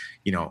 Now,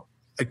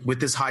 with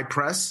this high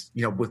press,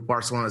 with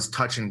Barcelona's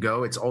touch and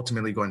go, it's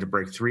ultimately going to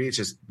break three. It's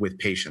just with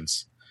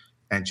patience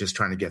and just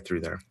trying to get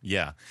through there.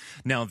 Yeah.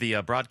 Now,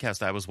 the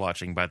broadcast I was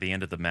watching, by the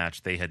end of the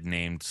match, they had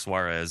named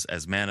Suarez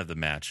as man of the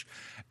match.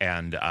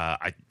 And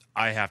I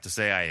have to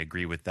say I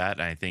agree with that.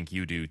 And I think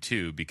you do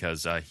too,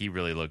 because he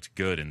really looked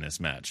good in this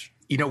match.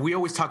 We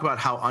always talk about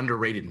how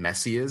underrated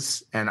Messi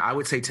is. And I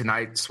would say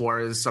tonight,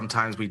 Suarez,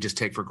 sometimes we just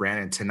take for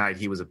granted. Tonight,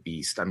 he was a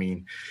beast. I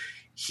mean,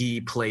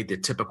 He played the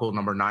typical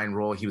number 9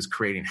 role. He was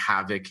creating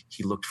havoc.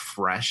 He looked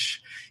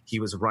fresh. He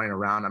was running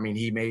around. I mean,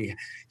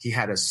 he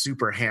had a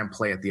super hand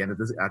play at the end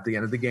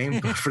of the game.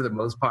 But for the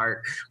most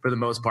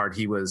part,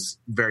 he was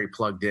very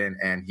plugged in,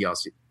 and he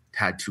also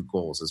had 2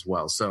 goals as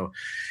well. So,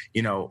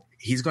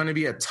 he's going to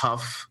be a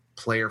tough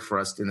player for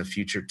us in the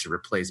future to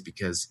replace,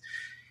 because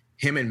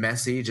him and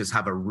Messi just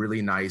have a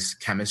really nice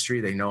chemistry.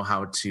 They know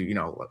how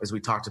to, as we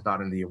talked about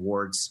in the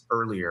awards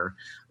earlier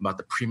about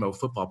the primo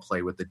football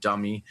play with the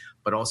dummy,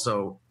 but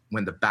also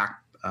when the back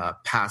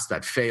pass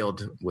that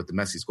failed with the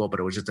Messi's goal, but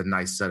it was just a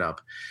nice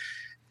setup.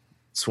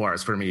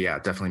 Suarez, for me,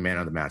 definitely man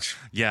of the match.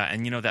 Yeah,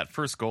 and that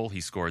first goal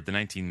he scored, the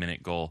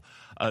 19-minute goal,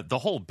 the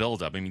whole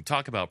buildup. I mean,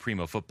 talk about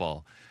primo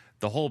football.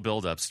 The whole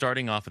buildup,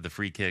 starting off with the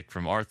free kick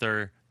from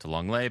Arthur to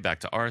Longley,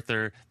 back to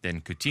Arthur, then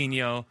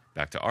Coutinho,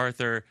 back to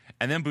Arthur,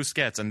 and then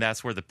Busquets, and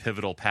that's where the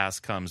pivotal pass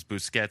comes.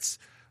 Busquets,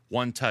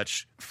 one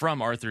touch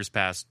from Arthur's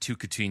pass to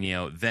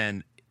Coutinho,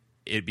 then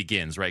it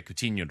begins, right?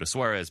 Coutinho to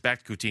Suarez,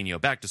 back to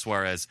Coutinho, back to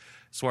Suarez.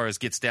 Suarez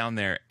gets down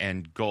there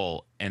and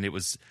goal, and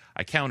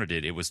I counted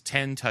it was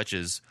 10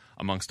 touches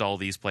amongst all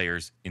these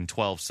players in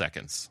 12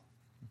 seconds.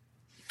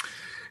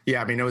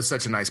 Yeah, I mean, it was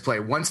such a nice play.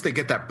 Once they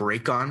get that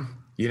break on,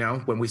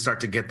 when we start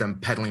to get them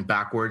pedaling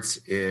backwards,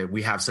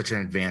 we have such an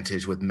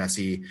advantage with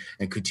Messi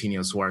and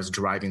Coutinho, Suarez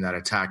driving that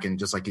attack. And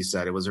just like you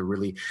said, it was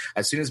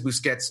as soon as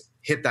Busquets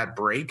hit that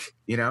break,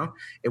 it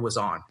was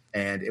on.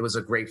 And it was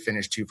a great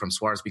finish too from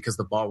Suarez, because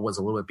the ball was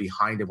a little bit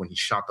behind him when he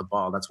shot the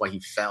ball. That's why he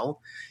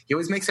fell. He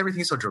always makes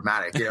everything so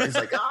dramatic. He's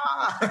like,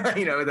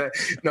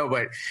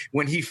 but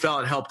when he fell,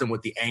 it helped him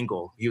with the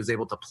angle. He was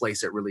able to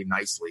place it really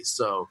nicely.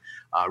 So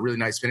really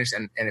nice finish.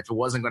 And if it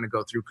wasn't going to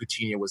go through,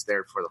 Coutinho was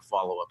there for the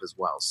follow-up as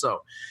well.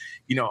 So,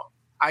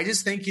 I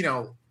just think,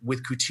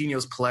 with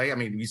Coutinho's play, I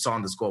mean, you saw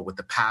in this goal with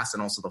the pass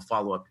and also the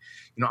follow-up,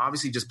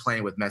 obviously just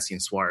playing with Messi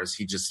and Suarez,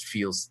 he just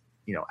feels,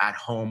 at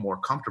home, more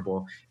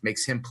comfortable,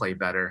 makes him play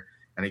better.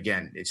 And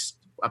again, it's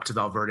up to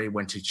Valverde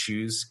when to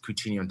choose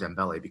Coutinho and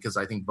Dembele, because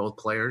I think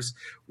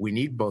we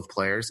need both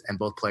players, and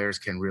both players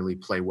can really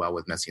play well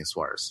with Messi and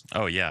Suarez.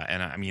 Oh, yeah.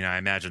 And I mean, I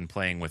imagine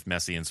playing with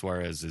Messi and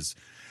Suarez is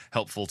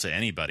helpful to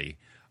anybody,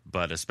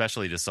 but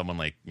especially to someone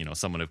like,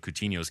 someone of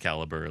Coutinho's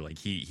caliber. Like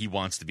he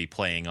wants to be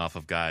playing off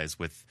of guys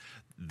with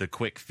the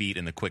quick feet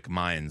and the quick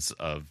minds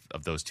of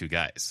those two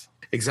guys.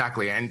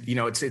 Exactly. And,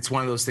 it's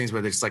one of those things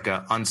where there's like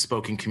a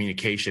unspoken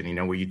communication,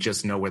 where you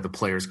just know where the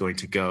player is going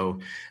to go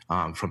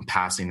from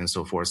passing and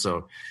so forth.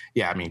 So,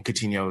 yeah, I mean,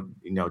 Coutinho,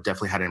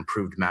 definitely had an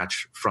improved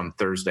match from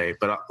Thursday.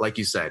 But like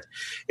you said,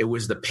 it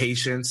was the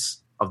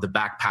patience of the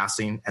back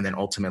passing, and then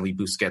ultimately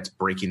Busquets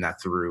breaking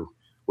that through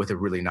with a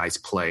really nice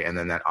play. And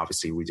then that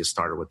obviously we just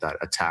started with that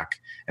attack,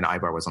 and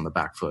Ibar was on the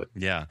back foot.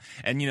 Yeah.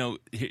 And,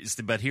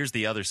 but here's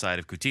the other side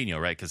of Coutinho,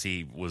 right? Because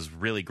he was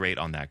really great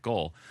on that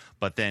goal.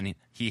 But then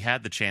he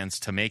had the chance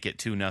to make it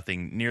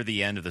 2-0 near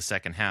the end of the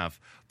second half.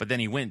 But then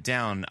he went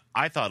down,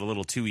 I thought, a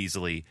little too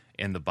easily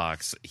in the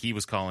box. He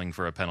was calling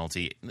for a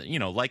penalty,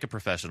 like a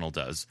professional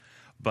does.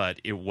 But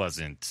there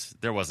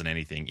wasn't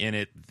anything in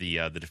it.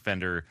 The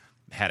defender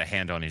had a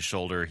hand on his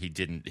shoulder. He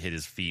didn't hit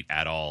his feet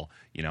at all.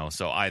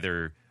 So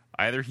either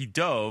he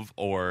dove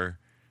or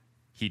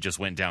he just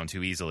went down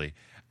too easily.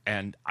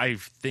 And I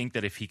think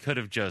that if he could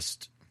have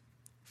just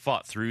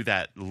fought through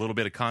that little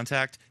bit of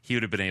contact, he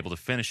would have been able to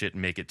finish it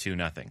and make it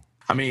 2-0.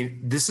 I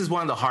mean, this is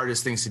one of the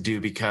hardest things to do,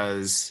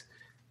 because,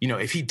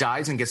 if he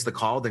dives and gets the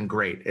call, then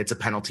great. It's a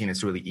penalty and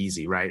it's really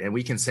easy, right? And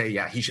we can say,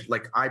 yeah, he should,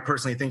 I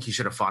personally think he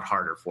should have fought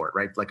harder for it,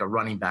 right? Like a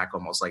running back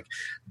almost, like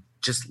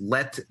just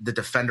let the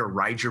defender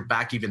ride your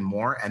back even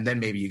more, and then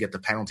maybe you get the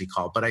penalty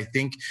call. But I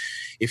think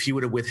if he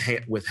would have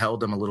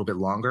withheld him a little bit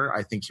longer,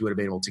 I think he would have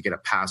been able to get a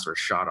pass or a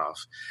shot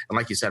off. And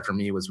like you said, for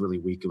me, it was really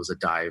weak. It was a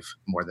dive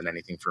more than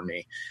anything for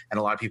me. And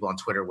a lot of people on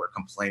Twitter were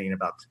complaining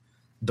about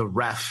the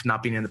ref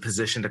not being in the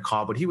position to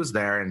call, but he was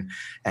there,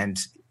 and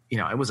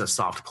it was a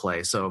soft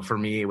play. So for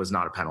me, it was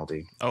not a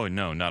penalty. Oh,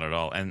 no, not at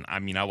all. And I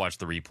mean, I watched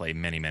the replay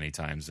many, many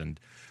times, and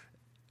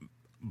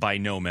by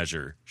no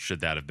measure should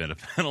that have been a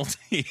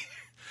penalty.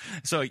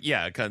 So,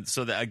 yeah,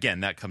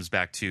 again, that comes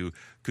back to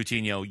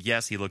Coutinho.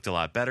 Yes, he looked a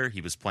lot better.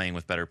 He was playing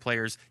with better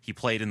players. He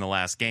played in the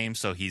last game,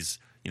 so he's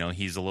a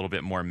little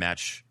bit more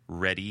match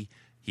ready.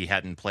 He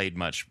hadn't played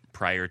much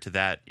prior to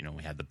that.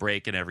 We had the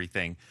break and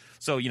everything.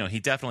 So,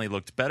 he definitely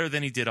looked better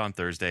than he did on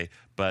Thursday,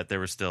 but there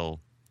were still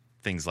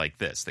things like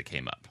this that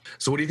came up.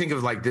 So what do you think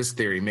of this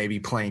theory, maybe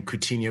playing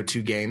Coutinho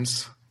 2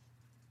 games?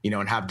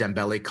 And have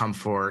Dembele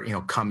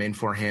come in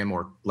for him,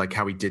 or like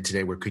how he did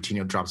today where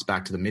Coutinho drops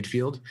back to the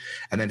midfield,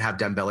 and then have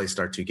Dembele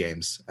start 2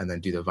 games and then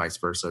do the vice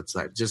versa. It's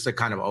like just to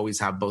kind of always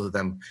have both of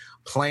them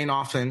playing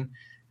often,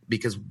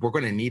 because we're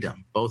going to need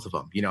them, both of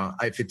them.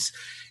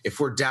 If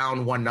we're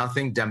down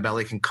 1-0,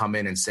 Dembele can come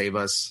in and save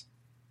us,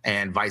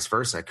 and vice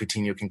versa.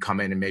 Coutinho can come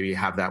in and maybe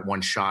have that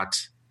one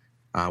shot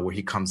where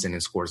he comes in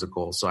and scores a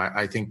goal. So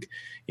I think,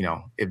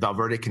 if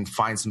Valverde can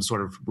find some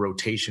sort of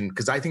rotation,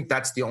 because I think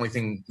that's the only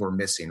thing we're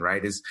missing,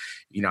 right? Is,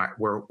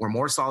 we're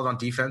more solid on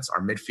defense.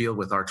 Our midfield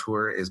with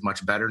Artur is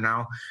much better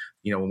now.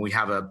 When we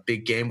have a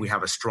big game, we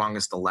have a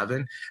strongest 11.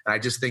 And I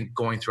just think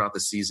going throughout the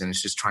season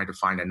is just trying to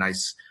find a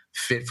nice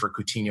fit for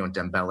Coutinho and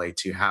Dembele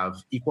to have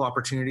equal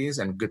opportunities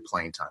and good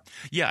playing time.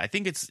 Yeah, I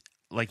think it's,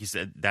 like you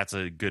said, that's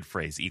a good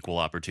phrase, equal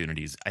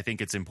opportunities. I think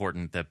it's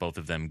important that both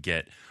of them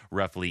get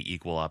roughly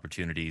equal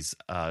opportunities.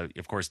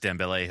 Of course,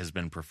 Dembele has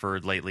been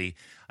preferred lately,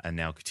 and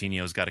now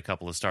Coutinho's got a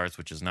couple of starts,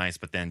 which is nice,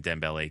 but then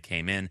Dembele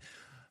came in.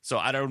 So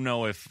I don't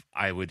know if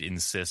I would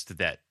insist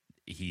that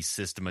he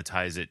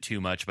systematize it too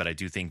much, but I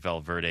do think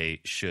Valverde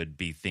should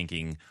be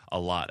thinking a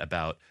lot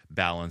about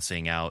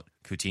balancing out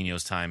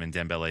Coutinho's time and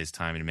Dembele's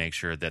time to make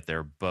sure that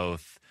they're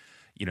both,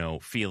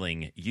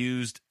 feeling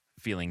used,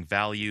 feeling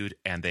valued,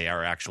 and they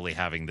are actually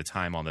having the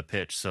time on the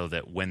pitch so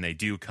that when they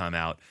do come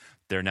out,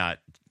 they're not,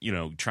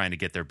 trying to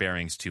get their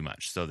bearings too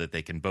much, so that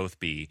they can both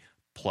be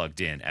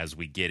plugged in as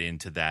we get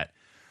into that,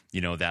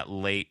 that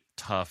late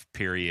tough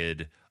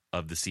period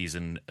of the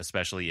season,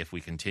 especially if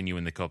we continue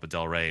in the Copa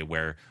del Rey,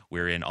 where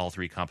we're in all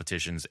three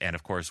competitions. And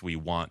of course, we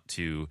want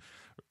to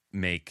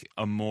make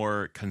a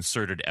more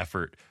concerted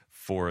effort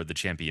for the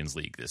Champions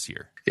League this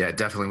year. Yeah,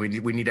 definitely.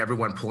 We need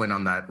everyone pulling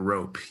on that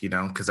rope,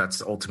 because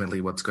that's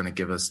ultimately what's going to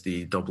give us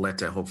the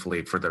doblete,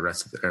 hopefully, for the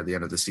rest of the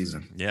end of the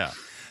season. Yeah.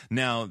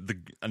 Now,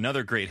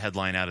 another great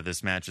headline out of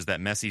this match is that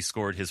Messi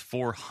scored his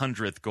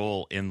 400th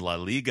goal in La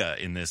Liga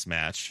in this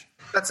match.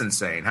 That's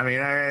insane. I mean,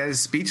 I was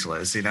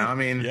speechless, I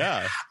mean,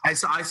 yeah. I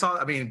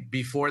saw,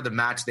 before the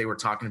match, they were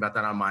talking about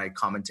that on my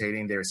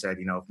commentating. They said,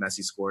 if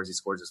Messi scores, he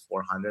scores his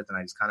 400th. And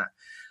I just kind of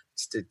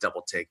did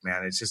double take,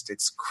 man.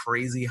 It's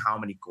crazy how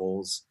many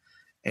goals.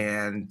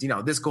 And,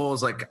 this goal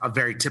is like a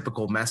very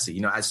typical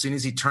Messi. As soon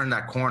as he turned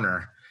that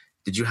corner,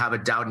 did you have a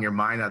doubt in your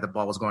mind that the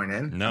ball was going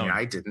in? No.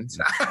 I didn't.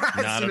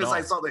 As soon as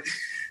I saw that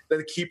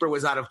the keeper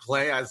was out of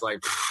play, I was like,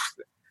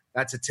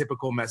 that's a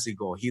typical Messi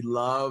goal. He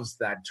loves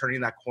that,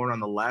 turning that corner on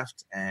the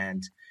left.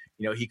 And,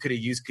 he could have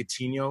used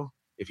Coutinho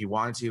if he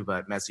wanted to,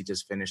 but Messi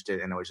just finished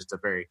it. And it was just a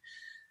very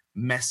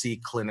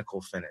Messi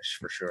clinical finish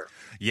for sure.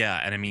 Yeah.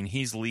 And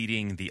he's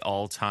leading the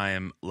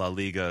all-time La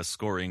Liga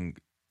scoring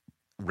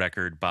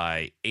record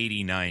by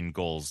 89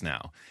 goals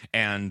now.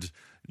 And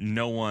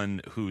no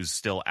one who's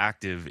still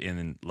active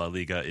in La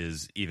Liga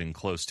is even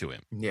close to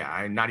him.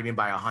 Yeah, not even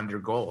by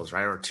 100 goals,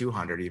 right? Or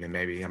 200 even,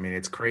 maybe.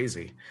 It's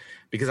crazy.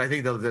 Because I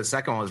think the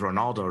second one was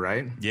Ronaldo,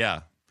 right? Yeah.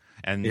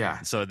 And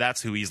so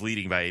that's who he's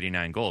leading by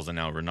 89 goals. And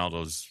now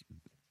Ronaldo's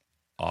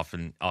off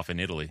in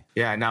Italy.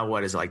 Yeah, now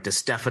what is it, like Di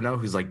Stefano,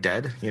 who's like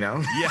dead,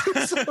 Yeah.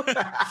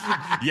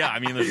 Yeah,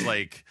 there's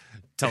like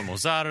Telmo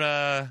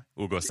Zarra,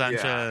 Hugo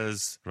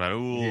Sanchez,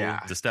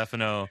 Raul, Di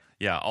Stefano.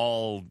 Yeah,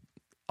 all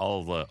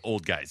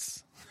old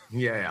guys.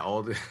 Yeah,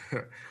 old.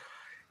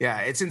 Yeah,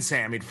 it's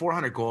insane.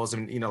 400 goals,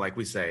 and like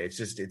we say,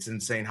 it's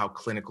insane how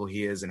clinical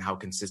he is and how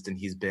consistent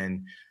he's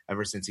been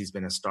ever since he's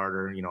been a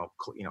starter.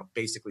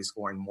 Basically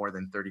scoring more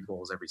than 30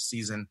 goals every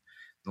season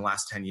in the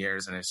last 10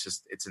 years, and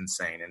it's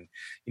insane.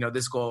 And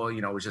this goal,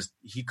 was just,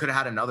 he could have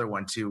had another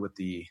one too with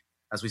the,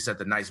 as we said,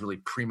 the nice, really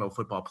primo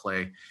football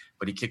play,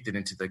 but he kicked it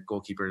into the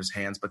goalkeeper's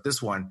hands. But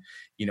this one,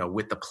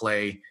 with the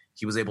play,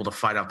 he was able to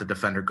fight out the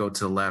defender, go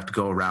to the left,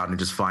 go around, and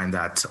just find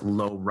that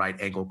low right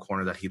angle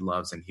corner that he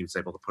loves, and he was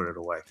able to put it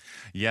away.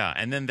 Yeah,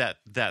 and then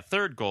that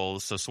third goal,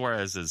 so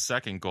Suarez's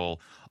second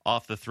goal,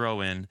 off the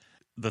throw-in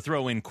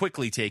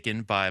quickly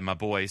taken by my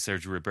boy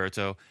Sergio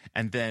Roberto,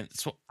 and then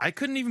so I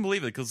couldn't even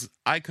believe it, because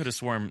I could have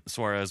sworn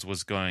Suarez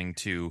was going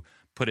to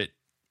put it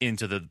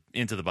into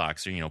the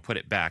box, or put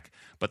it back,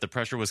 but the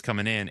pressure was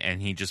coming in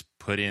and he just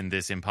put in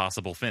this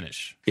impossible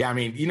finish. Yeah,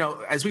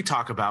 as we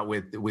talk about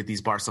with these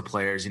Barca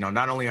players,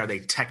 not only are they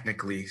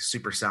technically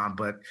super sound,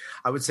 but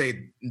I would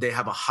say they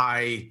have a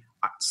high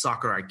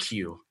soccer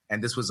IQ,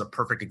 and this was a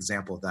perfect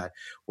example of that,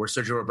 where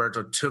Sergio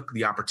Roberto took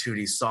the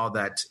opportunity, saw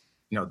that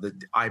the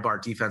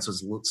Eibar defense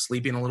was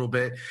sleeping a little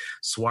bit.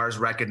 Suarez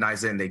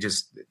recognized it, and they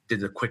just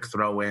did a quick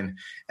throw in.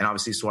 And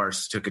obviously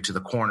Suarez took it to the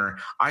corner.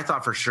 I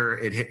thought for sure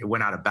it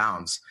went out of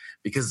bounds,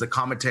 because the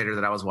commentator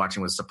that I was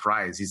watching was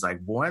surprised. He's like,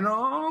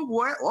 bueno,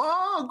 what?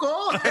 Oh,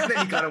 goal. And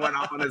then he kind of went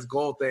off on his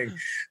goal thing.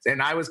 And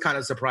I was kind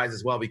of surprised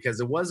as well, because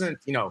it wasn't,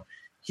 he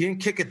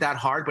didn't kick it that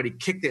hard, but he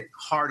kicked it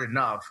hard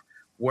enough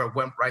where it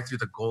went right through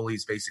the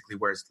goalie's, basically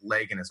where his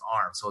leg and his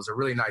arm. So it was a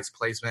really nice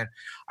placement.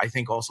 I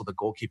think also the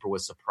goalkeeper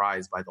was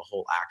surprised by the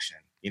whole action.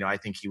 I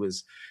think he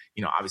was,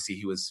 obviously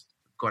he was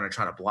going to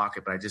try to block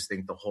it, but I just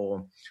think the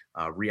whole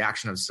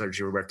reaction of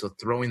Sergio Roberto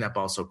throwing that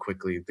ball so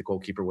quickly, the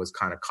goalkeeper was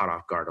kind of caught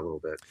off guard a little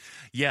bit.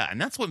 Yeah, and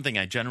that's one thing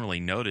I generally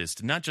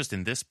noticed, not just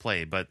in this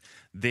play, but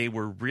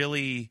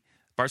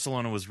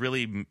Barcelona was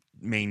really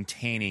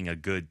maintaining a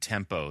good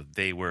tempo.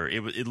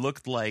 It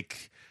looked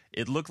like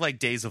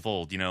days of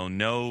old,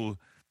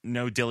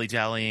 no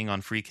dilly-dallying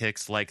on free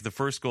kicks. Like the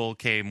first goal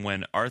came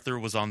when Arthur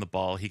was on the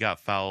ball. He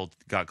got fouled,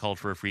 got called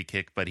for a free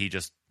kick, but he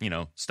just,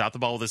 stopped the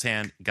ball with his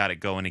hand, got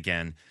it going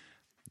again.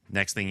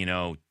 Next thing you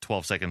know,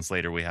 12 seconds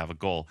later, we have a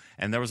goal.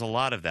 And there was a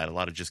lot of that, a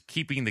lot of just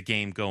keeping the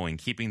game going,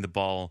 keeping the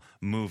ball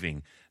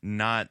moving,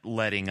 not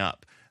letting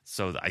up.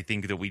 So I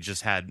think that we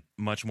just had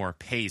much more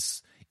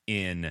pace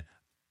in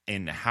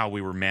how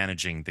we were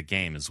managing the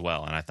game as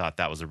well. And I thought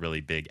that was a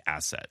really big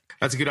asset.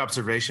 That's a good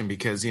observation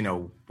because,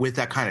 with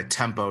that kind of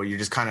tempo, you're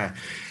just kind of,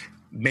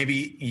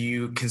 maybe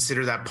you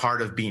consider that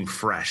part of being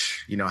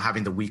fresh,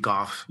 having the week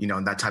off,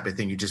 and that type of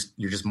thing. You're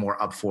just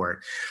more up for it.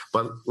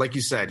 But like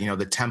you said,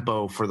 the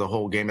tempo for the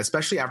whole game,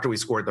 especially after we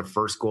scored the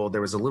first goal,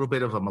 there was a little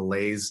bit of a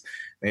malaise,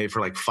 maybe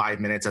for like 5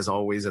 minutes, as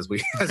always, as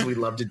we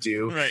love to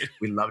do. Right.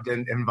 We love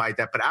to invite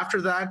that. But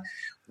after that,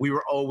 we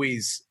were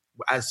always,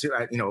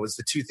 it was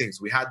the two things.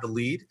 We had the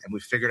lead and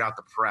we figured out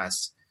the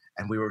press.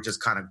 And we were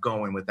just kind of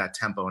going with that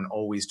tempo and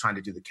always trying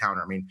to do the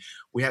counter. I mean,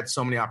 we had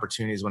so many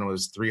opportunities when it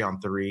was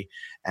 3-on-3.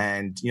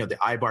 And, the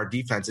Eibar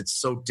defense, it's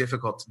so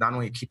difficult to not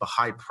only keep a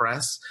high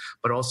press,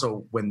 but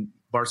also when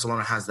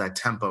Barcelona has that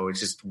tempo, it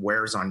just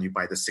wears on you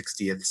by the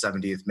 60th,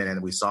 70th minute.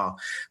 And we saw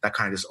that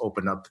kind of just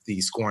open up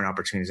the scoring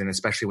opportunities. And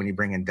especially when you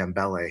bring in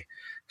Dembele,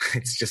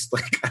 it's just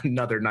like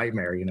another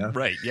nightmare,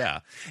 Right, yeah.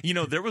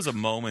 There was a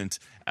moment,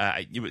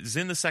 it was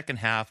in the second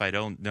half, I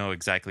don't know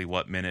exactly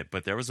what minute,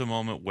 but there was a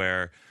moment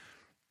where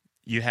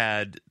you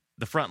had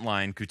the front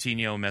line,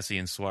 Coutinho, Messi,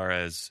 and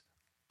Suarez,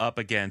 up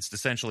against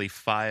essentially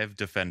 5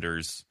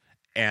 defenders.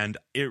 And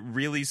it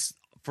really,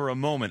 for a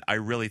moment, I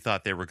really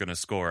thought they were going to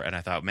score. And I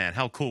thought, man,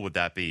 how cool would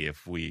that be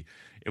if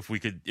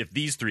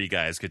these 3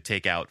 guys could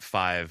take out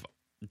 5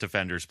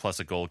 defenders plus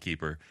a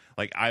goalkeeper?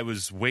 Like, I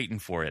was waiting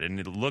for it, and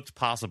it looked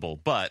possible.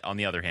 But on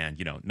the other hand,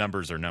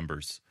 numbers are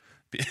numbers.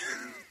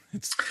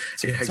 It's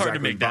hard to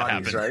make that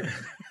happen. Right?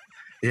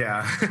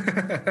 Yeah.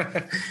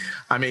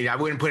 I mean, I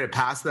wouldn't put it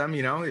past them,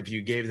 if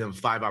you gave them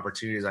 5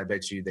 opportunities, I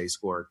bet you they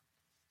scored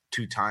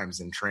 2 times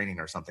in training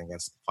or something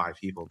against 5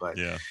 people. But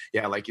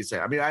yeah, like you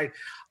said, I mean,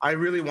 I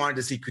really wanted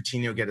to see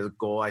Coutinho get a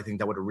goal. I think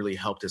that would have really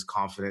helped his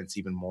confidence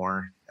even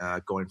more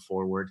going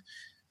forward,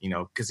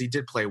 because he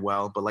did play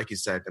well. But like you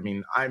said, I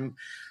mean, I'm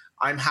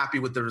happy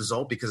with the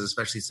result because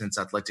especially since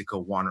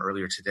Atletico won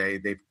earlier today,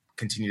 they've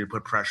continued to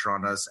put pressure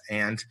on us.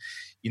 And,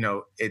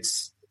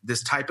 it's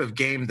this type of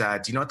game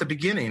that, at the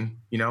beginning,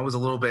 it was a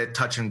little bit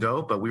touch and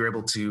go, but we were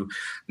able to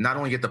not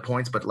only get the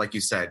points, but like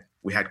you said,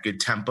 we had good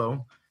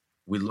tempo,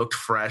 we looked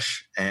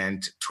fresh,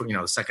 and,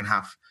 the second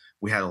half,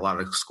 we had a lot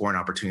of scoring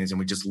opportunities, and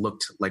we just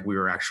looked like we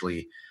were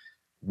actually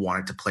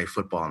wanted to play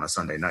football on a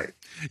Sunday night.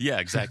 Yeah,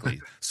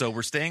 exactly. So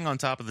we're staying on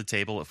top of the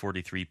table at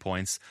 43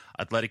 points.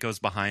 Atletico's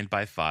behind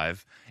by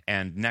 5.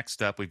 And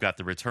next up, we've got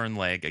the return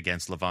leg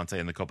against Levante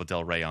in the Copa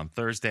del Rey on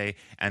Thursday.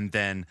 And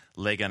then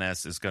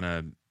Leganés is going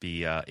to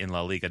be in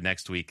La Liga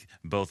next week.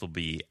 Both will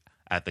be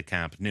at the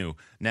Camp Nou.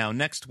 Now,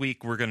 next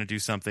week, we're going to do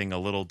something a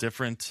little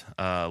different,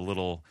 a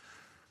little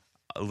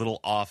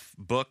off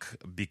book,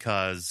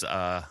 because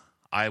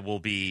I will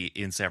be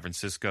in San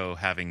Francisco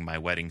having my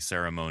wedding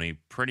ceremony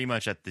pretty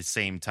much at the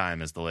same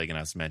time as the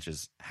Leganés match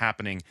is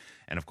happening.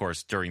 And, of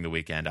course, during the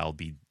weekend, I'll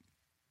be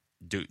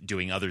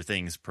doing other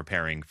things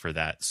preparing for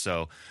that.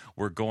 So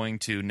we're going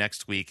to,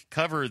 next week,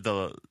 cover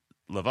the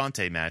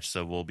Levante match.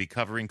 So we'll be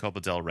covering Copa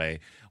del Rey.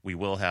 We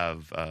will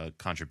have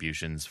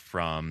contributions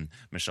from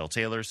Michelle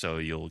Taylor, so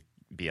you'll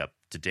be up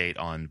to date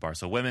on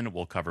Barca women.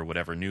 We'll cover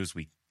whatever news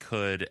we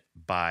could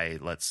by,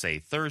 let's say,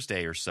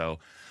 Thursday or so,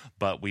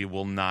 but we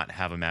will not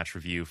have a match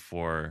review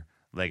for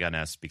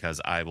Leganés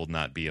because I will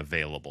not be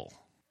available.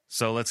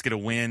 So let's get a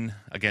win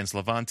against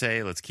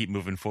Levante. Let's keep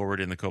moving forward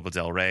in the Copa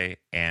del Rey,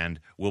 and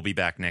we'll be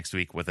back next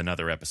week with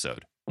another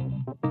episode.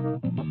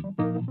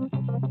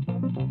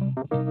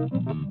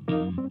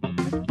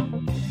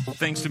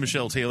 Thanks to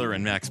Michelle Taylor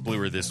and Max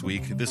Bluer this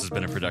week. This has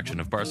been a production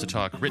of Barca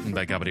Talk, written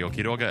by Gabriel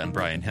Quiroga and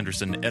Brian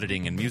Henderson,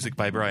 editing and music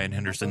by Brian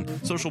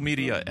Henderson, social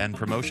media and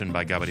promotion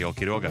by Gabriel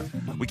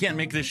Quiroga. We can't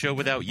make this show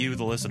without you,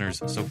 the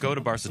listeners, so go to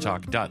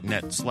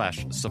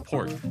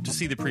barcatalk.net/support to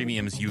see the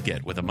premiums you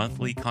get with a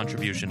monthly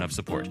contribution of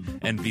support.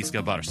 And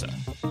Visca Barca.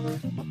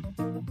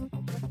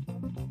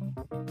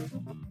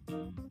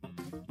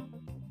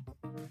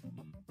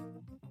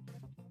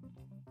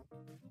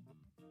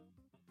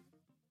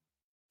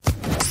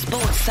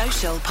 Sports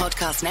Social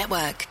Podcast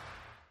Network.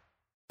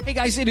 Hey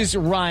guys, it is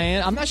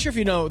Ryan. I'm not sure if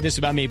you know this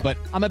about me, but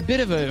I'm a bit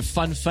of a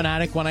fun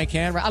fanatic when I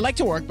can. I like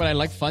to work, but I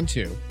like fun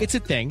too. It's a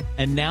thing.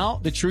 And now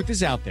the truth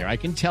is out there. I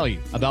can tell you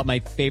about my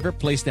favorite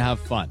place to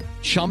have fun.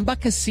 Chumba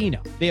Casino.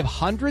 They have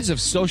hundreds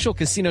of social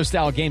casino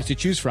style games to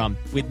choose from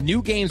with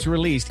new games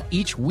released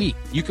each week.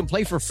 You can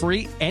play for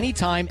free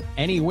anytime,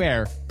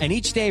 anywhere. And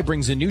each day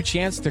brings a new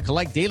chance to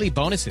collect daily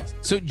bonuses.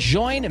 So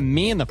join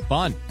me in the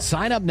fun.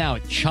 Sign up now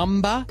at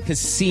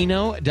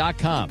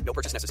ChumbaCasino.com. No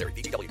purchase necessary.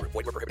 VGW Group.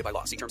 Void where prohibited by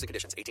law. See terms and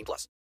conditions. 18+.